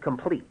fullness is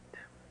complete,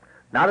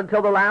 not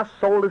until the last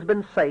soul has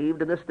been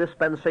saved in this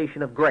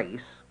dispensation of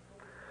grace,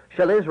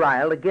 shall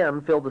Israel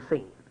again fill the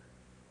scene.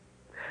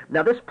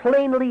 Now this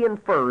plainly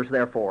infers,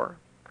 therefore,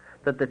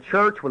 that the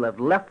church will have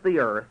left the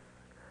earth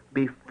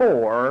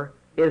before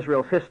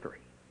Israel's history,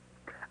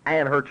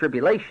 and her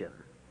tribulation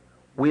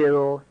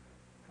will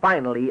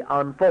finally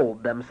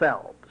unfold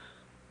themselves.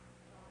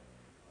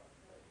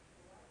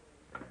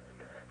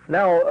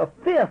 Now, a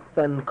fifth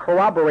and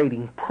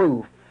corroborating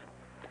proof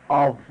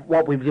of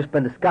what we've just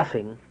been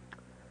discussing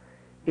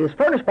is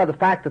furnished by the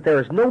fact that there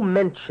is no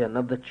mention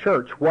of the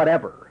church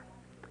whatever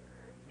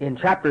in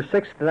chapter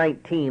 6 to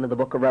 19 of the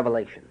book of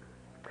Revelation,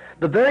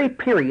 the very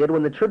period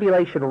when the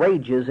tribulation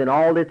rages in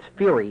all its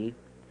fury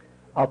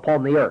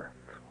upon the earth.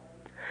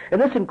 And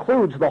this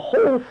includes the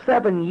whole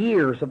 7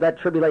 years of that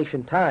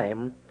tribulation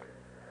time,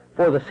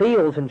 for the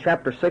seals in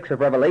chapter 6 of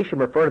Revelation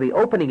refer to the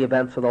opening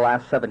events of the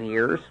last 7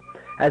 years,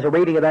 as a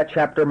reading of that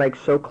chapter makes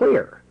so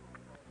clear.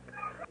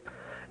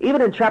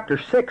 Even in chapter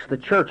 6, the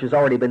church has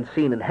already been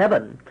seen in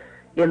heaven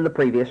in the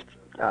previous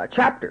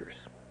chapters.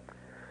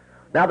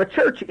 Now, the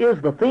church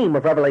is the theme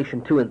of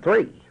Revelation 2 and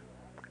 3.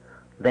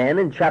 Then,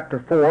 in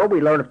chapter 4,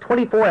 we learn of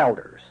 24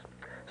 elders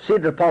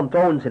seated upon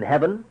thrones in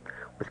heaven,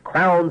 with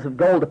crowns of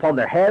gold upon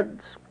their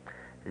heads.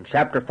 In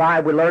chapter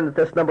 5, we learn that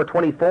this number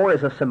 24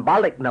 is a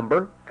symbolic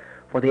number,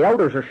 for the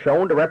elders are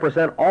shown to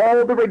represent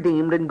all the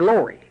redeemed in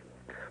glory.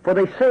 For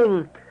they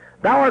sing,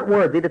 "Thou art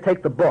worthy to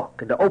take the book,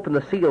 and to open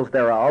the seals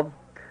thereof,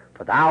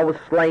 for thou wast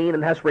slain,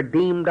 and hast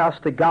redeemed us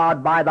to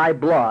God by thy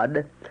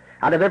blood,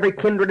 out of every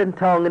kindred and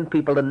tongue and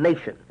people and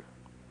nation."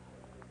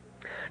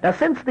 Now,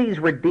 since these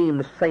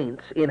redeemed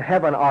saints in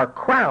heaven are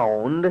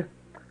crowned,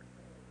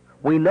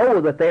 we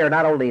know that they are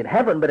not only in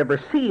heaven, but have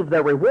received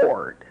their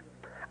reward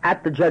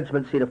at the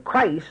judgment seat of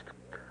Christ,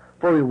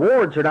 for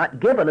rewards are not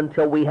given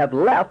until we have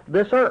left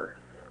this earth.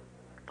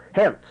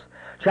 Hence,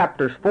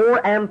 chapters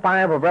 4 and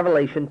 5 of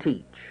Revelation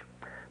teach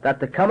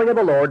that the coming of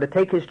the Lord to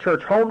take his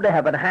church home to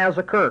heaven has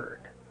occurred.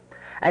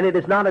 And it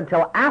is not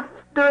until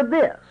after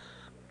this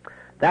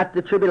that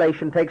the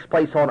tribulation takes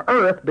place on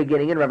earth,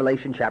 beginning in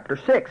Revelation chapter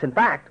 6. In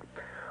fact,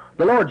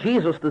 the Lord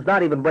Jesus does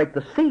not even break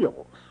the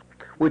seals,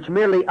 which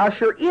merely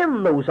usher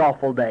in those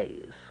awful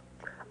days,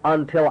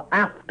 until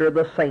after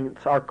the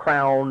saints are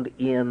crowned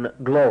in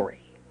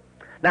glory.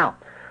 Now,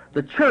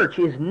 the church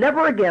is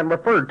never again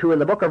referred to in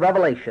the book of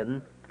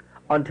Revelation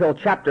until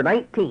chapter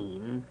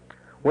 19,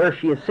 where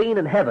she is seen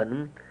in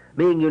heaven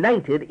being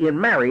united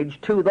in marriage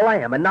to the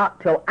Lamb, and not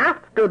till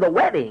after the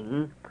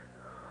wedding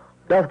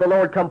does the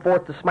Lord come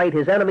forth to smite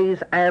his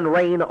enemies and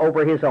reign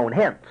over his own.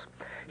 Hence,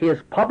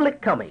 his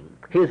public coming,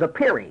 his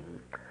appearing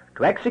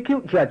to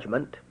execute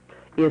judgment,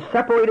 is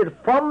separated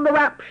from the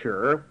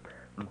rapture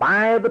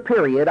by the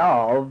period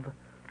of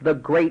the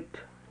Great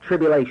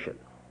Tribulation.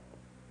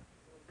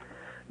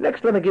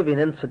 Next, let me give you an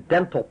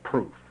incidental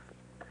proof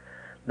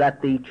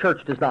that the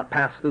church does not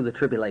pass through the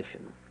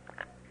tribulation.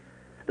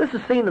 This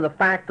is seen in the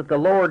fact that the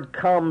Lord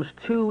comes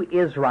to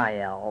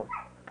Israel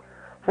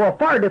for a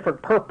far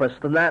different purpose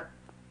than that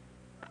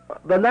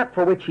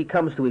for which he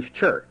comes to his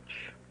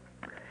church.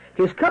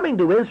 His coming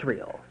to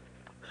Israel,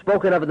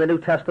 spoken of in the New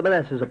Testament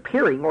as his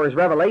appearing or his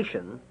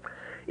revelation,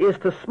 is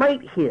to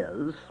smite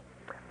his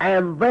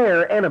and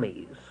their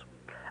enemies,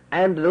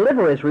 and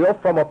deliver Israel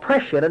from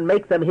oppression and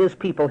make them his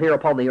people here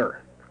upon the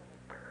earth.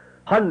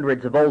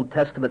 Hundreds of Old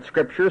Testament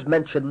scriptures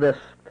mention this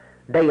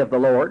day of the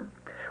Lord,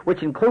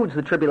 which includes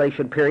the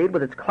tribulation period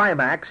with its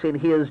climax in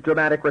his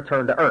dramatic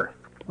return to earth.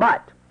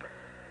 But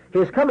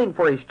his coming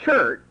for his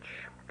church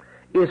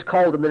is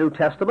called in the New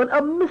Testament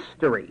a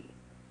mystery.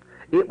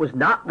 It was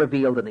not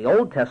revealed in the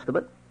Old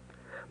Testament.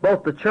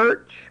 Both the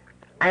church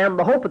and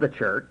the hope of the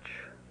church,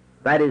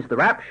 that is the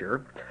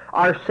rapture,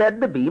 are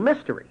said to be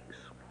mysteries,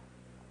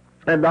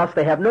 and thus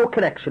they have no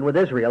connection with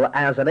Israel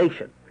as a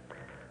nation.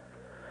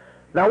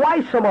 Now,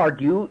 why, some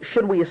argue,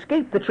 should we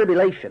escape the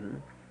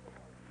tribulation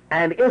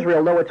and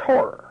Israel know its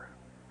horror?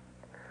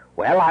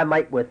 Well, I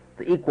might with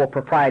equal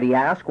propriety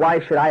ask, why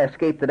should I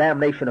escape the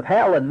damnation of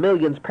hell and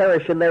millions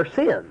perish in their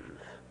sins?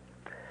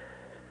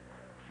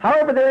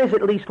 However, there is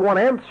at least one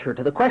answer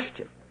to the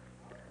question.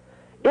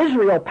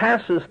 Israel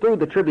passes through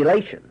the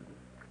tribulation,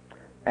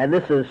 and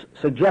this is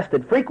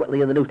suggested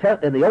frequently in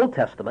the Old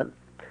Testament,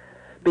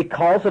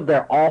 because of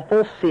their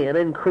awful sin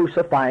in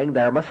crucifying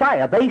their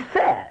Messiah. They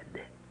said,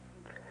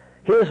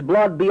 "His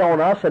blood be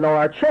on us and on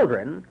our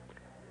children.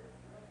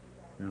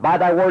 By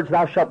thy words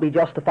thou shalt be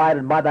justified,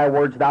 and by thy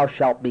words thou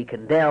shalt be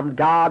condemned."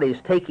 God is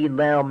taking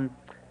them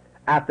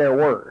at their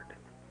word.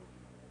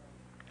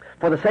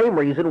 For the same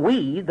reason,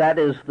 we, that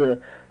is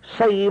the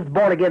saved,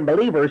 born-again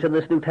believers in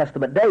this New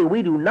Testament day,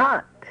 we do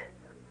not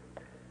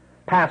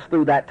pass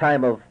through that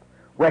time of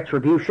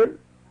retribution,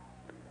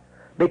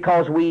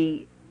 because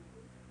we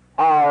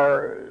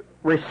are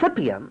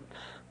recipients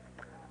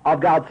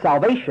of God's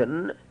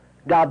salvation,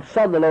 God's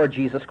Son, the Lord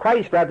Jesus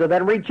Christ, rather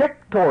than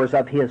rejectors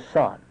of his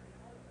Son.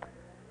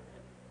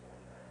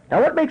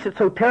 Now, what makes it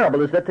so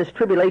terrible is that this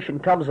tribulation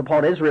comes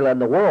upon Israel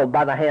and the world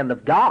by the hand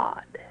of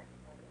God.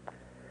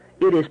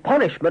 It is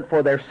punishment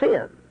for their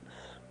sins.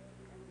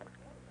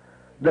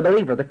 The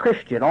believer, the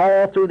Christian,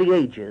 all through the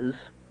ages,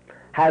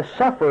 has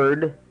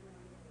suffered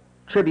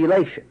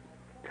tribulation.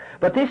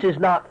 But this is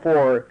not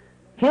for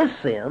his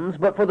sins,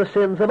 but for the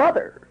sins of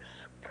others.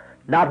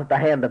 Not at the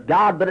hand of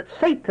God, but at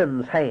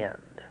Satan's hand.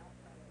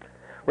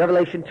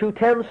 Revelation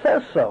 2:10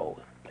 says so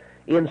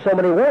in so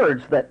many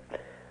words that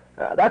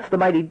that's the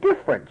mighty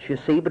difference, you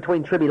see,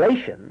 between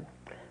tribulation,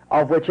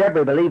 of which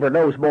every believer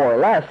knows more or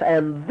less,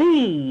 and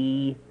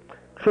the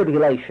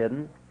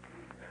tribulation,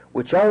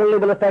 which only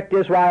will affect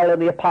Israel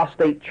and the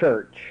apostate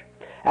church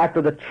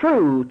after the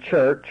true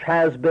church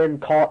has been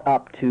caught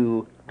up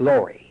to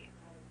glory.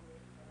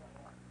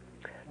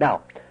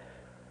 Now,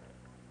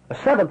 a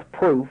seventh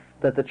proof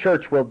that the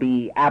church will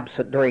be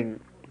absent during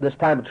this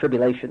time of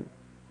tribulation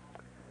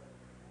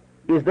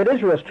is that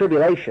Israel's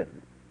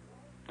tribulation,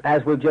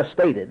 as we've just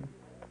stated,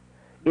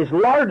 is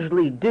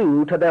largely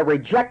due to their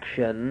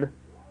rejection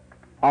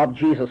of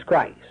Jesus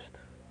Christ.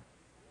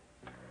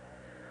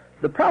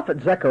 The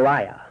prophet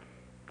Zechariah,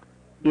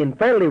 in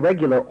fairly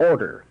regular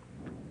order,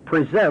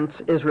 presents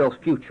Israel's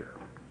future.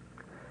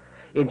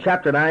 In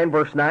chapter 9,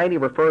 verse 9, he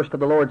refers to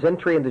the Lord's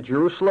entry into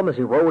Jerusalem as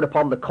he rode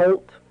upon the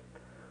colt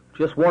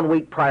just 1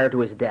 week prior to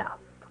his death.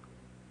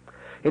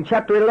 In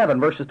chapter 11,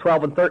 verses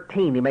 12 and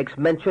 13, he makes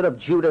mention of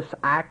Judas'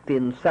 act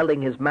in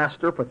selling his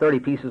master for 30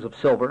 pieces of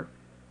silver.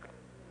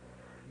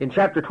 In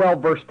chapter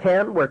 12, verse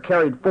 10, we're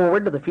carried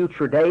forward to the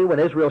future day when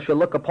Israel shall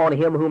look upon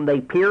him whom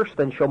they pierced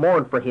and shall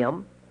mourn for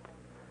him.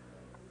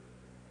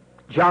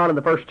 John, in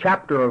the first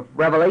chapter of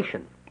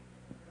Revelation,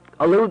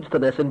 alludes to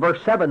this in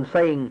verse 7,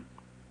 saying,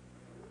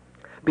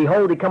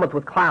 Behold, he cometh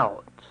with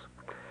clouds,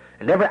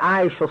 and every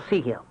eye shall see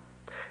him,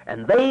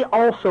 and they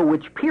also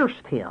which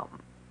pierced him,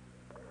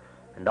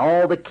 and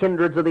all the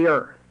kindreds of the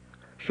earth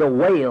shall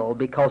wail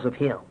because of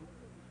him.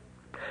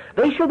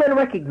 They shall then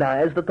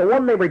recognize that the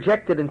one they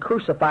rejected and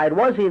crucified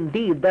was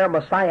indeed their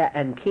Messiah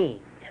and King.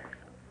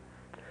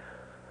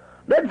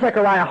 Then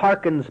Zechariah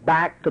hearkens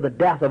back to the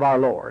death of our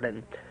Lord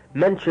and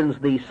mentions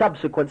the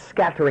subsequent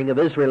scattering of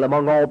Israel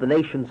among all the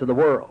nations of the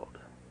world.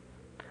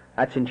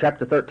 That's in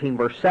chapter 13,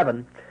 verse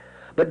 7.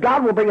 But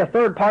God will bring a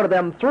third part of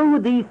them through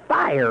the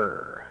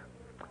fire.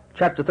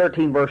 Chapter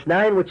 13, verse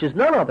 9, which is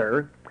none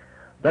other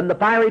than the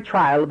fiery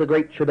trial of the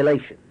great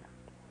tribulation.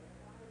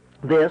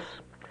 This,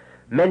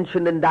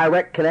 mentioned in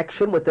direct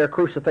connection with their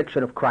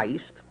crucifixion of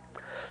Christ,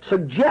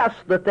 suggests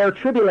that their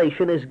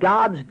tribulation is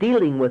God's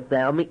dealing with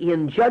them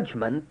in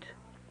judgment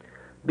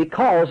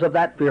because of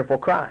that fearful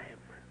crime.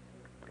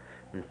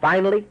 And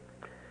finally,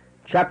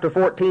 chapter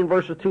 14,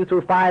 verses 2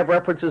 through 5,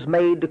 reference is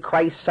made to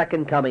Christ's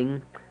second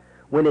coming,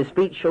 when his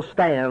feet shall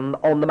stand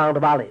on the Mount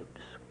of Olives.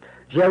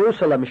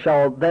 Jerusalem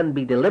shall then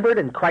be delivered,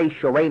 and Christ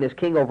shall reign as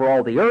king over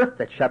all the earth.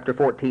 That's chapter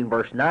 14,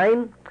 verse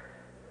 9.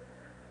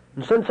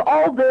 And since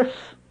all this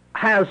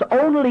has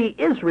only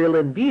Israel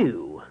in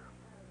view,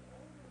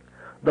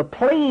 the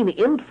plain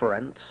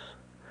inference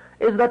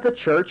is that the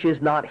church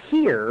is not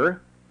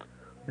here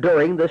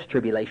during this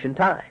tribulation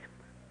time.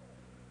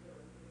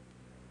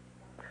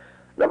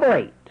 Number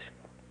 8.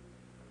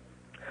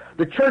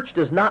 The church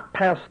does not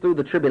pass through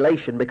the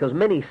tribulation because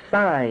many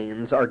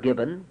signs are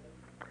given,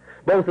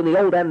 both in the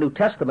Old and New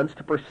Testaments,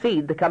 to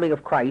precede the coming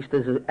of Christ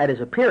at his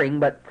appearing,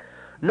 but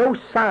no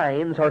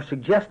signs are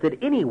suggested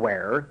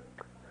anywhere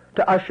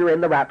to usher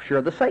in the rapture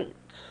of the saints.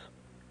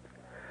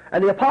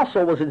 And the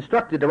apostle was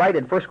instructed to write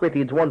in 1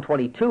 Corinthians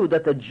 1:22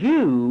 that the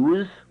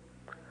Jews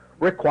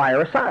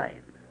require a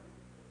sign.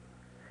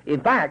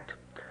 In fact,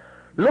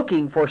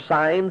 looking for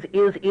signs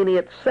is in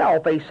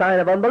itself a sign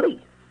of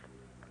unbelief.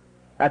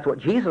 That's what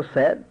Jesus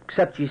said,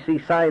 except you see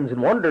signs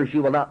and wonders,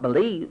 you will not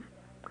believe.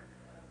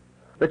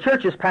 The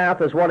church's path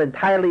is one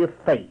entirely of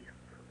faith,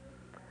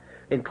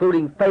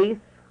 including faith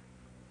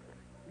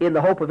in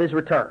the hope of his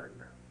return.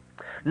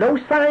 No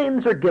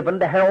signs are given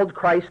to herald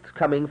Christ's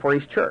coming for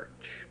his church.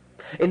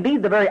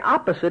 Indeed, the very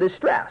opposite is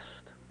stressed.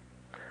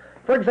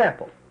 For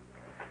example,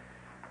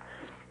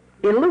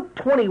 in Luke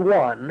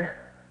 21,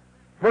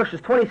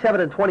 verses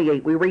 27 and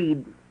 28, we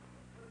read,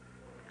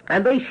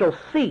 And they shall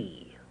see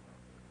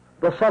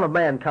the Son of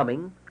Man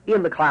coming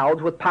in the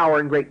clouds with power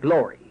and great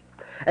glory.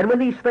 And when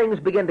these things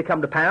begin to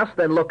come to pass,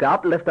 then look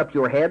up, lift up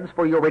your heads,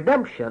 for your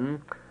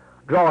redemption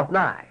draweth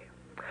nigh.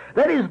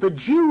 That is, the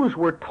Jews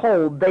were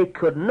told they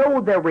could know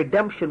their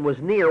redemption was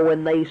near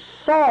when they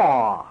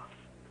saw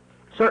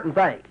certain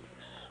things.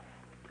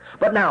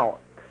 But now,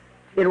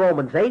 in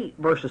Romans 8,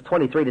 verses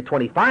 23 to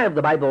 25,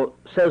 the Bible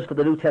says to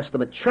the New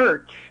Testament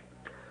church,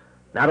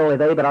 Not only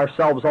they, but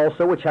ourselves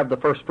also, which have the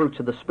first fruits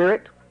of the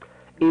Spirit,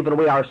 even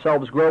we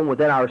ourselves groan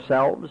within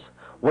ourselves,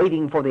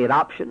 waiting for the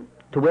adoption,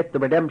 to wit, the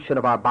redemption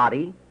of our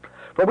body.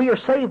 For we are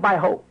saved by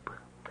hope.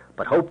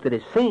 But hope that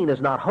is seen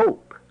is not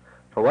hope.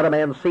 For what a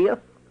man seeth,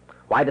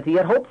 why doth he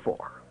yet hope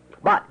for?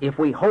 But if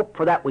we hope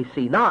for that we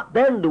see not,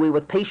 then do we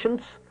with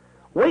patience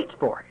wait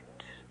for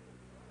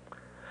it.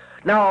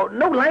 Now,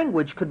 no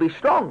language could be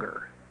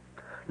stronger.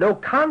 No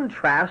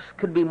contrast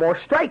could be more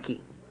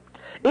striking.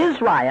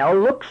 Israel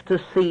looks to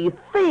see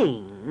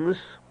things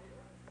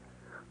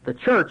The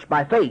church,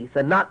 by faith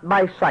and not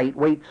by sight,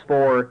 waits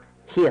for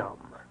Him.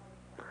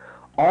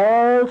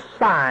 All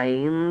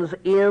signs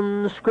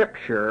in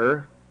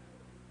Scripture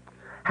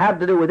have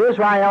to do with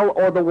Israel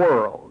or the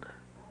world.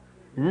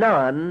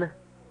 None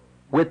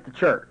with the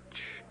church.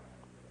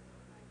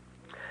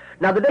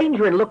 Now, the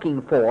danger in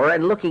looking for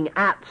and looking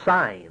at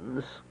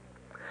signs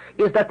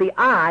is that the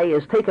eye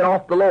is taken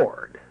off the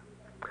Lord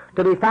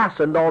to be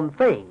fastened on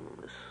things.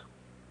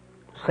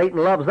 Satan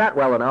loves that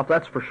well enough,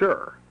 that's for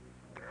sure.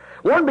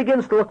 One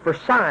begins to look for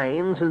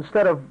signs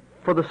instead of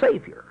for the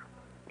Savior.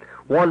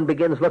 One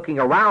begins looking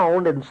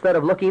around instead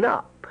of looking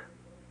up.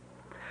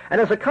 And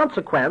as a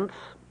consequence,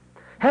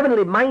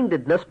 heavenly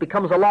mindedness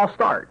becomes a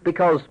lost art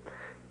because,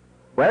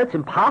 well, it's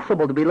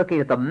impossible to be looking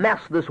at the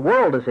mess this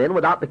world is in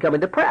without becoming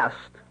depressed.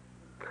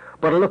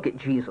 But to look at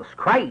Jesus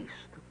Christ,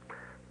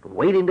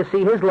 waiting to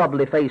see His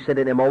lovely face at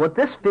any moment,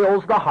 this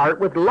fills the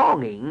heart with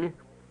longing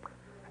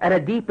and a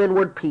deep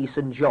inward peace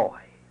and joy.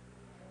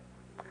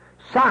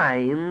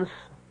 Signs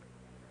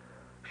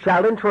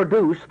shall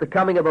introduce the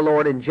coming of the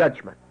Lord in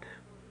judgment.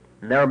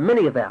 And there are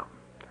many of them.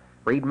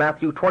 Read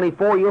Matthew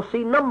 24, you'll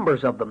see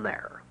numbers of them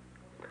there.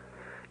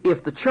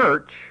 If the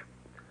church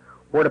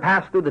were to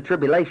pass through the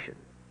tribulation,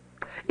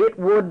 it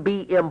would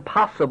be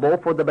impossible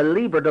for the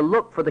believer to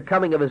look for the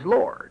coming of his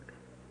Lord.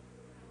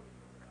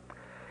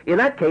 In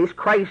that case,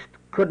 Christ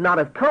could not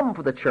have come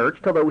for the church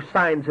till those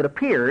signs had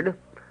appeared,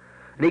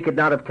 and He could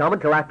not have come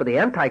until after the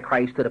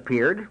Antichrist had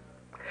appeared.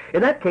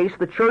 In that case,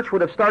 the church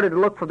would have started to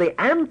look for the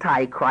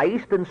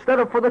Antichrist instead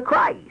of for the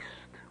Christ,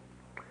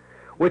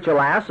 which,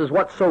 alas, is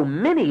what so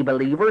many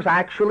believers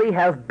actually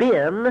have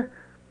been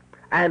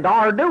and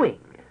are doing.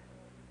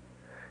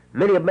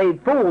 Many have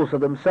made fools of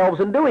themselves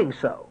in doing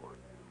so.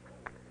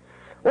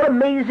 What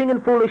amazing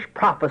and foolish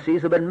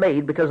prophecies have been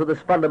made because of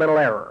this fundamental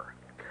error.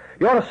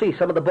 You ought to see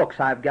some of the books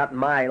I've got in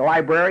my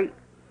library.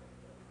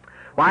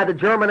 Why, the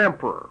German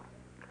emperor,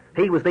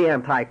 he was the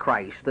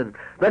Antichrist, and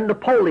then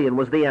Napoleon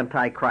was the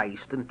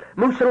Antichrist, and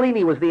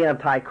Mussolini was the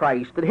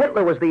Antichrist, and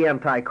Hitler was the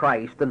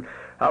Antichrist, and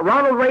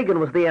Ronald Reagan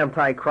was the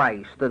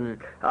Antichrist,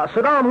 and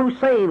Saddam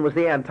Hussein was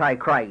the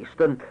Antichrist,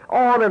 and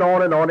on and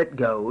on and on it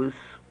goes.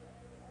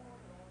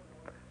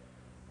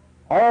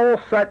 All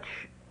such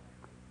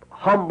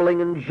humbling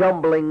and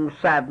jumbling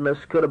sadness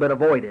could have been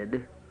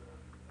avoided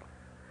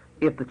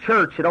if the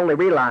church had only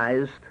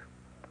realized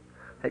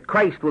that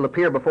Christ will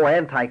appear before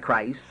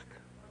Antichrist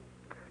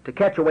to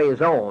catch away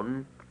his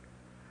own,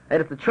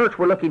 and if the church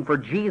were looking for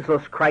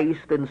Jesus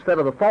Christ instead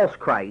of the false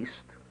Christ,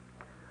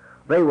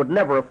 they would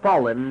never have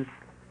fallen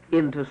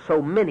into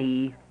so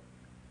many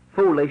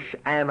foolish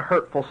and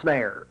hurtful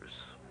snares.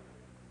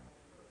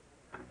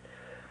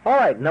 All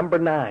right, number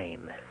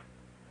 9.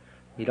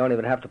 You don't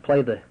even have to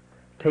play the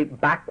tape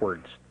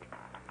backwards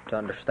to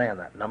understand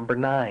that. Number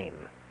 9.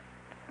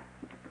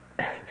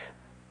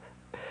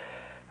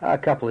 A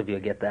couple of you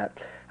get that.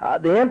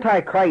 The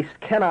Antichrist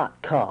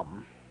cannot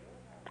come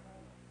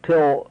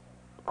till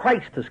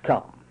Christ has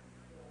come,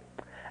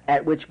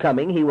 at which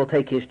coming He will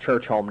take His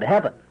church home to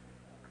heaven.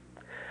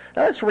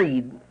 Now let's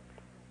read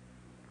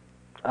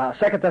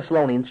 2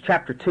 Thessalonians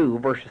chapter 2,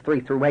 verses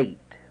 3 through 8,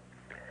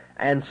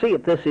 and see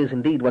if this is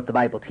indeed what the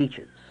Bible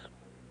teaches.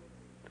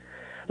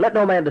 Let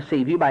no man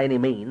deceive you by any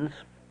means,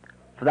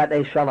 for that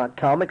day shall not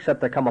come,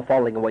 except there come a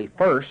falling away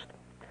first,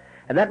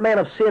 and that man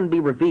of sin be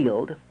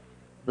revealed,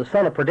 the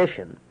son of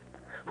perdition,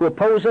 who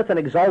opposeth and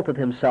exalteth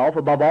himself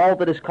above all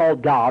that is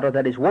called God or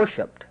that is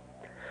worshipped,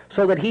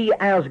 so that he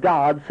as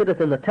God sitteth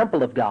in the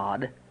temple of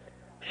God,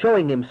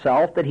 showing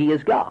himself that he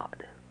is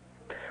God.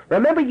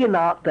 Remember ye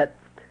not that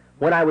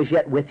when I was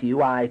yet with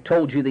you I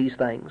told you these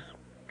things?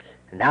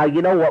 And now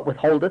ye know what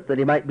withholdeth, that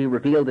he might be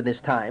revealed in his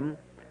time.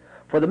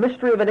 For the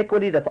mystery of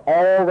iniquity doth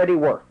already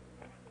work.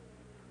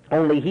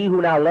 Only he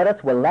who now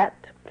letteth will let,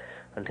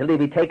 until he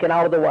be taken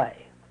out of the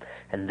way.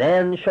 And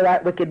then shall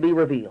that wicked be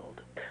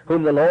revealed,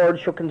 whom the Lord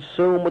shall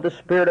consume with the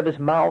spirit of his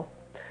mouth,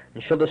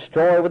 and shall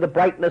destroy with the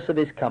brightness of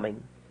his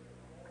coming.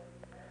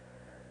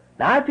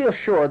 Now I feel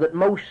sure that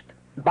most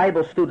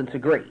Bible students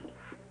agree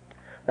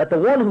that the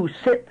one who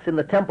sits in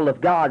the temple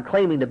of God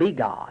claiming to be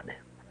God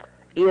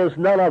is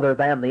none other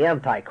than the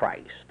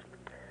Antichrist.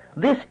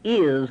 This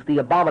is the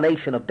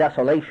abomination of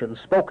desolation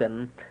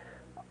spoken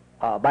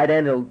by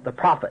Daniel the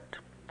prophet.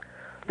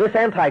 This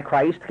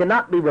Antichrist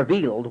cannot be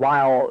revealed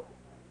while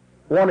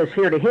one is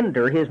here to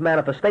hinder his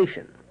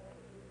manifestation.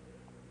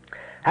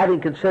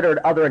 Having considered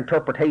other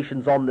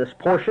interpretations on this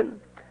portion,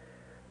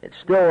 it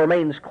still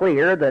remains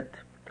clear that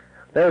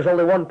there is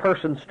only one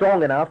person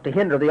strong enough to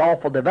hinder the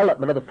awful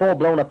development of the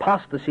full-blown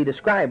apostasy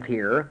described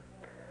here.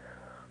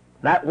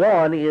 That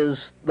one is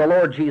the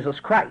Lord Jesus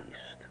Christ,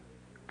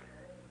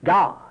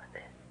 God,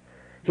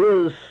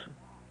 His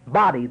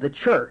body, the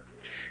church,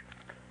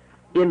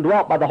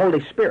 indwelt by the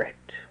Holy Spirit,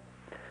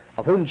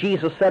 of whom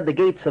Jesus said the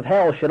gates of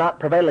hell shall not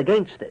prevail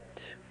against it.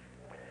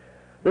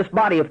 This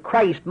body of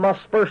Christ must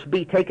first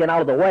be taken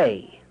out of the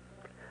way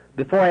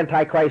before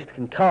Antichrist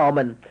can come,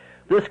 and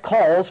this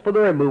calls for the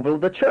removal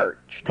of the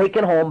church,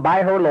 taken home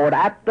by her Lord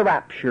at the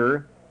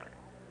rapture.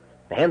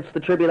 Hence the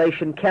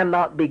tribulation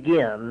cannot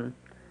begin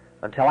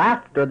until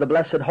after the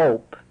blessed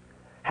hope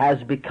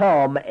has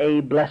become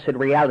a blessed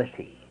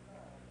reality.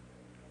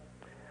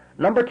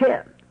 Number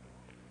 10.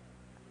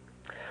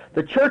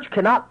 The church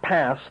cannot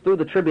pass through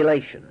the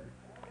tribulation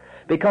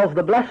because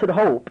the blessed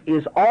hope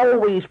is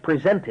always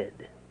presented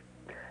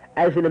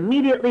as an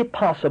immediately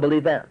possible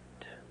event.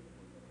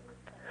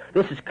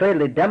 This is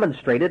clearly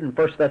demonstrated in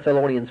 1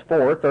 Thessalonians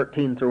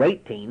 4:13 through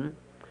 18.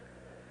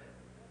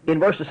 In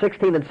verses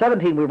 16 and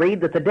 17 we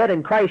read that the dead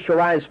in Christ shall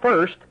rise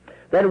first,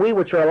 then we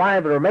which are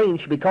alive and remain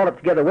shall be caught up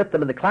together with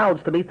them in the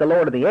clouds to meet the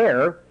Lord in the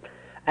air,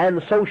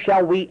 and so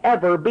shall we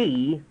ever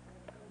be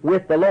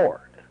with the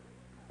Lord.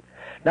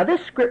 Now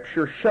this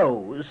scripture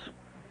shows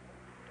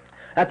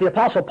that the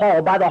Apostle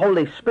Paul, by the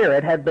Holy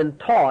Spirit, had been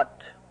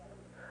taught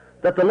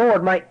that the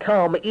Lord might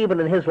come even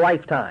in his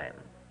lifetime.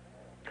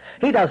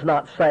 He does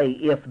not say,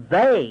 if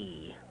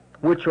they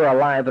which are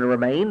alive and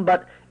remain,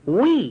 but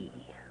we.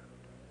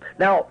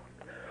 Now,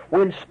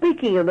 when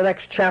speaking in the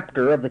next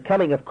chapter of the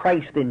coming of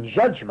Christ in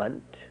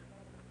judgment,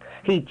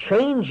 he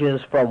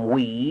changes from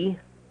we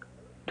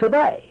to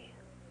they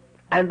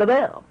and to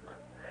them.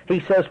 He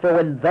says, for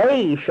when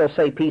they shall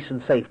say peace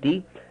and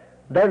safety,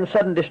 then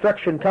sudden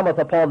destruction cometh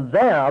upon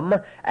them,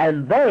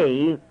 and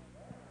they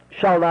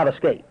shall not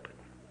escape.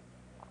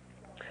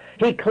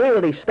 He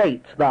clearly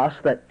states thus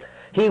that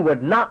he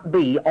would not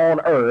be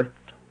on earth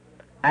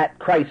at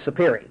Christ's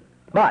appearing,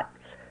 but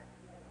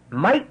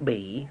might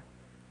be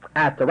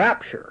at the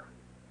rapture.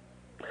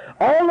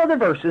 All other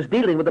verses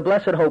dealing with the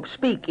blessed hope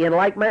speak in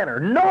like manner.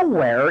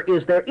 Nowhere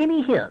is there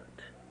any hint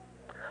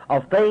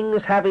of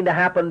things having to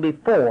happen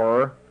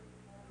before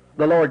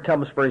the Lord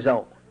comes for his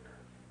own.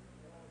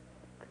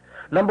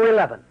 Number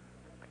 11.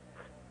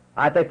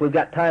 I think we've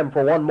got time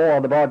for one more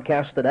on the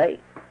broadcast today.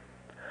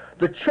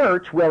 The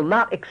church will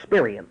not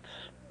experience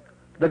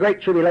the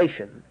Great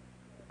Tribulation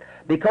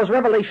because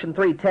Revelation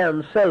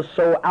 3:10 says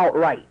so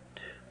outright.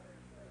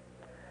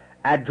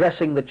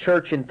 Addressing the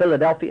church in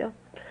Philadelphia,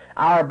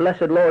 our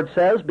blessed Lord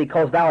says,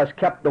 because thou hast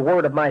kept the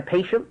word of my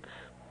patience,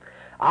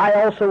 I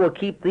also will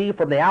keep thee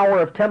from the hour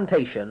of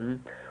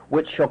temptation,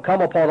 which shall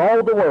come upon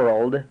all the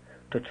world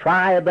to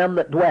try them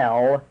that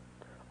dwell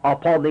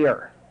upon the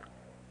earth.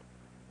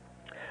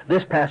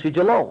 This passage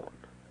alone,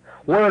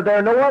 were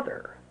there no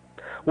other,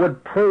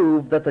 would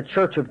prove that the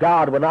church of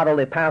God will not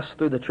only pass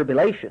through the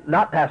tribulation,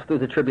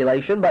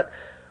 but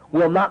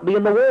will not be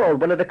in the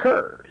world when it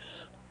occurs.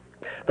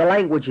 The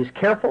language is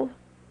careful,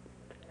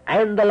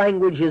 and the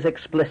language is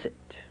explicit.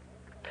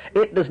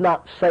 It does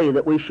not say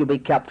that we should be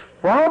kept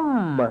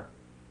from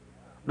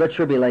the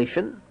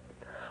tribulation,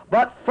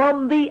 but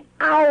from the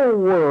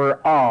hour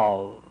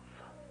of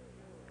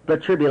the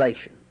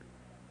tribulation.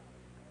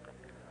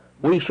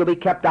 We shall be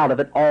kept out of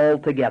it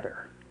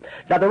altogether.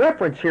 Now the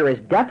reference here is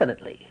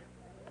definitely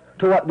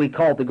to what we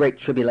call the Great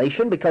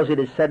Tribulation, because it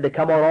is said to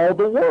come on all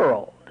the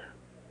world.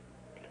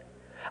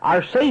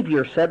 Our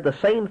Savior said the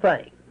same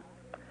thing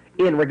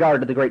in regard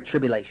to the Great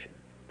Tribulation.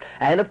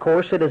 And of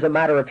course it is a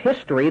matter of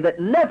history that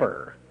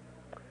never,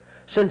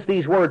 since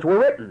these words were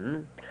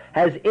written,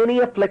 has any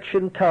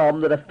affliction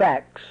come that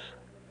affects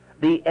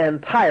the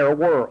entire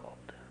world.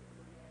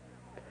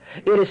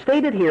 It is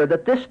stated here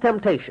that this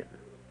temptation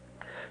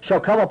shall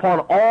come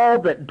upon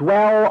all that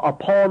dwell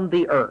upon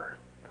the earth.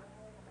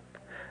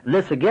 And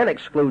this again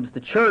excludes the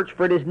church,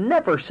 for it is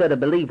never said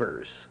of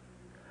believers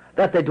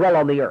that they dwell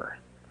on the earth.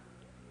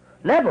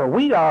 Never.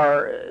 We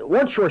are,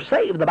 once you're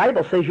saved, the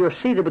Bible says you're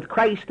seated with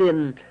Christ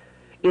in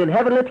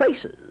heavenly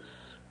places.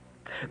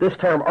 This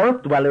term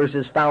earth dwellers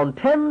is found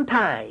 10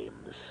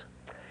 times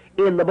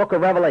in the book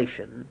of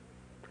Revelation,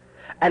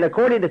 and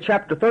according to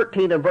chapter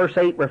 13 and verse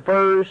 8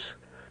 refers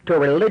to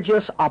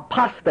religious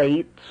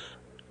apostates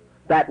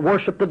that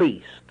worship the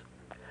beast,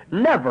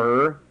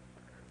 never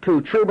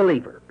to true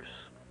believers.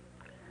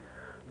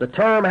 The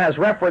term has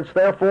reference,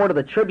 therefore, to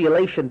the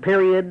tribulation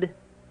period,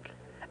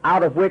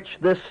 out of which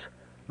this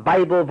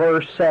Bible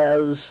verse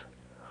says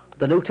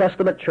the New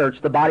Testament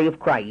church, the body of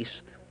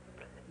Christ,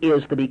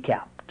 is to be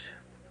kept.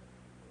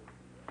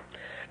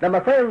 Now, my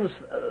friends,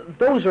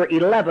 those are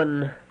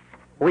 11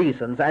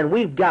 reasons, and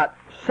we've got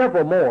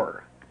several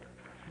more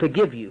to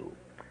give you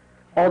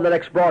on the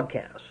next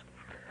broadcast.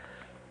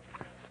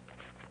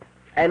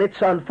 And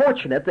it's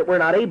unfortunate that we're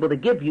not able to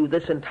give you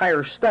this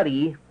entire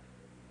study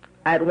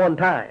at one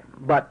time,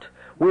 but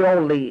we're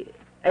only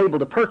able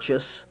to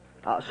purchase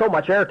so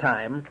much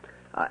airtime,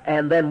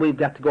 and then we've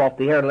got to go off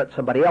the air and let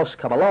somebody else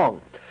come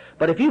along.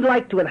 But if you'd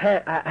like to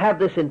have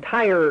this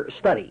entire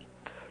study,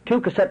 2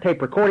 cassette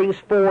tape recordings,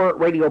 4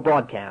 radio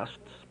broadcasts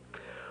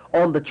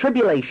on the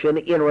tribulation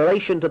in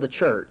relation to the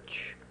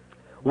church,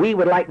 we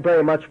would like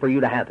very much for you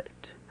to have it.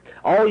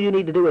 All you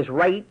need to do is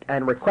write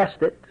and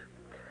request it.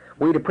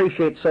 We'd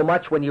appreciate so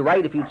much when you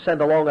write if you'd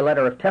send along a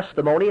letter of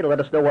testimony and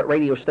let us know what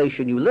radio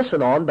station you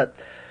listen on. But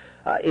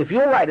if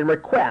you'll write and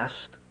request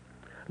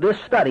this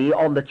study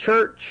on the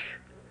church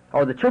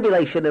or the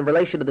tribulation in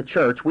relation to the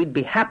church, we'd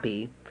be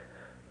happy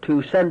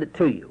to send it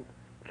to you.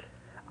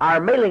 Our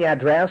mailing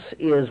address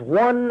is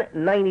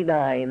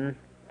 199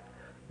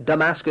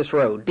 Damascus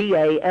Road,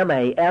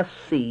 Damascus,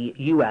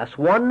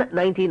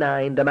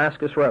 199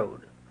 Damascus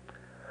Road.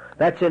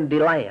 That's in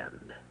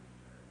DeLand,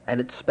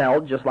 and it's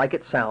spelled just like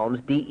it sounds,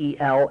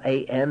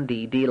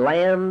 D-E-L-A-N-D,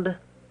 DeLand,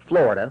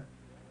 Florida.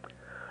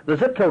 The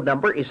zip code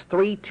number is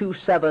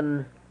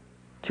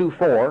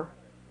 32724,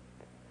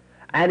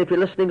 and if you're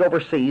listening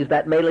overseas,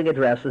 that mailing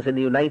address is in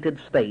the United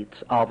States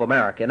of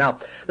America. Now,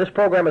 this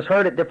program is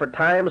heard at different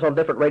times on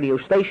different radio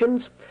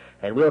stations,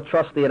 and we'll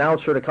trust the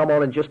announcer to come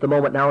on in just a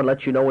moment now and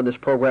let you know when this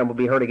program will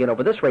be heard again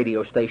over this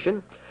radio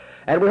station.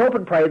 And we hope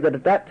and pray that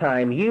at that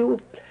time you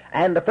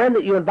and the friend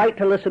that you invite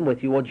to listen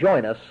with you will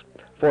join us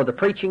for the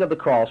Preaching of the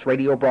Cross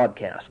radio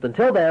broadcast.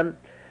 Until then,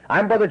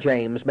 I'm Brother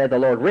James. May the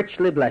Lord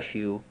richly bless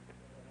you,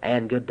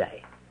 and good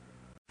day.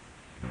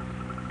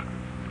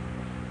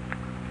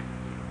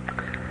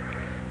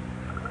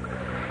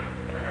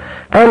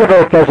 And a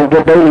very pleasant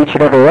good day to each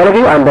and every one of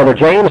you. I'm Brother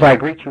James. I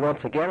greet you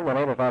once again in the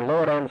name of our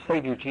Lord and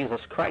Savior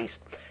Jesus Christ,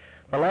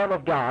 the Lamb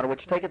of God,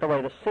 which taketh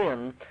away the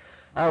sin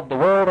of the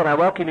world. And I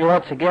welcome you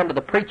once again to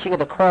the Preaching of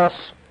the Cross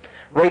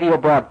radio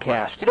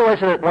broadcast. You know,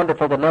 isn't it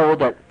wonderful to know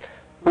that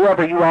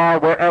whoever you are,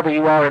 wherever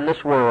you are in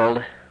this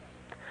world,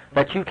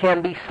 that you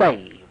can be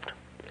saved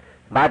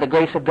by the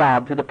grace of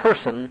God through the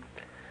person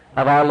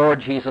of our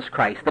Lord Jesus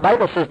Christ. The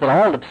Bible says that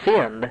all have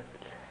sinned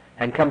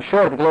and come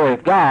short of the glory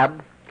of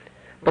God,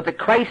 but that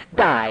Christ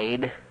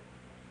died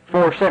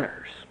for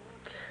sinners.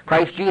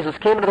 Christ Jesus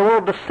came into the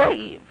world to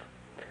save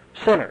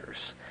sinners.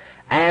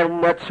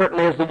 And that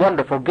certainly is the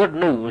wonderful good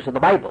news of the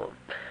Bible,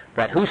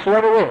 that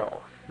whosoever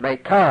will may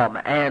come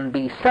and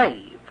be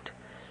saved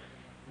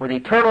with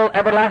eternal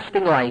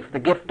everlasting life, the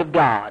gift of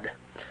God,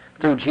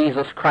 through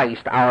Jesus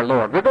Christ our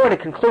Lord. We're going to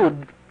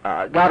conclude,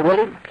 God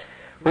willing,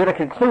 we're going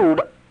to conclude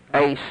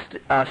a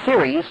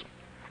series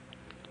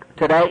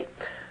today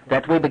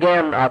that we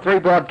began 3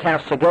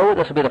 broadcasts ago.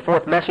 This will be the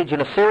 4th message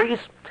in a series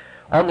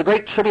on the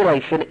Great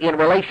Tribulation in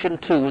relation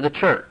to the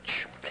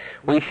church.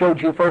 We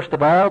showed you, first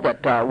of all,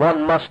 that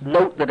one must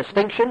note the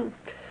distinction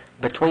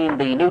between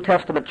the New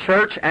Testament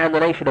church and the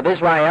nation of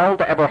Israel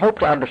to ever hope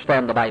to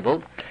understand the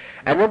Bible.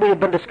 And then we have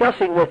been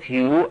discussing with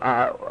you,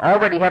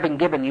 already having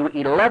given you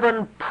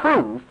 11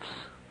 proofs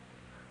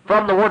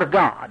from the Word of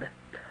God,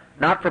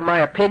 not from my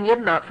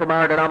opinion, not from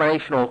our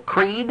denominational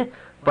creed,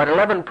 but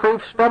 11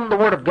 proofs from the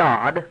Word of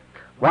God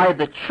why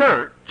the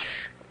church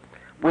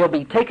will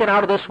be taken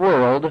out of this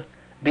world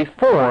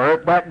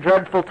before that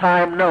dreadful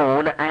time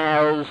known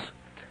as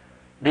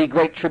the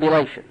Great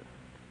Tribulation.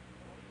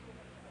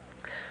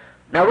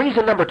 Now,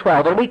 reason number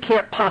 12, and we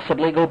can't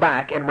possibly go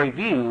back and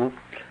review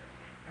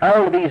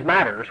all of these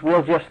matters.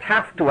 We'll just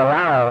have to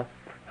allow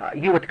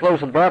you at the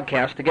close of the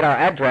broadcast to get our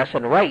address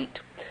and rate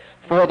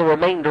for the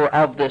remainder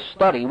of this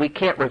study. We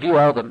can't review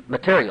all the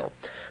material.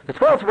 The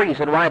 12th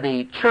reason why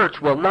the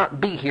church will not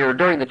be here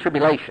during the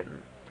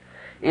tribulation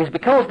is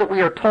because that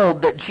we are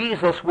told that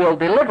Jesus will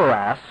deliver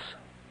us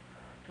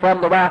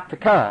from the wrath to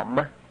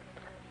come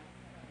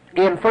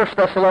in 1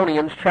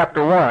 Thessalonians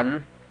chapter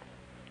 1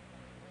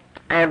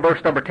 and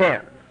verse number 10.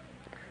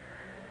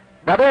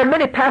 Now, there are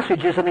many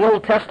passages in the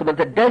Old Testament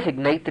that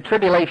designate the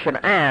tribulation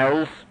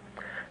as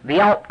the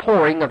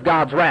outpouring of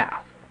God's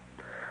wrath.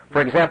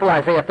 For example,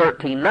 Isaiah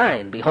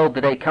 13:9, Behold,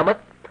 the day cometh,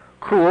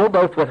 cruel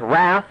both with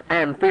wrath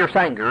and fierce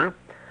anger,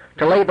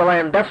 to lay the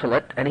land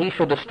desolate, and he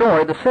shall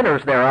destroy the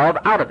sinners thereof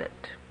out of it.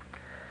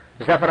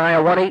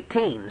 Zephaniah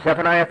 1:18,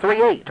 Zephaniah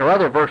 3:8 are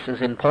other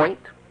verses in point.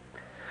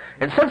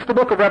 And since the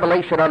book of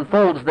Revelation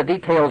unfolds the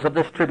details of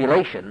this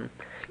tribulation,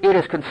 it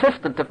is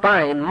consistent to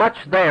find much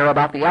there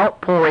about the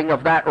outpouring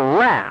of that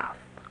wrath,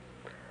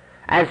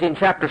 as in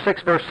chapter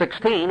 6, verse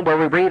 16, where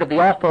we read of the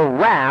awful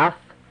wrath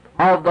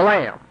of the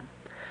Lamb.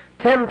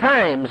 10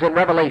 times in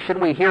Revelation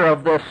we hear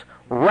of this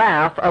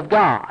wrath of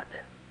God.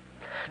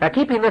 Now,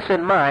 keeping this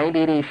in mind,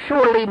 it is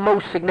surely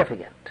most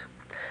significant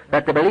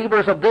that the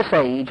believers of this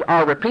age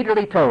are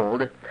repeatedly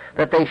told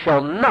that they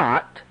shall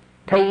not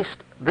taste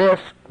this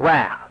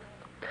wrath.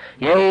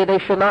 Yea, they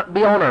shall not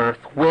be on earth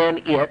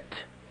when it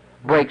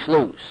breaks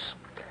loose.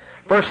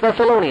 1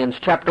 Thessalonians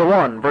chapter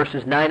 1,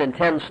 verses 9 and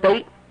 10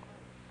 state,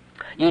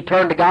 Ye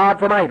turn to God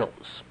from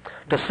idols,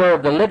 to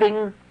serve the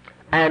living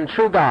and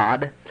true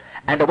God,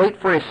 and to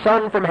wait for his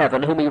Son from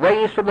heaven, whom he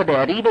raised from the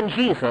dead, even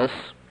Jesus,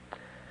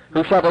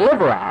 who shall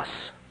deliver us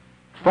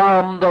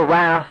from the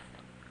wrath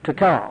to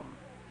come.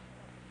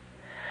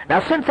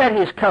 Now, since at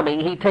his coming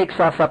he takes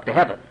us up to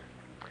heaven,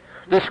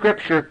 the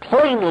Scripture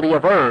plainly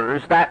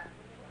avers that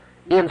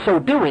in so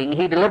doing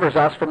he delivers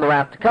us from the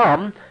wrath to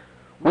come,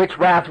 which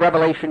wrath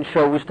Revelation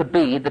shows to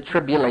be the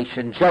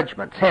tribulation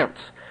judgments. Hence,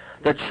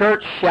 the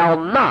church shall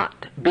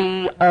not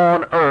be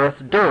on earth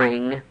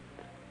during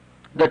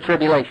the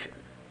tribulation.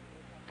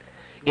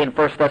 In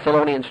 1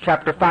 Thessalonians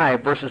chapter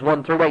 5, verses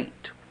 1 through 8,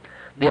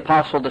 the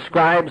apostle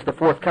describes the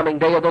forthcoming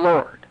day of the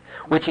Lord,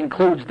 which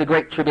includes the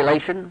great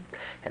tribulation,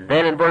 and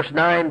then in verse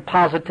 9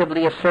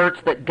 positively asserts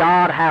that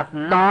God hath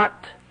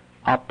not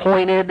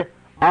appointed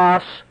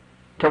us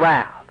to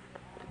wrath,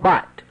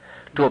 but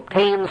to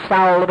obtain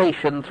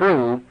salvation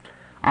through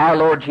our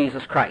Lord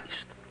Jesus Christ.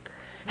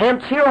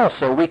 Hence, here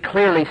also we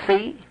clearly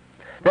see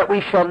that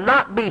we shall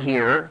not be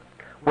here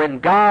when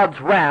God's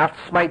wrath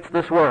smites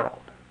this world.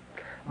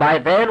 By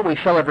then we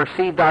shall have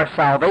received our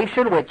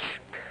salvation, which,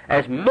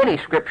 as many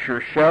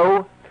scriptures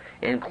show,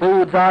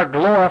 includes our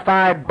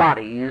glorified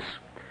bodies,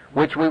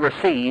 which we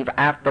receive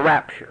at the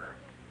rapture.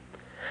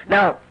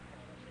 Now,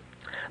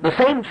 the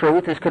same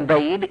truth is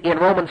conveyed in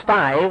Romans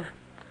 5,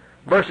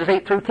 verses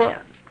 8 through 10.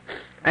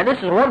 And this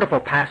is a wonderful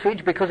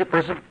passage because it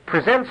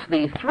presents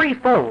the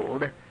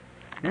threefold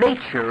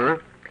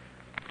nature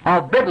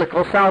of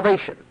biblical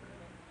salvation.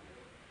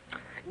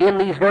 In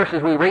these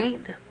verses we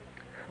read,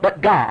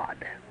 "But God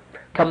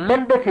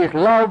commendeth his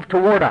love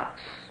toward us,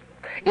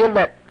 in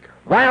that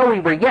while we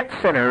were yet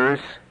sinners,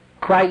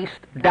 Christ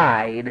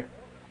died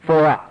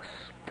for us.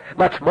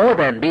 Much more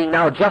then, being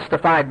now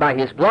justified by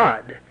his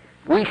blood,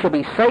 we shall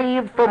be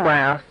saved from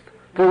wrath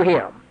through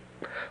him.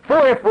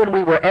 For if when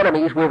we were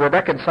enemies we were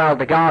reconciled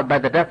to God by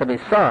the death of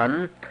his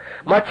Son,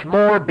 much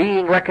more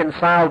being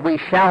reconciled we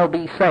shall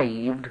be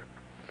saved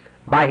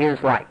by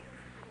his life."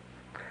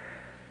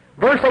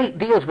 Verse 8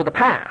 deals with the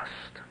past,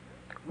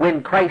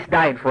 when Christ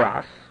died for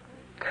us.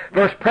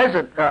 Verse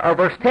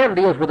 10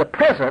 deals with the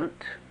present,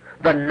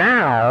 the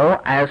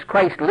now, as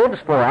Christ lives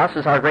for us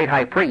as our great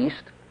high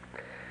priest.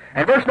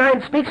 And verse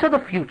 9 speaks of the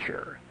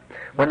future,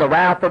 when the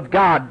wrath of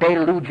God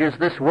deluges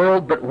this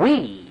world, but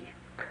we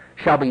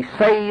shall be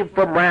saved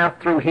from wrath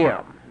through him,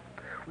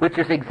 which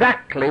is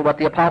exactly what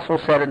the apostle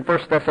said in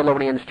 1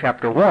 Thessalonians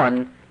chapter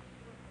 1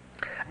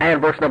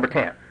 and verse number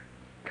 10.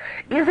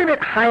 Isn't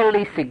it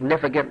highly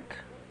significant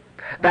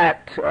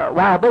that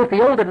while both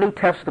the Old and New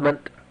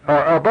Testament,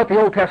 or both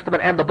the Old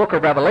Testament and the book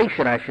of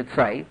Revelation, I should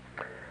say,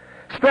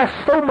 stress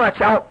so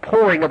much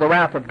outpouring of the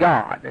wrath of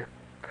God,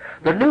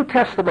 the New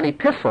Testament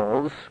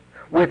epistles,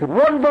 with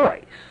one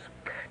voice,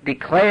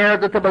 declare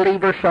that the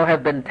believer shall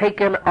have been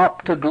taken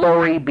up to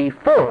glory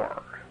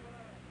before.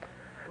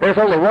 There's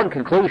only one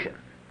conclusion.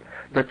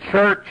 The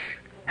church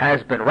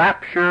has been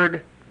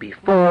raptured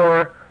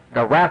before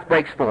the wrath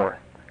breaks forth,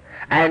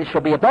 and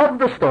shall be above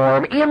the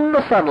storm in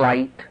the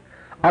sunlight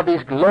of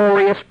his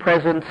glorious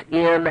presence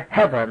in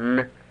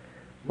heaven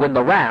when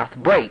the wrath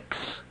breaks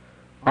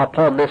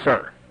upon this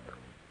earth.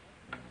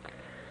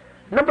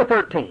 Number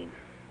 13,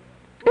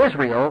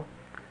 Israel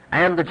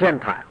and the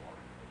Gentile.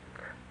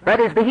 That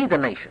is, the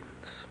heathen nations,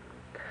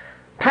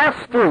 pass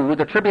through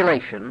the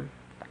tribulation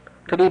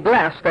to be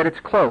blessed at its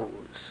close,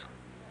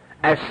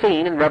 as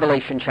seen in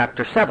Revelation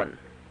chapter 7.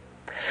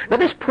 Now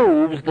this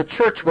proves the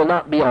church will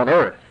not be on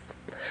earth,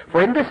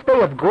 for in this day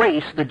of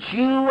grace the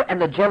Jew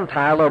and the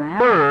Gentile are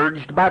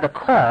merged by the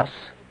cross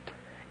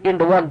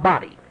into one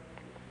body.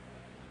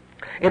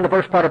 In the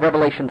first part of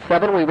Revelation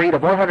 7 we read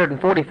of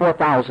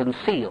 144,000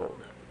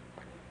 sealed,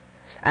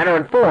 and are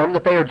informed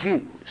that they are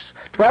Jews,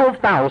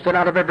 12,000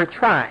 out of every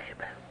tribe.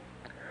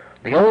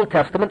 The Old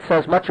Testament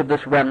says much of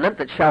this remnant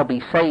that shall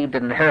be saved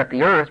and inherit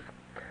the earth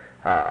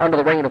under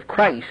the reign of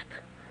Christ.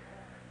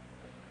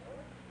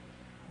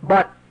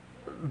 But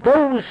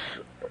those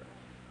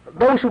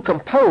who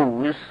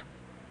compose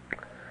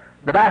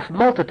the vast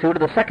multitude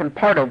of the second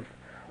part of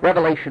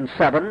Revelation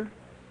 7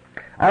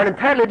 are an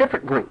entirely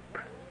different group.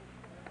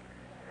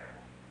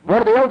 One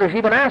of the elders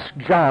even asked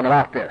John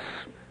about this.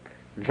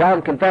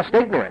 John confessed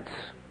ignorance.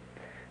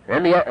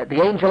 Then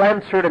the angel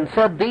answered and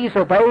said, "These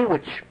are they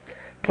which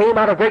came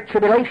out of great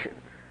tribulation,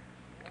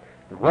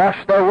 and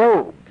washed their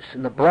robes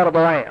in the blood of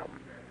the Lamb."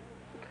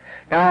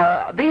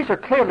 Now, these are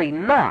clearly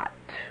not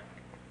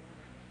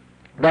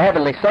the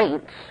heavenly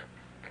saints,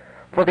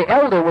 for the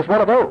elder was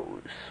one of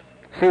those.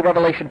 See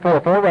Revelation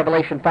 4:4,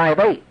 Revelation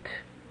 5:8.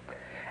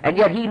 And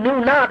yet he knew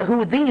not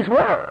who these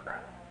were.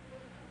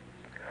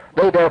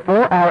 They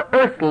therefore are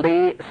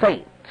earthly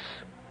saints,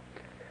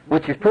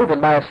 which is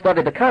proven by a study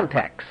of the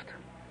context.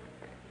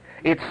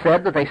 It's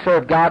said that they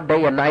serve God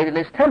day and night in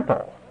his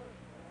temple.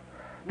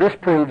 This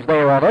proves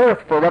they are on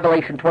earth, for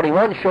Revelation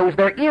 21 shows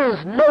there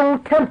is no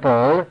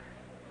temple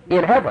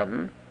in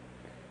heaven,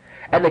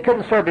 and they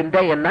couldn't serve him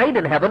day and night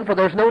in heaven, for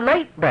there's no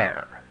night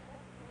there.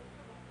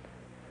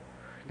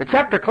 The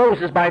chapter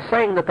closes by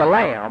saying that the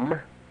Lamb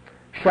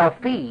shall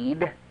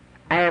feed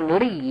and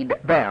lead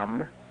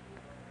them,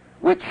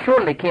 which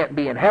surely can't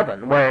be in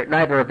heaven, where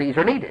neither of these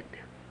are needed.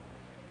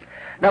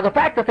 Now, the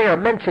fact that they are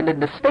mentioned in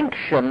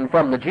distinction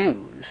from the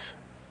Jews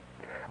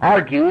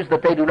argues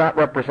that they do not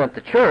represent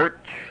the church,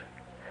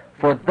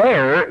 for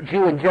there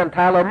Jew and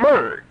Gentile are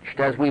merged,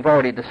 as we've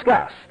already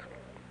discussed.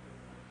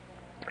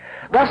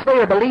 Thus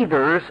they are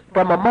believers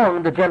from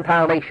among the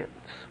Gentile nations,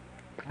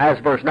 as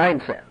verse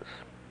 9 says.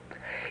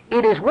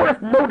 It is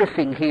worth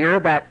noticing here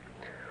that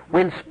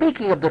when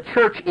speaking of the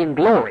church in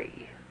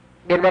glory,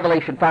 in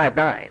Revelation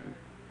 5:9,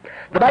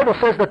 the Bible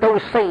says that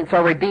those saints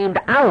are redeemed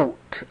out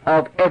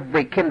of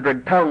every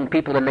kindred, tongue,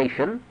 people, and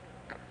nation,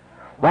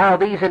 while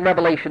these in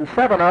Revelation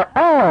 7 are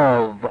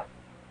of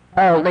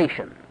all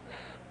nations.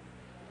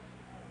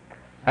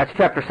 That's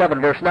chapter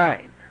 7, verse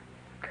 9.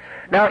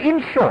 Now,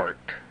 in short,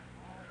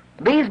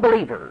 these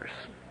believers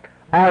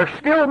are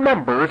still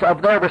members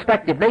of their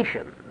respective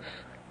nations,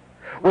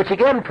 which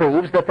again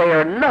proves that they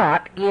are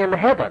not in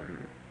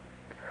heaven,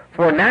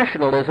 for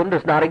nationalism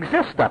does not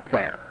exist up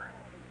there.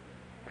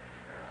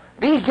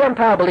 These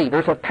Gentile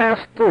believers have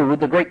passed through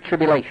the Great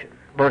Tribulation.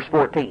 Verse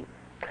 14.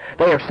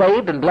 They are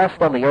saved and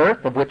blessed on the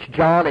earth, of which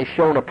John has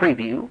shown a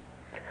preview.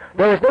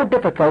 There is no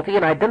difficulty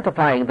in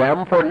identifying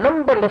them, for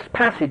numberless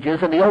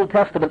passages in the Old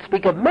Testament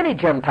speak of many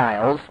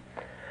Gentiles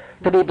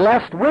to be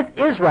blessed with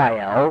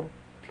Israel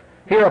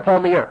here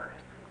upon the earth.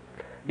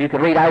 You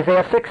can read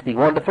Isaiah 60,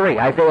 1-3,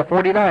 Isaiah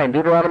 49,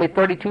 Deuteronomy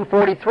 32,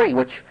 43,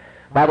 which,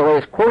 by the way,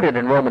 is quoted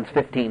in Romans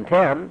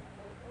 15:10.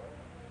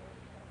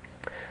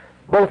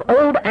 Both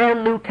Old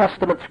and New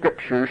Testament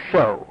scriptures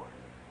show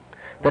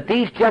that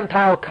these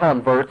Gentile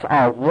converts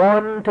are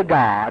won to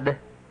God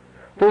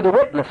through the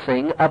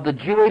witnessing of the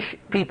Jewish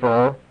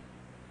people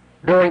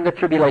during the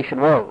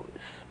tribulation woes.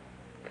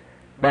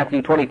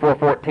 Matthew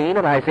 24:14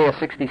 and Isaiah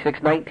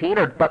 66:19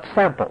 are but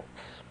samples.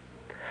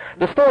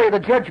 The story of the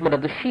judgment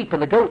of the sheep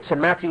and the goats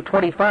in Matthew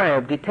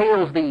 25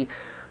 details the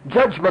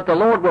judgment the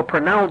Lord will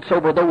pronounce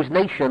over those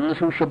nations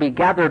who shall be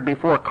gathered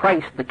before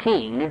Christ the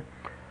King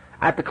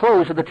at the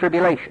close of the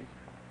tribulation.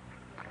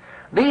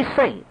 These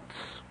saints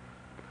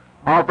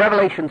of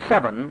Revelation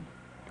 7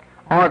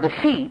 are the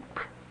sheep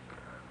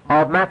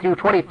of Matthew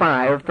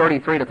 25,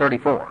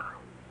 33-34.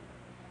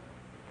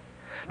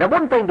 Now,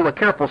 one thing to a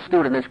careful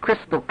student is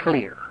crystal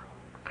clear.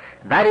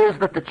 That is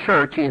that the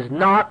church is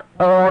not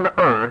on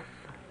earth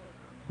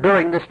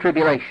during this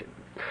tribulation.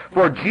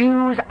 For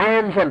Jews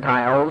and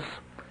Gentiles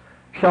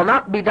shall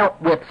not be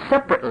dealt with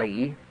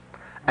separately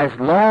as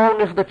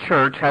long as the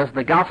church has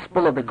the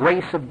gospel of the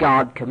grace of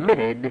God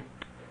committed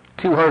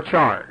to her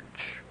charge.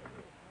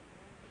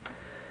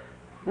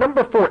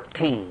 Number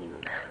 14.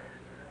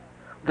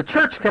 The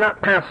church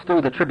cannot pass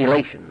through the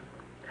tribulation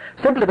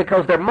simply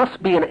because there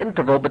must be an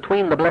interval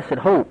between the blessed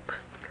hope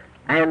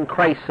and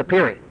Christ's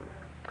appearing.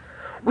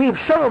 We've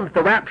shown that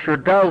the rapture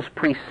does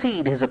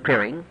precede his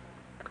appearing.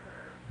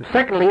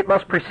 Secondly, it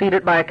must precede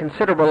it by a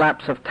considerable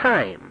lapse of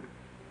time.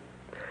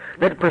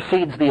 That it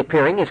precedes the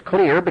appearing is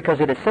clear because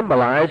it is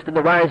symbolized in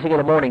the rising of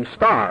the morning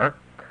star,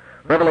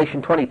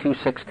 Revelation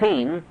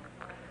 22:16,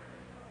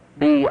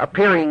 the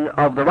appearing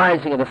of the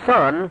rising of the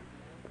sun,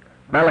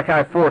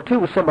 Malachi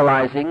 4:2,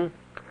 symbolizing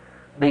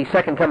the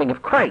second coming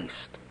of Christ.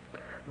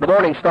 The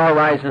morning star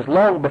rises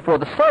long before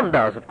the sun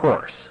does, of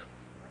course.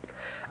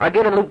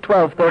 Again, in Luke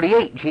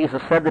 12:38,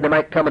 Jesus said that he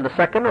might come in the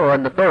second or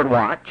in the third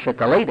watch at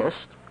the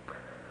latest,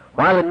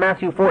 while in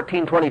Matthew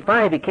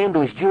 14:25 he came to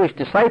his Jewish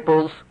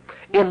disciples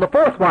in the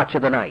fourth watch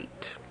of the night.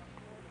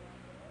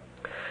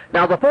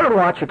 Now, the third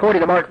watch,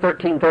 according to Mark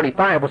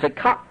 13:35, was a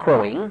cock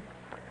crowing,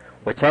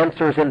 which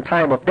answers in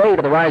time of day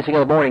to the rising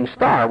of the morning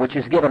star, which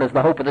is given as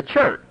the hope of the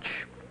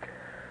church.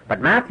 But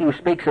Matthew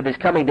speaks of his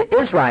coming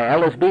to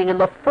Israel as being in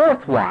the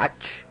fourth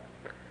watch,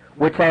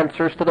 which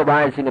answers to the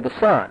rising of the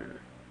sun.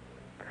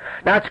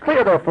 Now, it's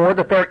clear, therefore,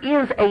 that there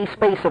is a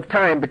space of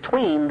time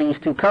between these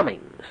two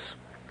comings.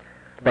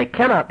 They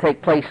cannot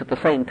take place at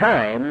the same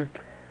time,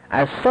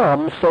 as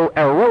some so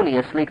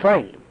erroneously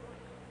claim.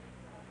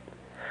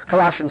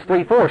 Colossians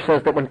 3:4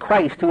 says that when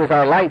Christ, who is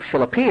our life,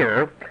 shall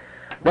appear,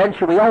 then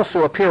shall we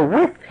also appear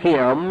with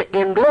him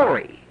in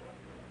glory.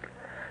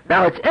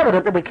 Now, it's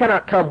evident that we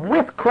cannot come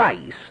with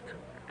Christ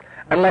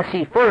unless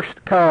he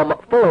first come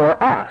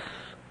for us.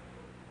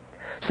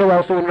 So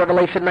also in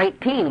Revelation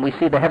 19, we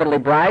see the heavenly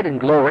bride in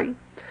glory,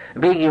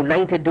 being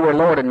united to her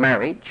Lord in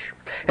marriage.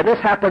 And this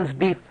happens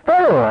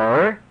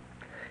before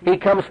he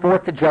comes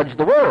forth to judge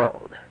the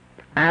world,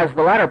 as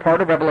the latter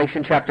part of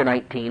Revelation chapter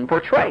 19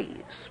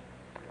 portrays.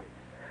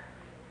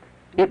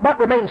 It but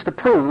remains to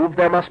prove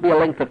there must be a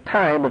length of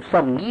time of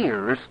some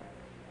years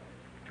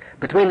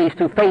between these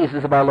two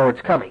phases of our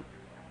Lord's coming.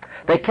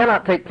 They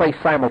cannot take place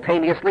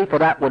simultaneously, for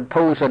that would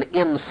pose an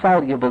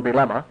insoluble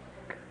dilemma.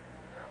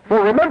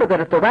 For remember that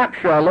at the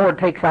rapture our Lord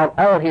takes out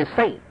all his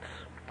saints,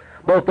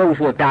 both those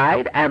who have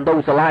died and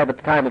those alive at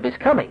the time of his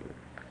coming.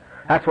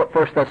 That's what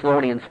 1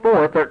 Thessalonians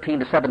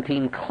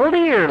 4:13-17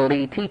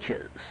 clearly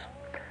teaches.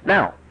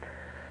 Now,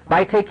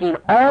 by taking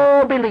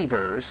all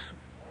believers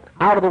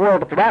out of the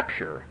world at the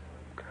rapture,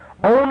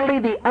 only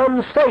the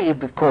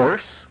unsaved, of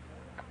course,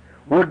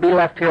 would be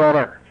left here on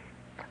earth.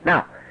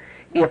 Now,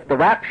 if the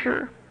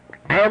rapture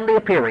and the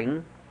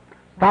appearing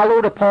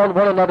followed upon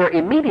one another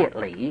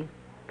immediately,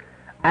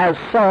 as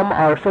some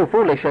are so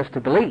foolish as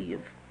to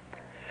believe,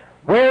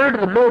 where do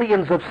the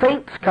millions of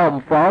saints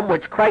come from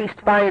which Christ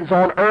finds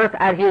on earth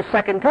at his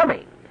second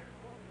coming?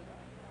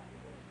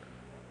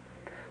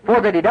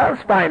 For that he does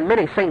find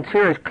many saints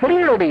here is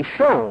clearly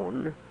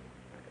shown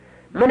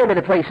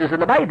many places in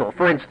the Bible.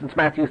 For instance,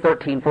 Matthew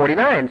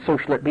 13:49, so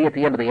shall it be at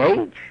the end of the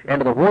age,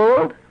 end of the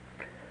world.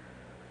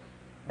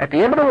 At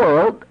the end of the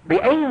world,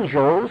 the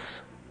angels,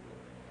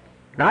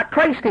 not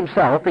Christ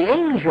himself, the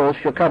angels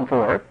shall come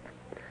forth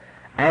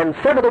and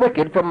sever the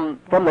wicked from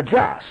the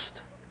just,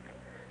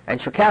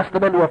 and shall cast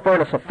them into a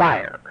furnace of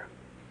fire.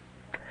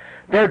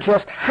 There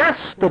just has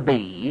to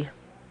be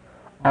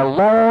a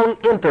long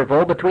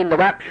interval between the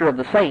rapture of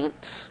the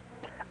saints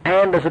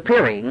and his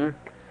appearing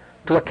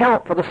to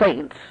account for the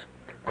saints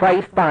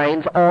Christ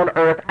finds on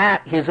earth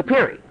at his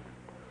appearing.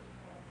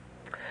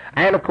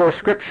 And, of course,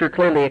 Scripture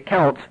clearly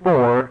accounts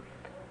for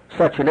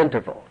such an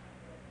interval.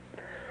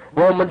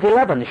 Romans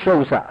 11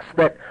 shows us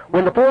that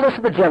when the fullness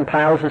of the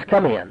Gentiles has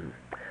come in,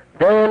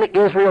 then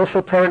Israel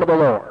shall turn to the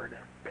Lord.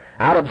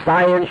 Out of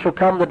Zion shall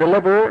come the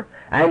deliverer,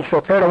 and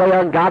shall turn away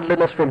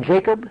ungodliness from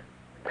Jacob.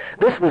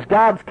 This was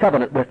God's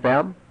covenant with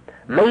them,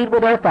 made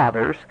with their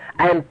fathers,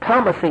 and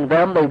promising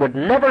them they would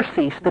never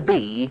cease to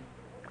be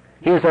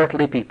his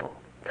earthly people.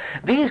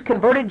 These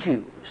converted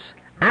Jews,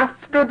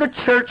 after the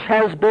church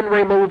has been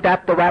removed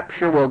at the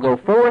rapture, will go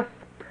forth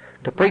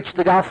to preach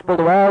the gospel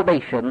to all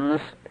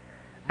nations,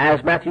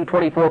 as Matthew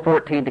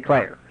 24:14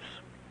 declares.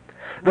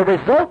 The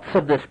results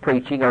of this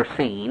preaching are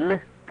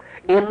seen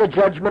in the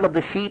judgment of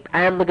the sheep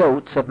and the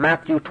goats of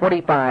Matthew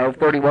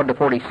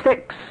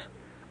 25:31-46,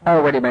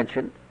 already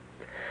mentioned.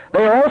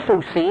 They are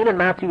also seen in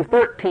Matthew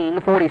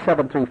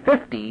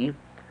 13:47-50,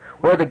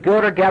 where the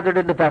good are gathered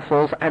into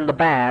vessels and the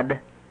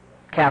bad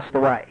cast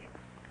away.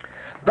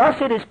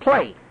 Thus it is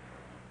plain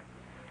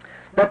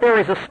that there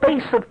is a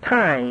space of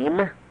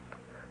time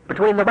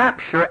between the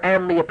rapture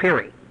and the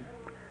appearing,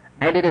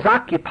 and it is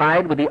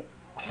occupied with the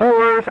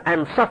horrors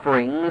and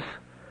sufferings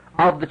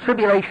of the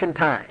tribulation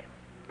time,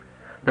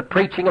 the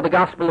preaching of the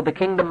gospel of the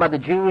kingdom by the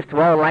Jews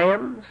to all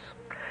lands,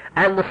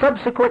 and the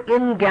subsequent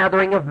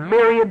ingathering of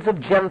myriads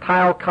of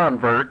Gentile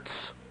converts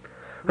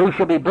who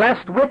shall be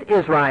blessed with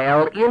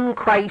Israel in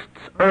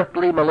Christ's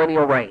earthly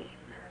millennial reign.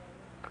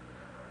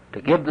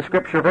 To give the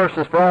Scripture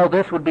verses for all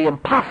this would be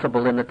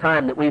impossible in the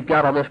time that we've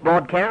got on this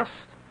broadcast,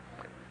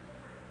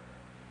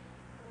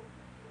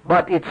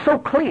 but it's so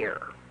clear,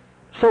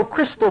 so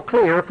crystal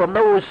clear from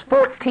those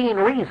 14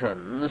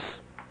 reasons,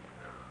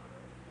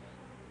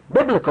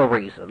 biblical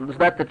reasons,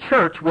 that the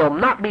church will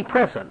not be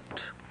present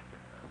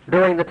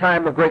during the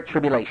time of Great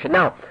Tribulation.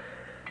 Now,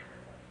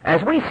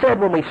 as we said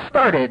when we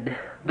started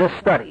this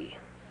study,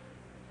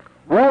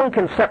 wrong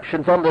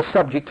conceptions on this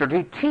subject are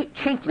due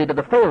chiefly to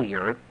the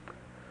failure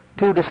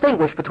to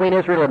distinguish between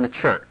Israel and the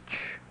church.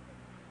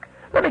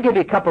 Let me give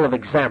you a couple of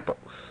examples.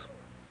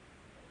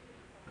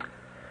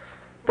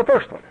 The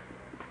first one.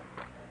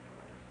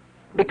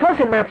 Because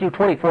in Matthew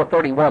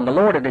 24:31, the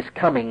Lord at his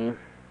coming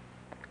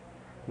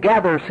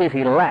gathers his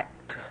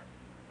elect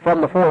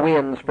from the four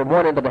winds, from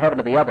one end of the heaven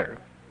to the other,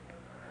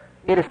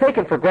 it is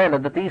taken for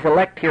granted that these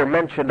elect here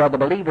mentioned are the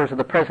believers of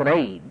the present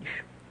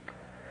age,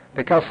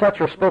 because such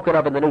are spoken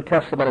of in the New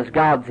Testament as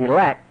God's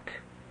elect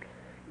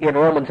in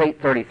Romans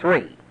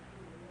 8:33.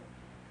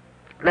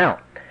 Now,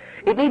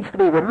 it needs to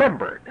be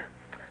remembered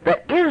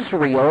that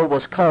Israel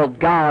was called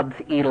God's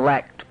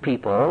elect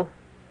people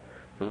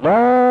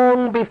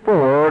long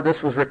before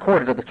this was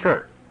recorded of the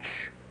church.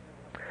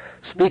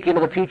 Speaking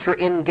of the future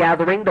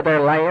ingathering to their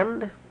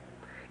land,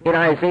 in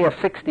Isaiah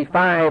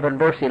 65 and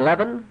verse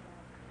 11,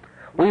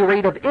 we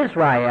read of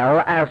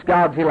Israel as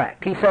God's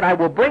elect. He said, I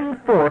will bring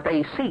forth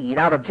a seed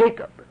out of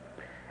Jacob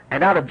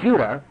and out of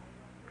Judah,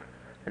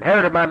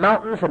 inherited my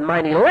mountains, and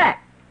mine elect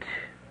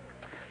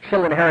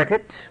shall inherit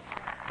it,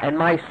 and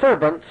my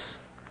servants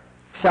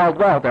shall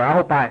dwell there. I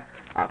hope I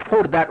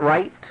quoted that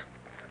right.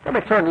 Let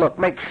me turn and look,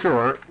 make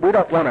sure. We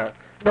don't want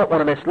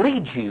to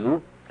mislead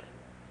you.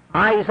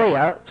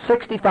 Isaiah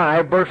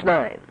 65, verse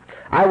 9.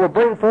 I will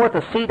bring forth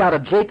a seed out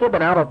of Jacob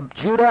and out of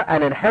Judah,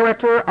 an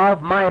inheritor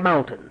of my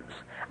mountains,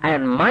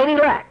 and mine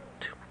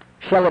elect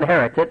shall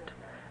inherit it,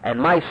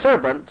 and my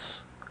servants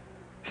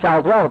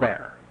shall dwell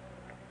there.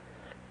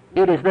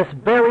 It is this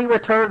very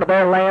return to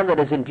their land that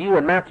is in view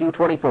in Matthew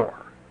 24.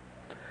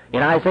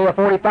 In Isaiah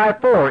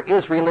 45:4,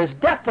 Israel is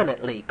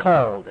definitely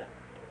called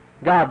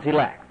God's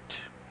elect.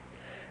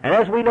 And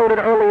as we noted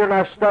earlier in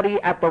our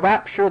study, at the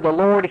rapture, the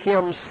Lord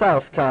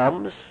himself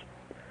comes,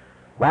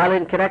 while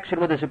in connection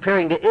with his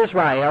appearing to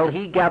Israel,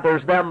 he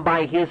gathers them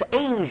by his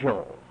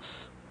angels.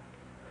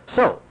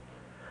 So,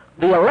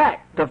 the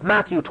elect of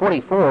Matthew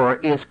 24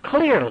 is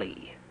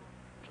clearly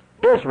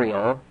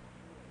Israel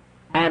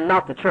and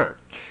not the church.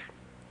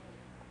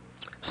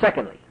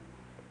 Secondly,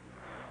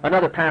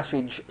 another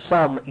passage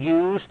some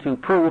use to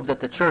prove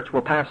that the church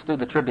will pass through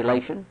the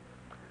tribulation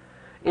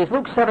is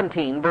Luke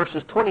 17,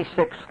 verses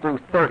 26 through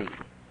 30.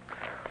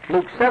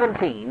 Luke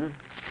 17,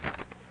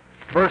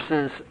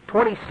 verses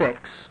 26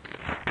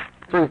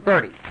 through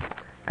 30.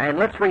 And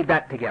let's read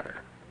that together.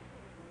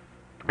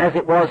 As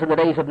it was in the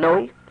days of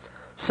Noah,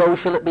 so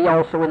shall it be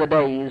also in the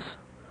days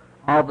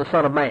of the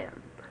Son of Man.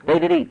 They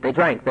did eat, they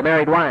drank, they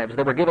married wives,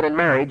 they were given in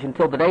marriage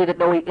until the day that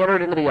Noah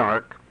entered into the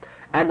ark,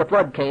 and the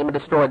flood came and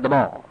destroyed them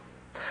all.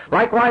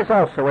 Likewise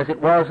also, as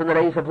it was in the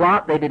days of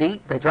Lot, they did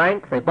eat, they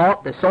drank, they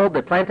bought, they sold,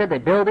 they planted, they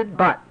builded,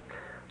 but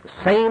the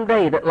same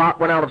day that Lot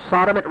went out of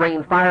Sodom, it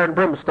rained fire and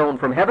brimstone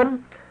from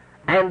heaven,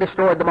 and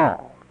destroyed them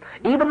all.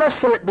 Even thus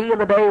shall it be in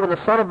the day when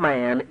the Son of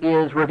Man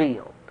is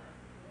revealed.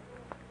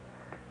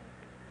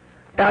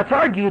 Now, it's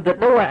argued that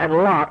Noah and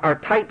Lot are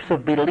types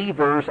of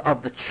believers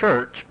of the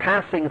church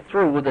passing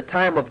through the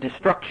time of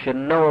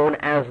destruction known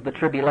as the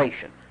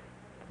tribulation.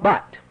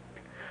 But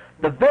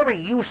the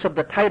very use of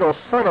the title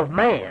Son of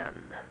Man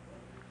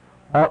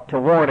ought to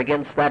warn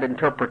against that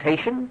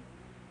interpretation,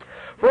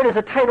 for it is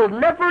a title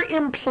never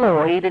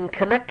employed in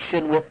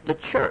connection with the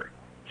church.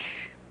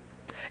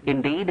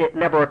 Indeed, it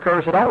never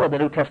occurs at all in the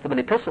New Testament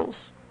epistles.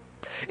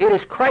 It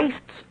is Christ's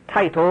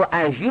title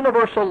as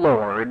universal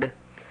Lord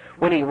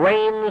when he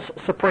reigns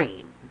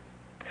supreme.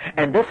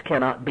 And this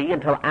cannot be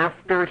until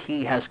after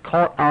he has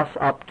caught us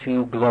up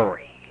to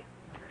glory.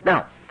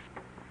 Now,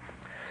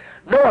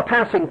 Noah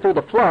passing through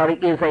the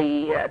flood is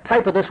a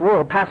type of this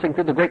world passing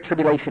through the Great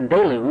Tribulation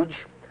deluge,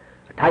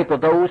 a type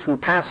of those who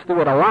pass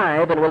through it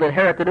alive and will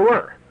inherit the new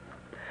earth.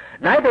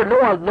 Neither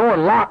Noah nor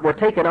Lot were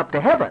taken up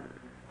to heaven,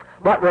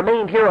 but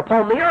remained here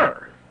upon the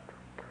earth.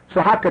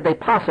 So how could they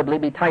possibly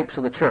be types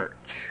of the church?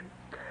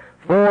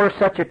 For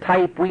such a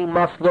type we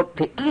must look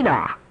to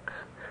Enoch,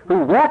 who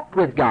walked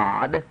with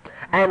God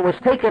and was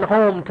taken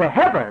home to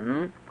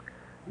heaven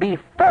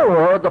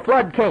before the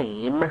flood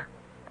came,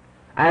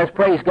 as,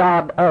 praise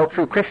God, all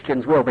true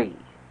Christians will be.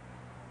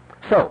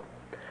 So,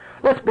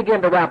 let's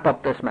begin to wrap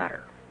up this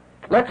matter.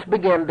 Let's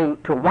begin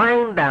to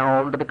wind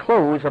down to the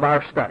close of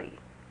our study.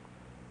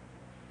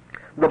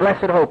 The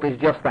blessed hope is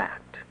just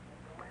that.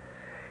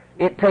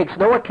 It takes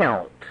no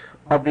account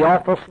of the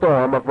awful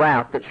storm of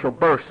wrath that shall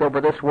burst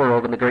over this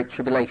world in the Great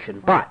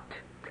Tribulation, but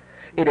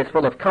it is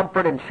full of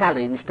comfort and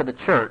challenge to the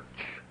church,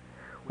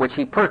 which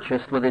he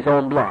purchased with his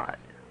own blood.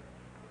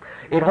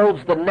 It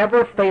holds the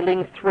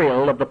never-failing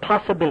thrill of the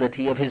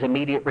possibility of his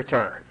immediate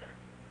return.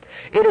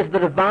 It is the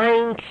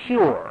divine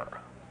cure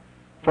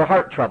for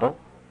heart trouble.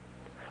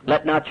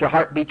 Let not your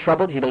heart be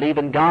troubled. You believe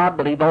in God,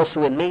 believe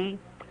also in me.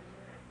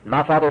 In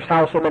my Father's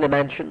house are many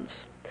mansions.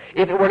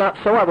 If it were not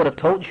so, I would have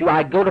told you,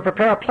 I go to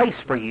prepare a place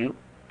for you.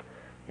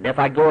 And if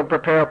I go and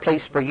prepare a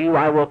place for you,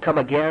 I will come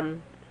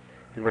again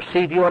and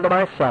receive you unto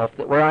myself,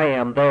 that where I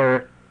am,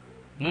 there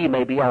ye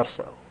may be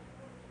also.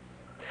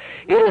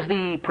 It is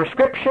the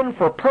prescription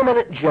for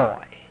permanent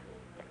joy.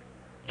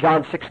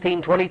 John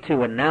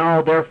 16:22, and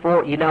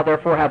ye now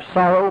therefore have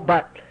sorrow,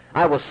 but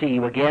I will see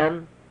you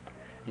again,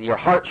 and your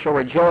heart shall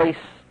rejoice,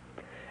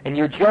 and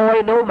your joy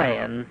no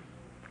man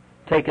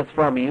taketh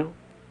from you.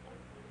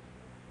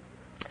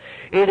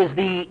 It is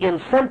the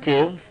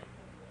incentive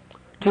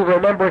to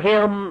remember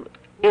him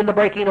in the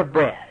breaking of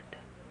bread.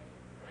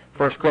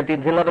 1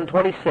 Corinthians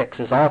 11:26,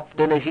 as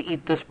often as you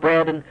eat this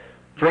bread and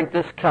drink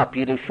this cup,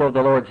 you do show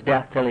the Lord's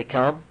death till he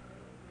come.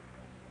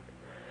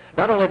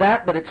 Not only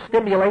that, but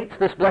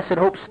this blessed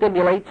hope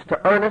stimulates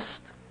to earnest,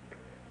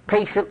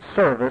 patient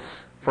service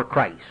for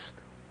Christ.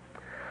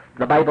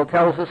 The Bible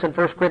tells us in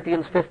 1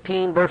 Corinthians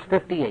 15, verse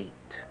 58,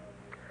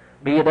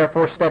 be ye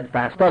therefore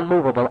steadfast,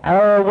 unmovable,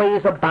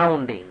 always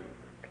abounding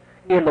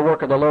in the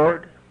work of the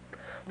Lord,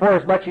 for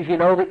as much as you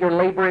know that your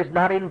labor is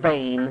not in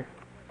vain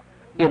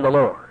in the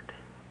Lord.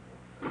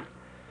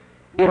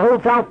 It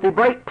holds out the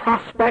bright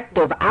prospect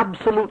of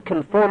absolute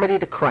conformity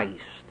to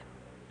Christ,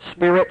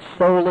 spirit,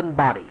 soul, and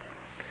body.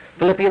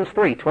 Philippians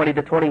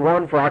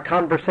 3:20-21, for our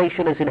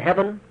conversation is in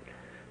heaven,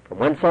 from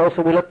whence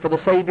also we look for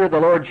the Savior, the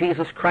Lord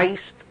Jesus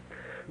Christ,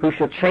 who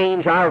shall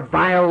change our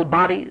vile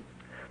bodies,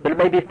 that it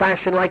may be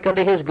fashioned like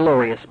unto his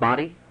glorious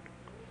body.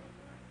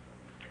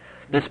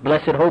 This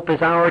blessed hope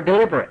is our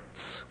deliverance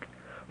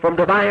from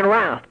divine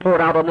wrath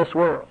poured out on this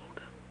world.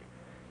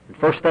 In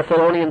 1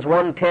 Thessalonians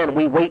 1:10,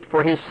 we wait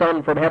for his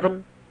Son from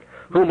heaven,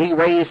 whom he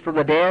raised from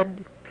the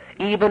dead,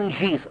 even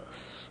Jesus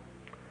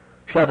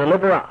shall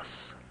deliver us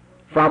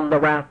from the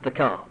wrath to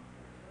come.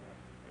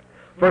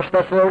 1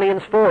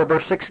 Thessalonians 4,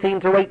 verse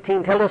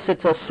 16-18 tell us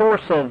it's a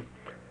source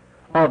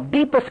of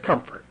deepest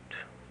comfort.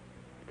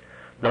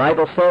 The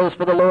Bible says,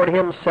 for the Lord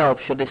himself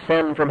shall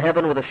descend from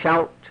heaven with a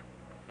shout,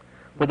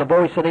 with the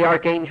voice of the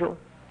archangel,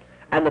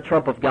 and the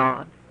trump of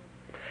God.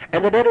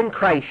 And the dead in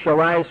Christ shall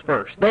rise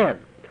first. Then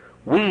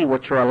we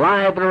which are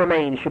alive and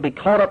remain shall be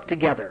caught up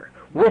together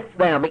with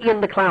them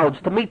in the clouds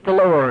to meet the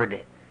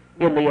Lord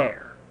in the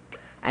air.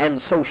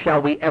 And so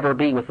shall we ever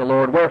be with the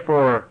Lord.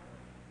 Wherefore,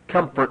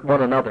 comfort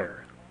one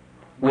another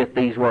with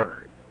these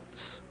words.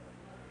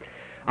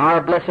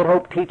 Our blessed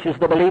hope teaches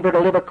the believer to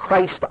live a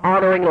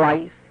Christ-honoring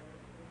life.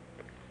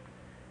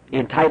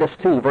 In Titus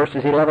 2,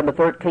 verses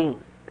 11-13,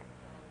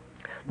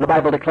 the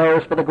Bible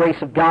declares, for the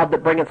grace of God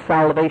that bringeth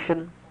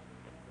salvation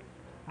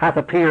hath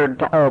appeared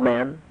to all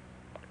men,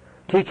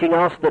 teaching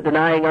us that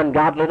denying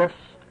ungodliness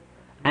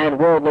and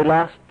worldly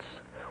lusts,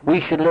 we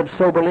should live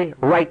soberly,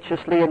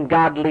 righteously, and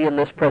godly in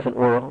this present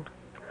world,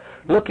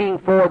 looking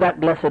for that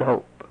blessed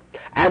hope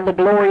and the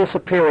glorious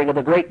appearing of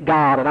the great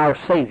God and our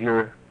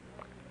Savior,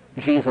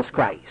 Jesus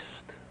Christ.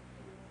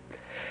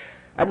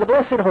 And the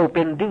blessed hope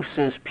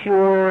induces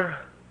pure,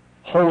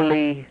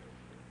 holy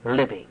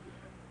living.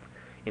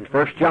 In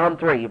 1 John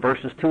 3,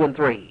 verses 2 and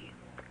 3,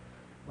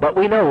 but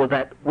we know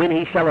that when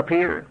he shall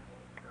appear,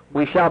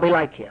 we shall be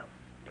like him,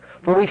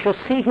 for we shall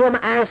see him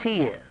as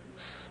he is.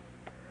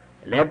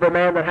 And every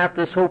man that hath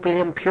this hope in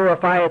him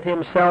purifieth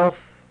himself,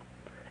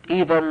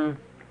 even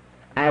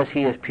as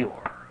he is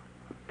pure.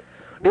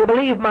 Do you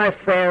believe, my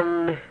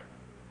friend,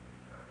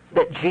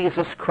 that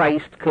Jesus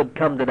Christ could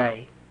come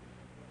today?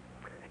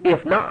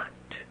 If not,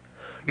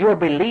 your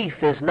belief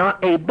is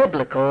not a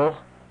biblical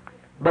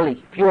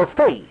belief. Your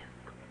faith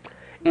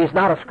is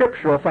not a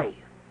scriptural faith.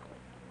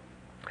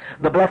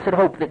 The blessed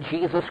hope that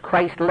Jesus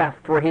Christ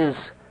left were his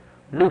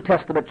New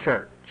Testament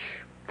church.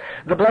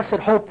 The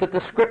blessed hope that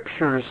the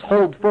Scriptures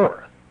hold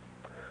forth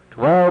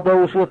to all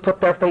those who have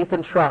put their faith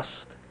and trust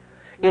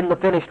in the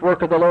finished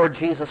work of the Lord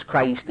Jesus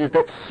Christ is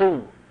that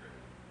soon,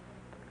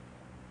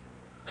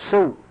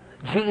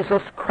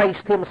 Jesus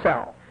Christ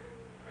himself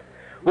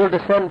will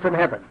descend from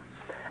heaven,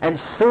 and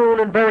soon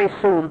and very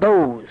soon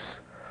those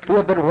who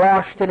have been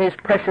washed in his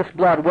precious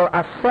blood will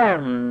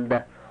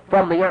ascend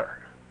from the earth.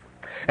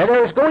 And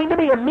there is going to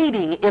be a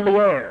meeting in the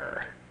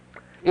air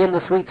in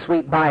the sweet,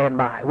 sweet by and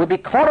by. We'll be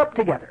caught up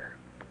together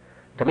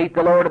to meet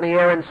the Lord in the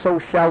air, and so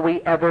shall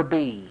we ever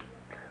be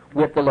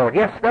with the Lord.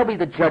 Yes, there'll be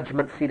the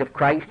judgment seat of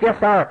Christ.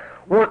 Yes, our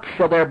works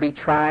shall there be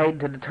tried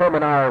to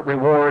determine our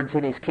rewards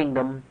in his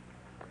kingdom.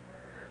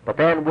 But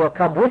then we'll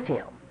come with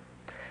him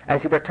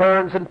as he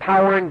returns in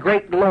power and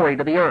great glory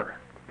to the earth,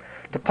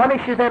 to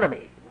punish his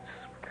enemies,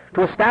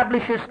 to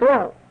establish his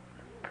throne,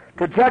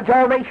 to judge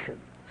all nations,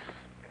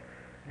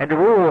 and to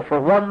rule for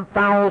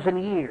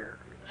 1,000 years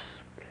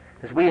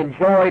as we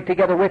enjoy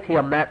together with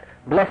him that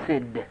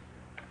blessed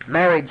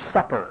marriage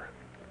supper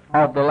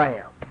of the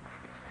Lamb.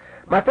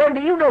 My friend,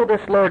 do you know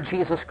this Lord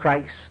Jesus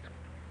Christ?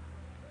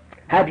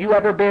 Have you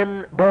ever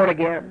been born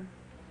again?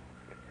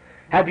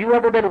 Have you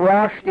ever been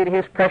washed in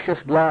his precious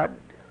blood?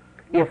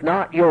 If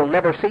not, you'll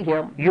never see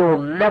him.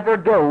 You'll never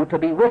go to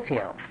be with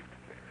him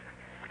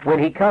when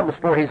he comes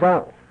for his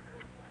own.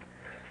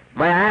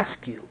 May I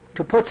ask you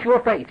to put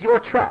your faith, your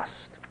trust,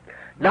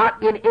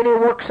 not in any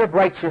works of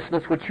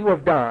righteousness which you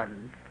have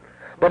done,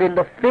 but in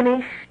the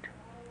finished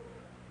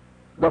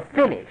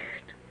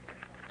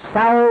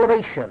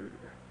salvation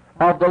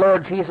of the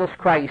Lord Jesus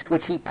Christ,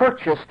 which he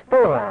purchased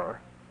for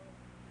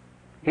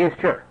his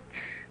church.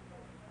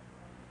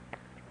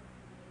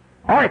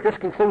 All right, this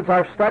concludes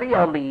our study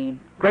on the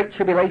Great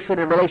Tribulation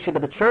in relation to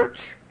the church.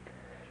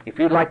 If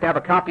you'd like to have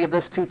a copy of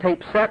this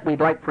 2-tape set, we'd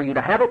like for you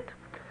to have it.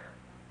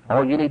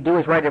 All you need to do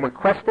is write and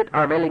request it.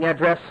 Our mailing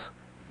address,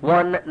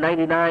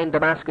 199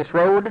 Damascus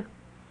Road,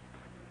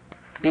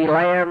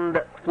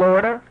 DeLand,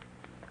 Florida,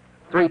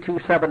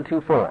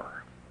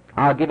 32724.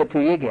 I'll give it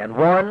to you again.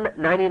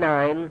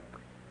 199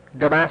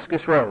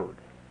 Damascus Road,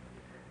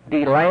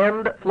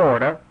 DeLand,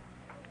 Florida,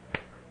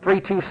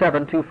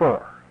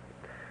 32724.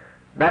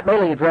 That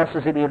mailing address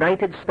is in the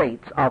United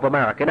States of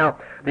America. Now,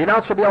 the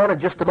announcer will be on in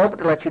just a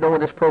moment to let you know when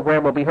this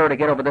program will be heard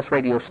again over this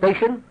radio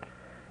station.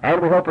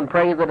 And we hope and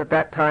pray that at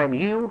that time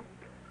you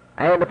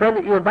and a friend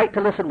that you invite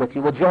to listen with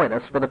you will join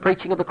us for the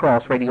Preaching of the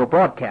Cross radio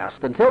broadcast.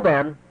 Until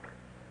then,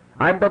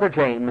 I'm Brother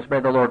James. May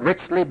the Lord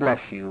richly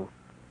bless you,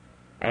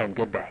 and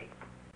good day.